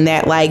proven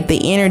that like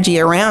the energy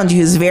around you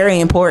is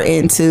very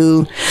important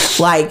to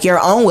like your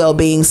own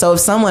well-being. So if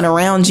someone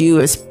around you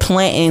is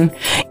planting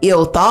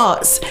ill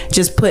thoughts,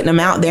 just putting them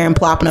out there and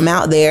plopping them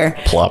out there.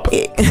 Plop.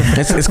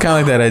 It's kind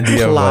of like that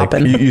idea of like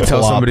Plopping. you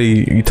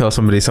tell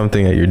somebody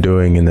something that you're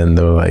doing, and then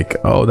they're like,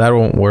 oh, that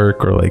won't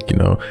work, or like,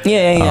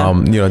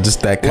 Yeah.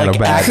 just that kind Like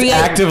of bad.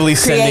 actively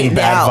sending create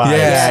bad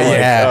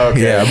doubt.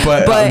 vibes. Yeah,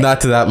 but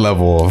not to that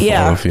level of,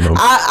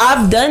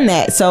 I've done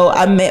that. So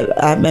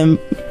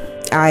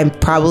I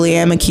probably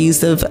am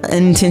accused of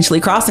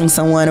unintentionally crossing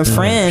someone. A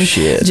friend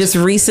just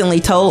recently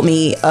told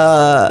me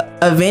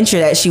a venture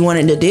that she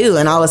wanted to do,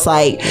 and I was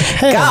like,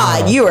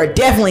 God, you are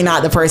definitely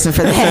not the person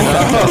for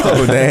that.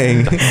 Oh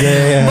dang.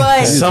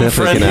 But Some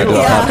friend Freaking out you to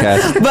a are.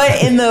 podcast.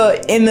 but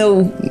in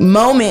the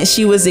moment,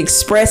 she was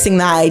expressing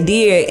the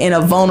idea in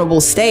a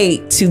vulnerable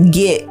state to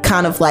get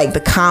kind of like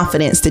the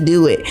confidence to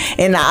do it,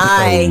 and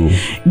I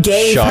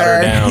gave Shot her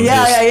her down,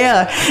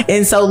 yeah.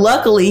 And so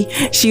luckily,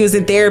 she was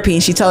in therapy,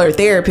 and she told her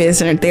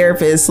therapist, and her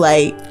therapist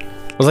like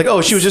I was like,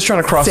 oh, she was just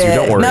trying to cross you. said,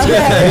 Don't worry. No,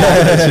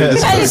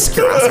 I just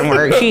cross some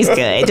work. She's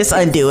good. Just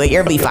undo it.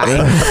 You'll be fine.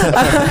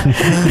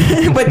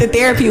 But the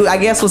therapy, I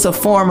guess, was a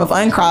form of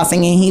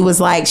uncrossing. And he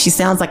was like, she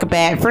sounds like a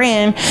bad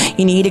friend.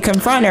 You need to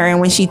confront her. And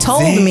when she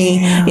told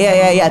me,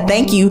 yeah,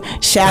 thank you.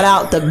 Shout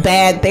out the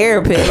bad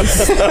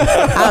therapist.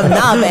 I'm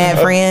not a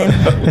bad friend.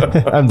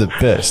 I'm the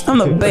best. I'm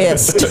the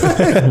best.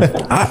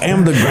 I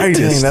am the greatest.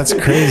 Dang, that's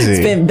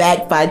crazy. Been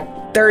backed by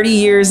 30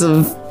 years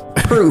of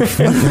proof.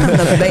 I'm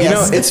the best. You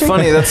know, it's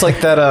funny. That's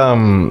like that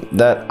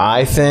that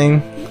eye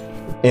thing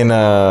in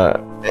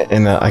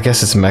I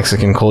guess it's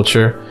Mexican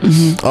culture.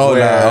 Oh,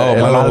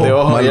 Where-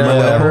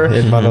 whatever.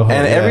 Malojo,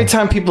 And every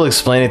time people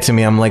explain it to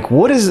me, I'm like,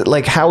 what is it?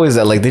 Like, how is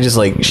that? Like, they just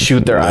like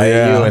shoot their eye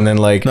at you, and then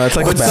like, No, it's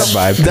like a bad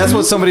vibe That's thing.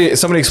 what somebody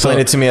explained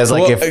it to me as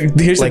like, Well, if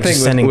here's like the thing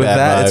just sending with bad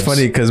that, vibes. it's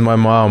funny because my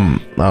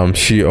mom,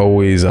 she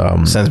always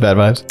Sends bad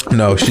vibes.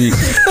 no, she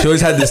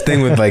always had this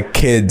thing with like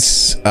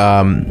kids,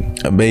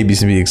 babies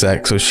to be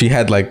exact. So she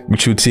had like,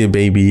 she would see a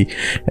baby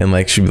and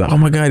like she'd be like, oh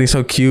my god, he's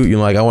so cute,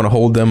 like I want to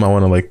hold them, I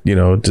want to like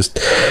just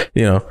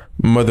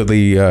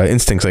motherly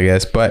instincts, I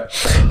guess. But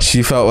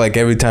she felt like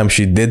every time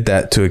she did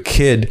that to a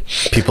kid,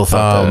 People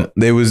thought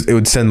it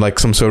would send like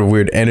some sort of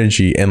weird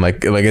energy, and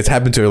like it's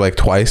happened to her like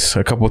twice,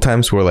 a couple of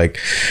times, where like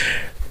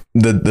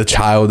the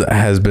child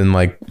has been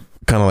like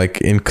kind of like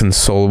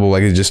inconsolable,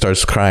 like it just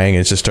starts crying,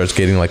 it just starts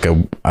getting like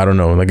I don't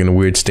know, like in a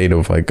weird state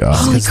of like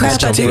holy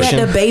crap, I do that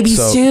to babies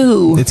So-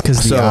 too. It's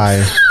because the eye.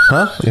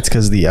 huh? It's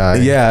because the eye.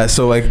 Yeah,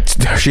 so like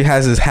she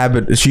has this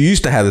habit. She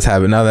used to have this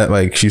habit. Now that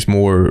like she's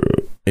more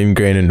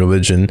ingrained in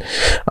religion,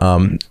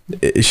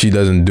 she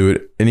doesn't do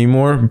it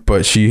anymore.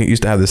 But she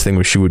used to have this thing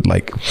where she would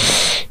like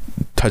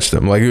touch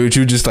them. Like she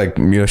would just like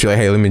she's like,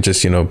 hey, let me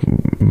just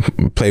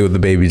play with the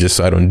baby just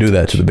so I don't do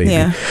that to the baby.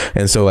 Yeah.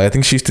 And so like, I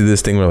think she used to do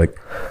this thing where like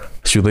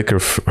she would lick her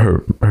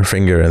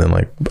finger and then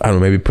like I don't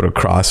know, maybe put a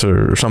cross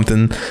or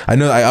something. I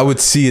know I would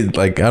see it,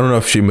 like I don't know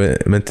if she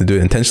meant to do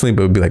it intentionally,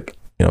 but it would be like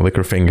lick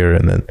her finger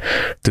and then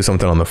do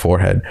something on the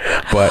forehead.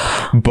 But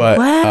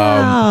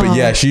Wow. but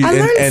yeah, she I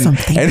learned and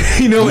something.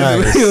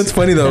 it's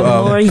funny though.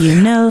 The more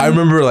you know. I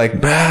remember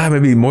like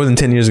maybe more than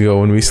 10 years ago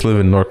when we used to live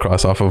in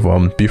Norcross off of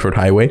Beaufort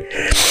Highway.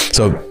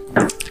 So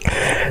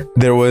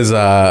there was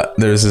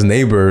this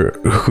neighbor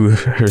who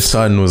her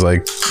son was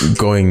like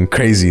going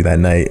crazy that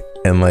night,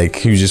 and like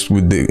he was just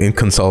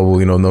inconsolable,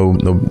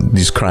 no,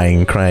 just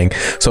crying.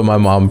 So my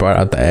mom brought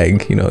out the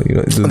egg,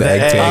 the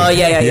egg thing. Oh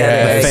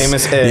yeah. The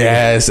famous egg.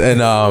 Yes,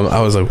 and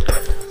I was like,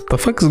 the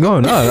fuck is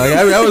going on? Like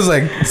I was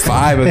like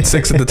 5 and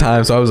 6 at the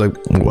time, so I was like,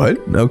 what?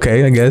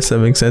 Okay, I guess that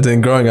makes sense.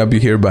 And growing up, you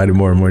hear about it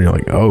more and more, and you're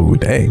like, oh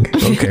dang,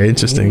 okay,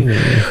 interesting.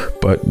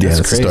 But yeah, that's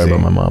the story crazy.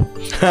 about my mom.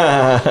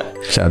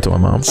 Shout out to my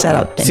mom. Shout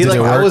out. See, like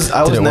I was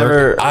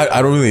never.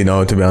 I don't really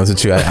know, to be honest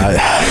with you.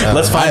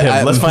 Let's find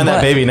him. Let's find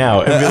that baby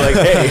now and be like,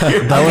 hey.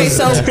 Okay,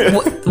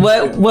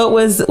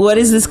 so what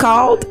is this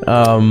called?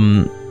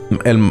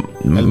 El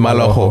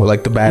mal ojo,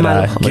 like the bad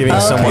eye. Like, Giving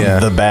someone yeah.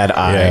 the bad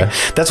eye. Yeah.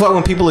 That's why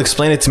when people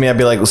explain it to me, I'd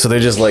be like, so they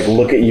just like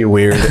look at you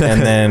weird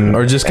and then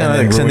or just kind of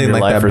and like then ruin sending your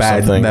like life that or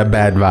bad something.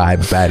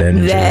 vibe, bad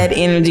energy. That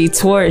energy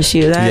towards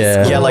you. That's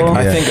Yeah. cool. Yeah, like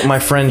I Yeah. think my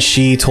friend,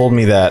 she told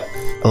me that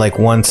like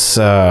once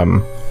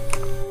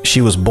she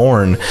was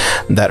born,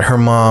 that her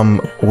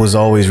mom was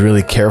always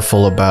really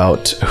careful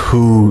about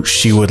who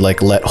she would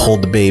like let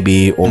hold the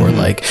baby or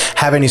like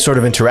have any sort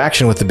of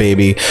interaction with the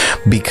baby,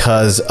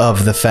 because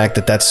of the fact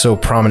that that's so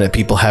prominent,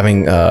 people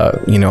having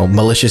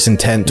malicious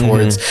intent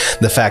towards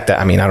the fact that,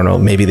 I mean, I don't know,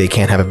 maybe they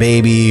can't have a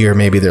baby or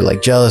maybe they're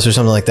like jealous or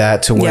something like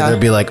that, to where Yeah. they'd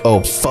be like,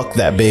 oh fuck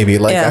that baby,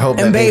 like I hope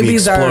and that baby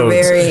babies explodes. are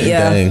very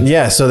Dang.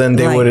 Yeah, so then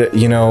they Right.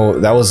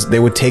 would, they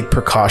would take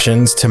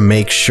precautions to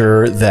make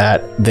sure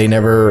that they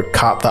never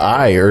caught the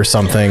eye or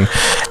something.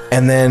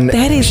 And then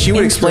That is she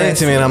would explain it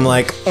to me, and I'm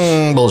like,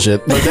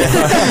 bullshit.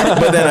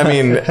 But then I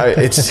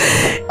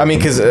mean,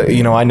 because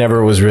I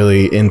never was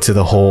really into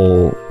the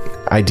whole.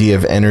 idea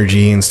of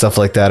energy and stuff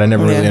like that. I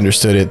never really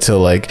understood it till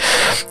like,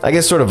 I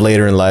guess sort of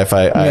later in life.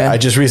 I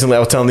just recently, I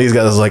was telling these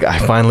guys, I was like, I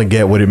finally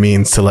get what it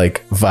means to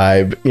like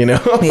vibe, you know?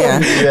 Yeah.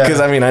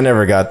 Because I mean, I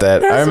never got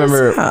that. I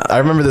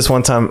remember this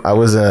one time I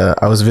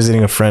was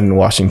visiting a friend in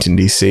Washington,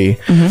 D.C.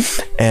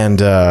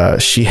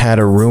 And she had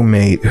a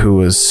roommate who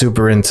was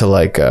super into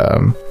like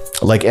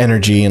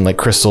energy and like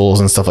crystals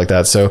and stuff like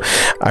that. So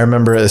I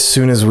remember as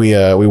soon as we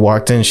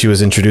walked in, she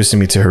was introducing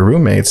me to her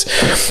roommates.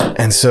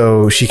 And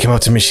so she came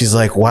up to me, she's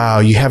like, wow,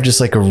 you have just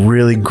like a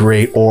really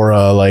great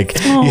aura. Like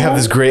you have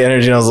this great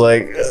energy. And I was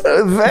like,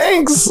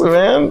 thanks,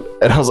 man.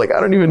 And I was like, I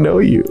don't even know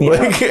you.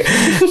 Like,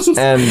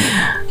 and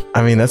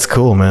I mean, that's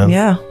cool, man.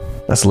 Yeah.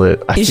 That's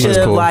lit. You should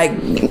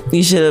have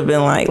you should have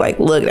been like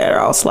looked at her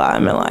all sly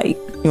and been like,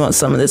 you want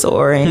some of this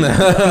aura?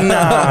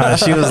 Nah,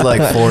 she was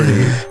like 40.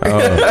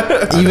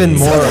 Even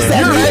more.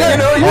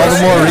 All the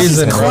more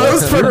reason.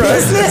 Closed for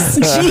business?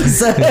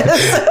 Jesus.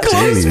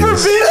 Closed for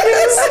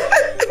business?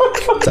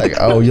 It's like,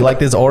 oh, you like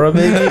this aura,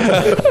 baby?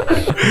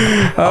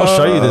 I'll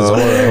show you this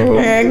aura.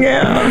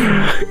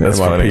 Yeah. That's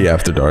my pee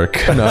after dark.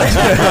 No.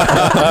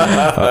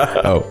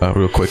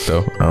 Real quick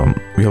though.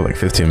 We have like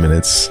 15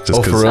 minutes.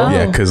 Just for real?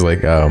 Yeah, because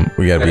like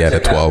we gotta be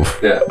at 12.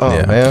 Yeah. Oh,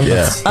 Yeah. man. Yeah.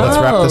 Let's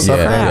wrap this up.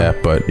 Yeah,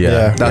 but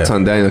yeah. That's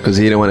on Daniel because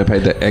he didn't want to pay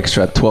the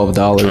extra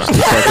 $12 to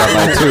check out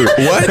by 2.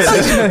 What?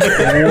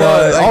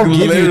 I'll give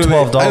you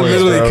 $12, I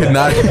literally bro. could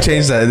not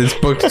change that. It's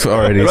booked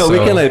already. Well, so. we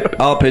can like,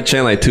 I'll pitch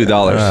in like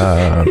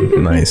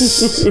 $2.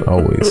 Nice.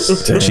 Always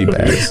cheap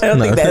ass. I don't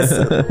think that's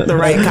the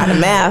right kind of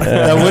math.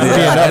 That wouldn't be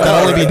enough. That'd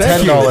only be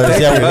 $10.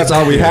 Yeah, That's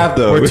all we have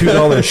though. we're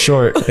 $2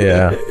 short.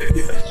 Yeah.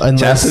 Unless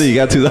Chastity, you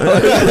got $2.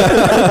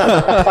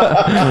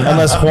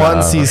 unless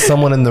Juan sees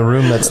someone in the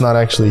room that's not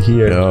actually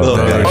here. Oh,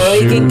 dang. Or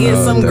you can get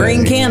some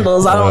green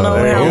candles. I don't know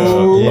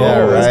how. Yeah,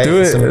 right. Let's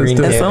do it. Some Let's green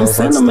do it. That's some candles,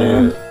 let's do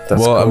cinnamon. it. That's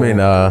Well, cool. I mean,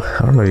 I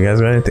don't know. You guys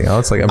got anything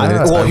else? Like, I mean,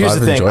 Well, here's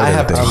the thing. I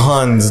have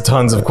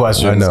tons of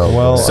questions. I know.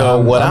 Well, So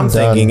what I'm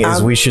done. thinking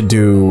is we should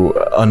do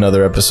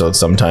another episode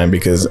sometime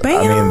because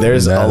I mean,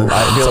 there's I There's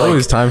feel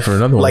always like time for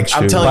another one. like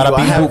I'm shoot. telling you,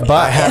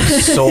 I have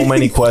so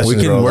many questions.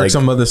 we can bro, work like,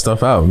 some other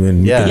stuff out. I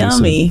mean, Yeah. we can do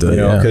some- Yummy. you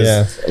know, yeah.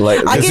 because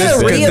like I this get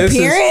is- a This is-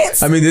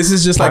 reappearance. I mean, this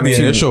is just like the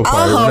initial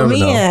part. We Oh never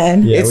know.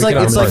 man. Yeah, it's we like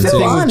can it's like have the fun,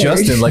 thing too. with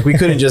Justin. Like we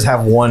couldn't just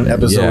have one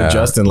episode with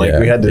Justin. Like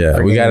we had to.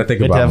 Yeah, we got to think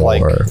We'd about have more.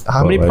 like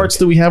how many But, like, parts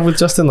do we have with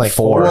Justin? Like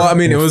four. Well, I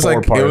mean, it was Four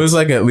like parts.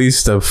 at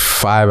least a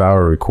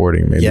 5-hour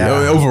recording, maybe. Yeah.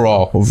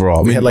 Overall. I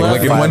mean, had, like,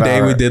 like, in one day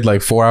 5 hour. we did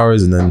like 4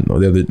 hours, and then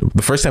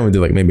the first time we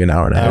did like maybe an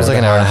hour and a half. It was like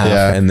an hour and a half.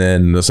 Yeah, and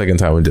then the second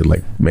time we did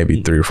like maybe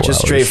 3 or 4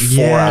 just hours.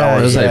 straight 4 hours.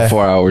 It was like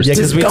 4 hours. Yeah,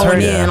 Just because we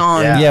going turned in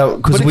on. Yeah,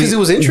 But because it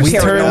was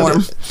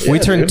interesting. We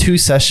turned 2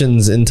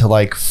 sessions into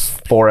like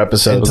 4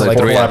 episodes. into like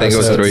like 3, 4 I think it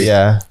was episodes. 3.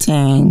 Yeah,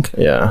 Dang.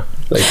 Yeah.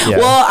 like yeah.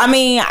 Well, I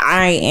mean,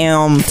 I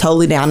am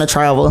totally down to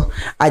travel.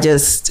 I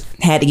just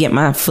had to get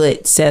my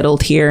foot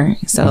settled here.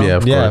 So Yeah,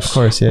 of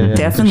course. Yeah,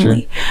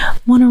 definitely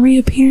want to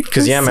reappear.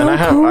 Because I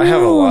have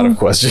a lot of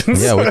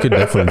questions. Yeah, we could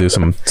definitely do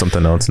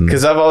something else.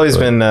 Because I've always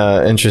been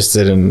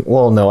interested in.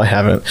 Well, no, I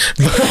haven't.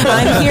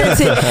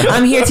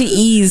 I'm here to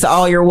ease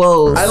all your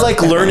woes. I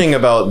like learning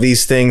about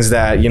these things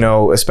that, you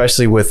know,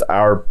 especially with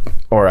our,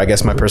 or I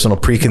guess my personal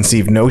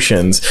preconceived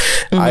notions.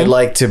 I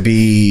like to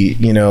be,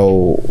 you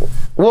know,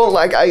 well,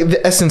 like the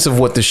essence of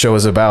what the show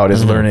is about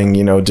is learning,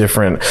 you know,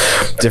 different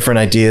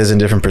ideas and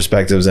different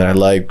perspectives, and I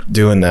like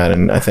doing that.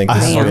 And I think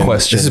this,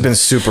 this has been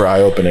super eye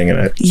opening.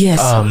 And yes.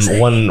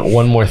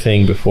 One more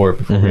thing before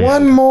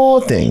one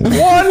more thing.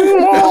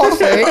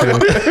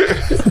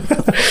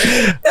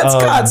 That's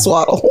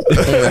codswaddle.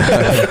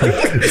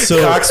 so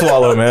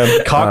Cockswallow, man.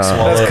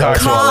 Cockswallow. That's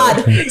cockswallow.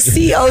 Cod.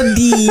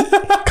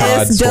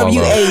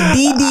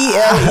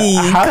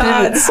 CODSWADDLE.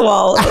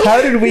 Codswallow.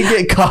 how did we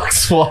get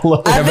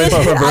cockswallow? I bet-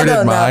 I perverted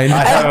don't know. mind.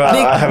 I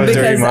have a dirty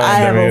because mind, I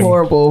have I a mean.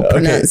 horrible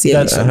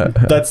pronunciation.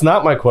 That's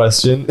not my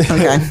question.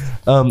 Okay.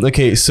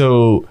 Okay,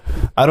 so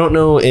I don't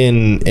know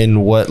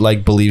in what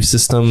like belief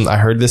system I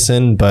heard this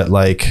in, but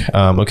like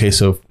okay,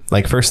 so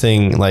like first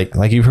thing, like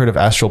you've heard of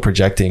astral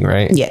projecting,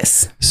 right?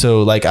 Yes.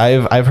 So like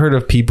I've heard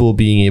of people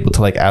being able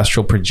to like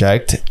astral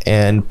project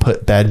and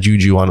put bad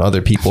juju on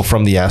other people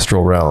from the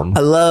astral realm.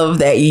 I love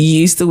that you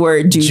used the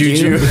word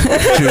juju.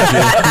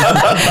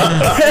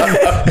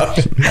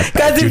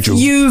 Because it's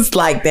used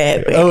like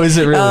that. Oh, is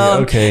it really?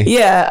 Okay.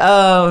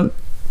 Yeah.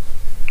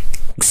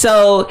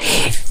 So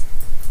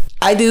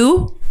I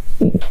do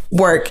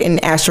work in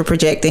astral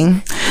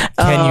projecting.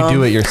 Can you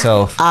do it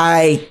yourself?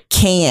 I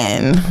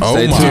can. Oh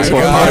Say my 2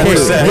 God. Wait,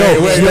 We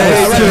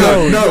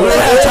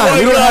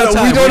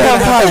don't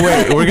have time.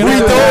 Wait, we're gonna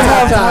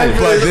have time.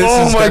 But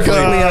this is my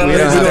definitely-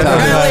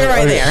 Earlier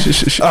right there.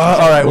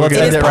 All right, we'll It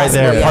end is it right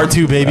there. possible, yeah. Part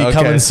 2, baby, Okay.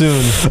 coming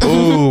soon.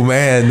 Oh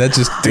man, that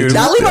just dude.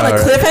 Y'all leave on a all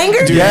right.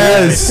 cliffhanger?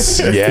 Yes.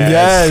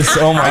 Yes.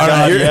 Oh my All right,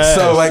 god. you're- Yes.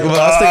 So like the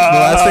last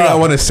thing I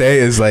want to say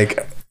is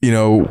like, you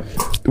know,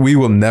 we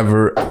will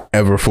never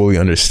ever fully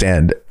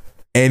understand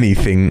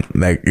anything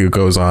that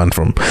goes on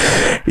from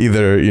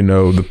either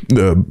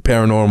the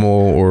paranormal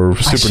or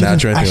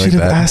supernatural or anything like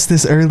that. Asked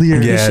this earlier.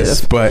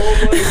 Yes, but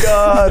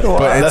God,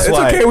 but it's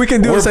okay. We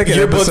can do a second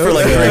You're booked episode for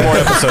like 3 more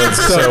episodes.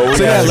 So we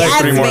yeah, got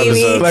like 3 more baby.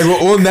 episodes. like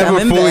we'll never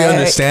Coming fully back.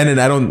 understand, and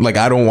I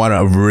don't want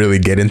to really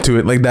get into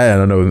it like that.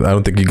 I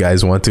don't think you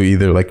guys want to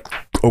either, like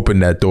open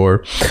that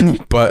door,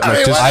 but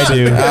like just I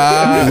do.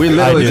 We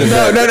literally did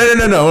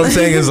that. no. What I'm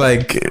saying is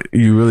like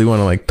you really want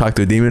to like talk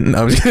to a demon.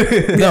 No, I'm just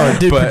No,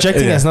 dude,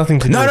 projecting has nothing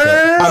to do No, with no, no,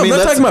 that. no, no. I mean, I'm not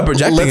let's- talking about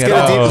projecting let's at get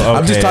a all. deep-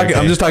 I'm just talking.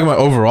 I'm just talking about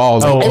overall.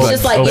 It's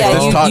just like, let's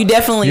yeah, talk- you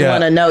definitely yeah.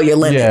 want to know your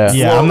limits.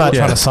 Yeah, I'm not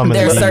trying to summon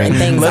There are the certain demon.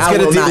 things Let's I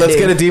get will not let's do.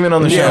 get a demon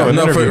on the show. Yeah, and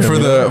no, interview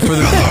him.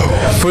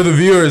 for the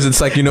viewers,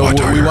 it's like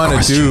what we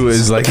want to do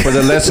is like For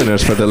the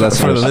listeners, for the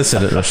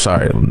listeners.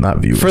 Sorry, not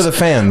viewers. For the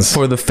fans.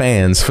 For the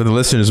fans, for the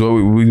listeners, what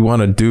we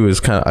want to do is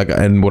kind of,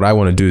 and what I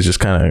want to do is just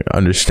kind of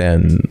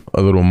understand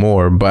a little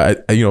more.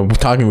 But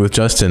talking with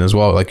Justin as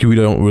well, like we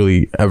don't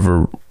really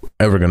ever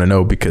gonna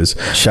know, because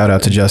Shout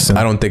out to Justin.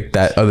 I don't think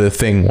that other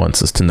thing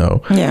wants us to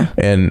know. Yeah.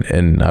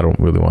 and I don't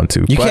really want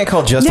to. You But- can't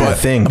call Justin a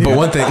thing. But dude.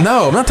 one thing,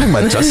 no, I'm not talking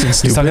about Justin.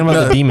 Stupid. He's talking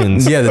about the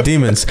demons. Yeah, the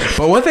demons.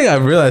 But one thing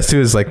I've realized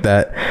too is like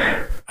that,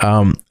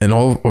 in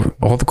all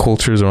the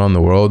cultures around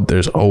the world,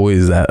 there's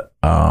always that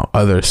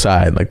other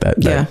side, like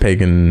that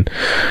pagan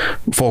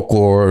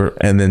folklore,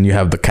 and then you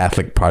have the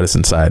Catholic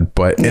Protestant side.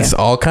 But it's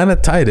all kind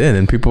of tied in,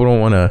 and people don't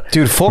want to.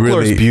 Dude,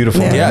 folklore is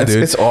beautiful. Yeah, man.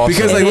 dude, It's awesome.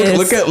 Because like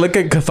It look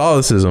at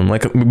Catholicism,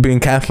 like being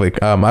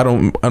Catholic. I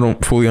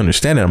don't fully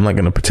understand it. I'm not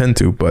gonna pretend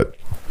to, but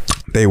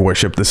they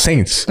worship the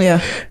saints.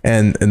 Yeah.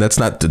 and that's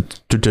not the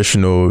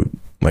traditional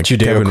like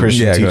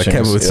Judeo-Christian Kevin, like teachings.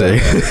 Kevin would say.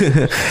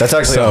 That's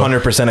actually So-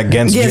 100%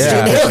 against Yes,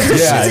 Judeo.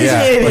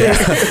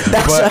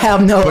 Thou But- shalt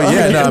have no, but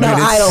yeah, no, I mean,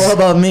 it's- idol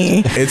above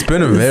me. It's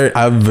been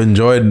I've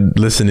enjoyed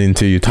listening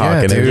to you talk Yeah,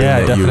 and dude. everything. Yeah,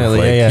 that you've, definitely.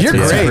 like, Yeah, You're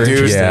it's great, super dude.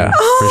 interesting. Yeah,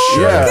 for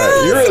sure.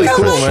 Yeah, you're really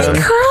cool, man.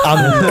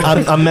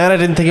 I'm mad I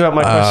didn't think about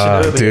my question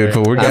earlier. Dude,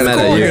 but we're I'm mad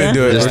at we're you, gonna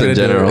do it. just We're in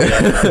gonna do general.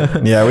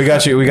 it. Yeah, we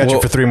got you Well,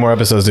 for 3 more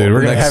episodes, dude.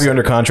 We're going to next- have you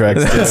under contract.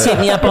 Hit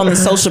me up on the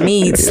social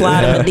media,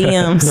 slide in the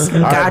DMs.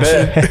 Got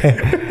you.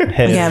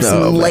 We have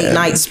some late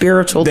night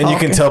spiritual Then you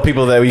talking. can tell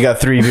people that we got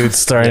 3 dudes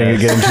starting to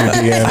get into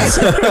your DMs.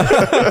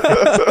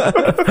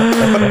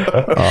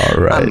 All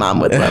My right. mom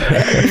would love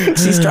that.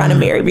 She's trying to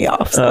marry me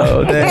off. So.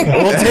 Oh, dang.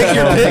 We'll take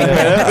your pick,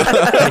 man.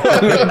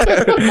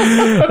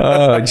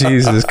 Oh,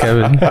 Jesus,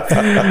 Kevin.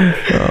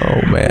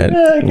 Oh, man.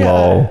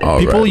 Lol. All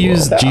People right,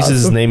 use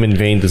Jesus' name in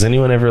vain. Does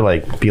anyone ever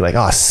like be like,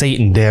 "Oh,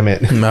 Satan, damn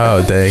it"?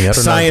 No, dang. I don't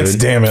Science, know,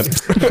 dude. damn it.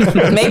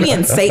 Maybe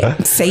in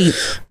Satanism.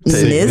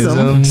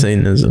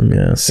 Satanism,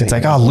 yeah. It's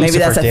like, "Oh, Lucifer, Maybe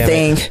that's a damn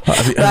thing. it." But I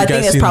you think guys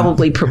it's seen-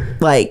 probably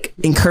like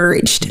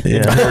encouraged.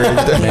 Yeah.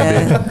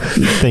 Yeah.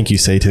 Thank you,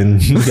 Satan.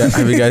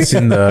 Have you guys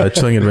seen the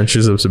Chilling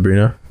Adventures of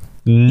Sabrina?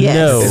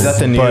 No, Is that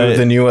the but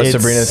new it's-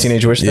 Sabrina the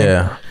Teenage Witch thing?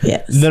 Yeah.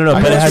 Yes. No,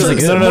 but it has like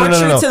More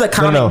true to the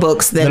comic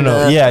books than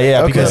the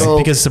yeah, Okay.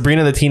 because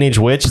Sabrina the Teenage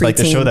Witch, like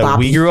the preteen show that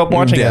we boppy. grew up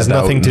watching, Yeah, has no,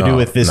 nothing to do no,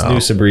 with this no.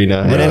 new Sabrina,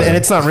 and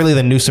it's not really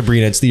the new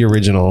Sabrina; it's the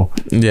original.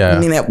 Yeah. I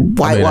mean that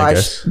whitewashed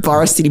guess.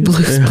 Varsity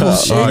Blues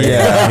bullshit. Oh,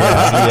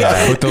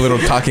 yeah. With the little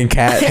talking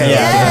cat.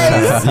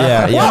 Yes.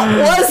 Yeah.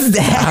 What was I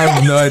that?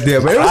 have no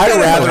idea, but it was I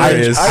kinda rather-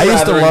 hilarious. I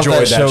used to rather love that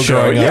enjoyed show that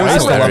show. growing up. Yeah, I used to it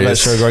was love that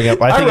hilarious. show growing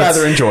up. I I think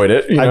rather enjoyed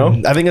it, you know?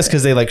 I think it's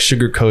because they like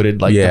sugar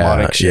coated like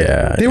demonic shit.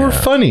 yeah. They were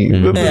funny.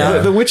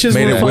 The witches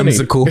Made were it funny.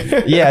 whimsical.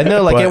 Yeah,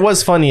 no, like But- it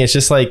was funny. It's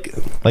just like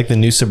the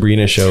new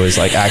Sabrina show is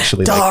like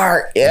actually like,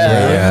 Dark.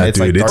 Yeah, it's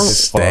dude, like dark it's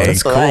as fuck. dang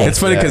It's cool. cool. It's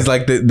funny because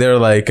like they're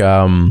like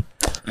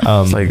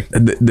like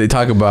they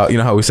talk about, you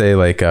know how we say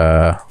like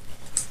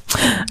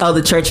Oh,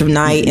 the Church of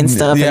Night and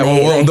stuff. yeah,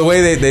 and well, the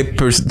way they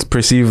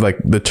perceive like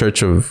the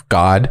Church of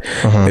God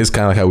is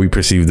kind of like how we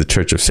perceive the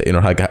Church of Satan,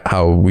 or like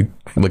how we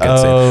look at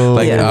Satan.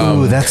 Like yeah.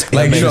 Ooh, that's-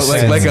 like that you know makes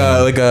like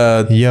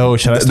sense. a Yo,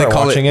 should I they start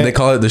call watching it it? they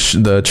call it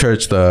the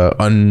church the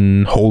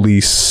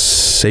unholy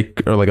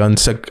or like what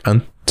is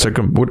it?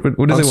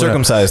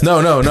 Uncircumcised. No.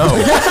 When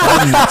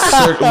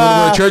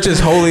a church is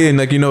holy and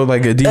like, you know,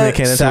 like a demon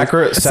can't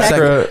enter.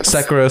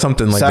 Sacra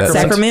something like that.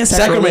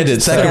 Sacramented.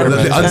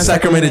 The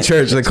unsacramented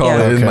church, they call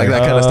Yeah. it, and like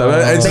that kind of stuff.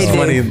 It's They just do.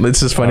 funny. It's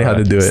just funny how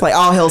to do it. It's like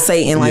all hail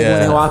Satan. Like when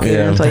they walk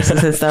in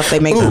places and stuff, they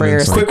make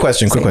prayers. Quick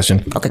question.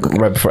 Okay, quick.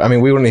 Right before, I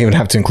mean, we wouldn't even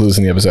have to include this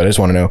in the episode. I just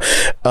want to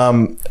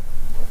know.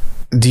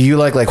 Do you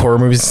like horror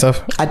movies and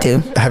stuff? I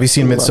do. Have you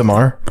seen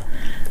Midsommar?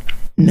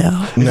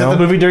 No. Is that the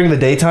movie during the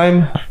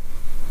daytime?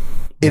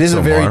 It is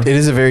Midsommar. it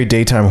is a very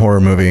daytime horror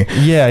movie.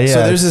 Yeah.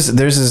 So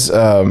there's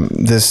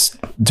this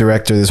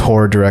director, this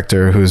horror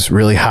director who's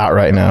really hot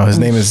right now. His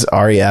name is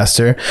Ari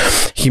Aster.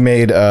 He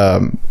made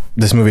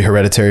this movie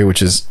Hereditary,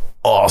 which is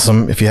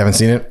awesome. If you haven't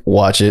seen it,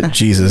 watch it.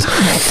 Jesus.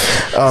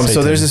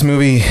 So there's this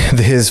movie.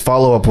 His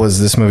follow up was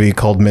this movie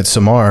called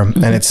Midsommar,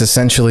 and it's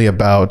essentially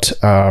about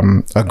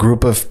a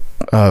group of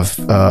of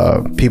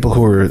people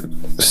who are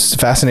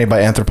fascinated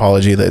by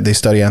anthropology. They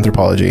study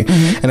anthropology,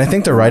 and I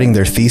think they're writing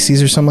their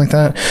theses or something like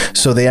that.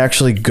 So they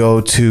actually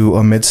go to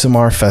a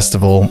Midsummer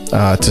festival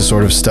to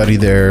sort of study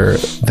their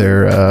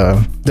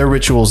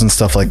rituals and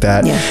stuff like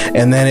that. Yeah.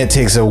 And then it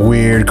takes a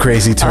weird,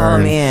 crazy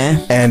turn. Oh,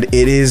 man. And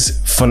it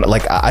is fun.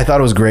 Like, I thought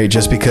it was great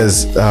just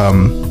because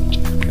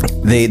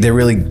they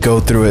really go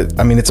through it.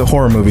 I mean, it's a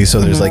horror movie,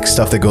 so there's like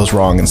stuff that goes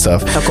wrong and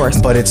stuff. Of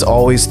course. But it's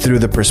always through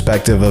the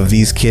perspective of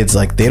these kids.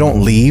 Like, they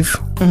don't leave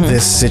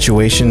this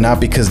situation, not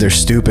because they're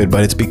stupid,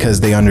 but it's because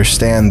they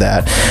understand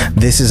that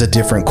this is a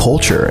different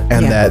culture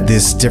and that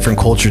this different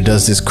culture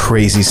does this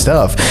crazy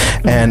stuff.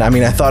 And I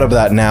mean, I thought of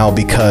that now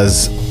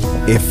because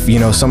if, you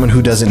know, someone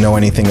who doesn't know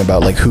anything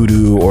about like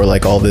hoodoo or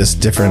like all this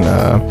different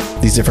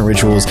these different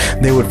rituals,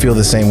 they would feel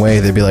the same way.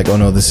 They'd be like, oh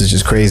no, this is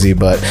just crazy.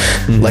 But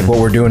like, what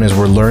we're doing is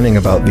we're learning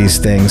about these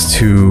things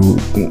to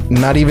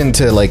not even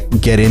to like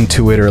get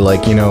into it or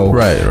like, you know,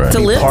 to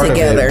be live part of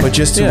together, it, but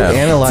just to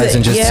analyze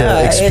and just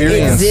to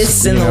experience. It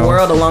exists in you the know?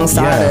 world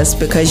alongside Yeah. us.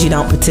 Because you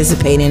don't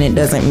participate in it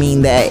doesn't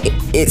mean that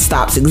it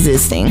stops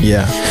existing.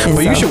 Yeah, And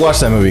but you so- should watch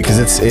that movie because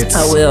it's.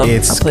 I will.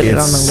 It's, I'll put it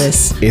on the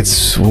list.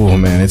 It's oh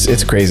man,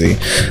 it's crazy.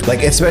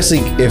 Like, especially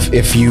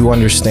if you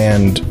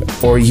understand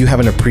or you have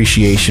an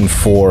appreciation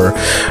for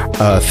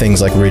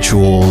things like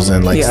rituals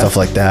and like stuff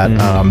like that.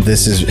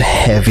 This is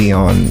heavy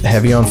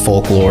on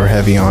folklore,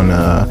 heavy on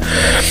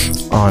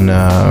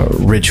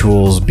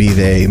rituals, be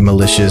they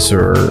malicious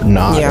or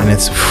not. Yeah. And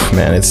it's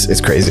man,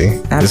 it's crazy.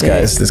 This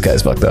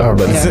guy's fucked up,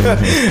 but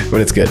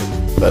but it's good.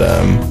 But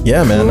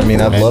yeah, man. I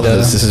mean, I've loved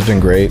this. This has been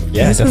great.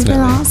 Yeah, This has been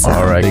awesome.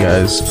 All right,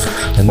 guys.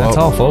 And that's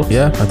all, folks.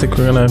 Yeah, I think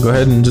we're gonna go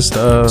ahead and just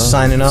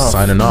Signing off.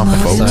 Signing off,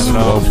 folks. Signing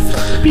off.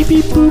 Well, beep,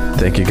 beep, boop.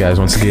 Thank you guys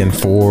once again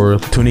for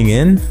tuning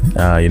in.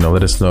 You know,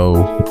 let us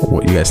know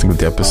what you guys think of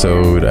the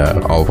episode,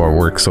 all of our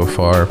work so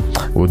far.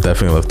 We'll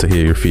definitely love to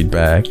hear your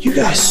feedback. You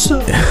guys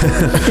suck.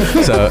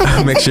 So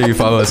make sure you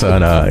follow us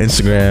on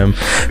Instagram,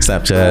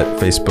 Snapchat,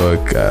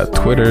 Facebook,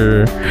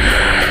 Twitter,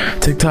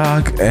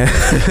 TikTok, at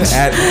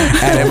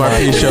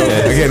MRP Show.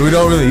 Again, we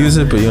don't really use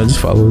it, but you know, just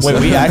follow us. Wait,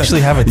 we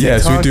actually have a TikTok?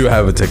 Yes, we do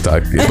have a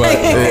TikTok, but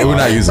we're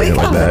not using it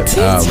like that.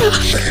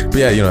 But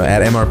yeah, you know,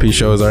 at MRP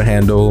Show is our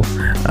handle.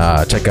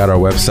 Check out our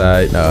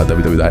website,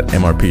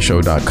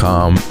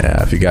 www.mrpshow.com.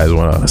 If you guys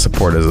want to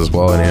support us as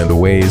well in any of the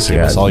ways, Give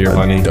us all your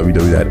money.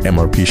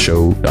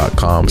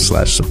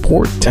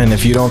 www.mrpshow.com/support. And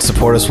if you don't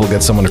support us, we'll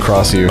get someone to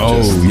cross you.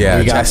 Oh, yeah,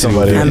 we got Chastity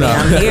somebody. I mean,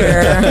 I'm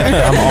here.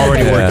 I'm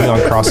already working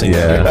on crossing.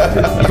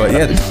 Yeah, but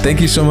yeah,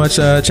 thank you so much,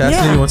 Chastity.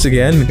 Yeah. Once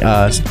again,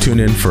 tune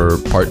in for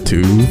part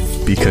 2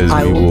 because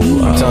we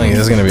will. I'm telling you,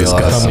 this is gonna be a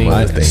lot of discuss some fun.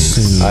 other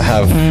things. I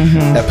have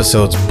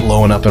episodes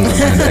blowing up in my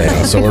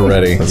mind, so we're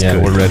ready. Yeah,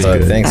 we're ready.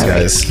 But thanks,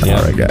 guys. Yeah.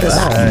 All right, guys.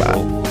 Bye.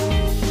 Bye.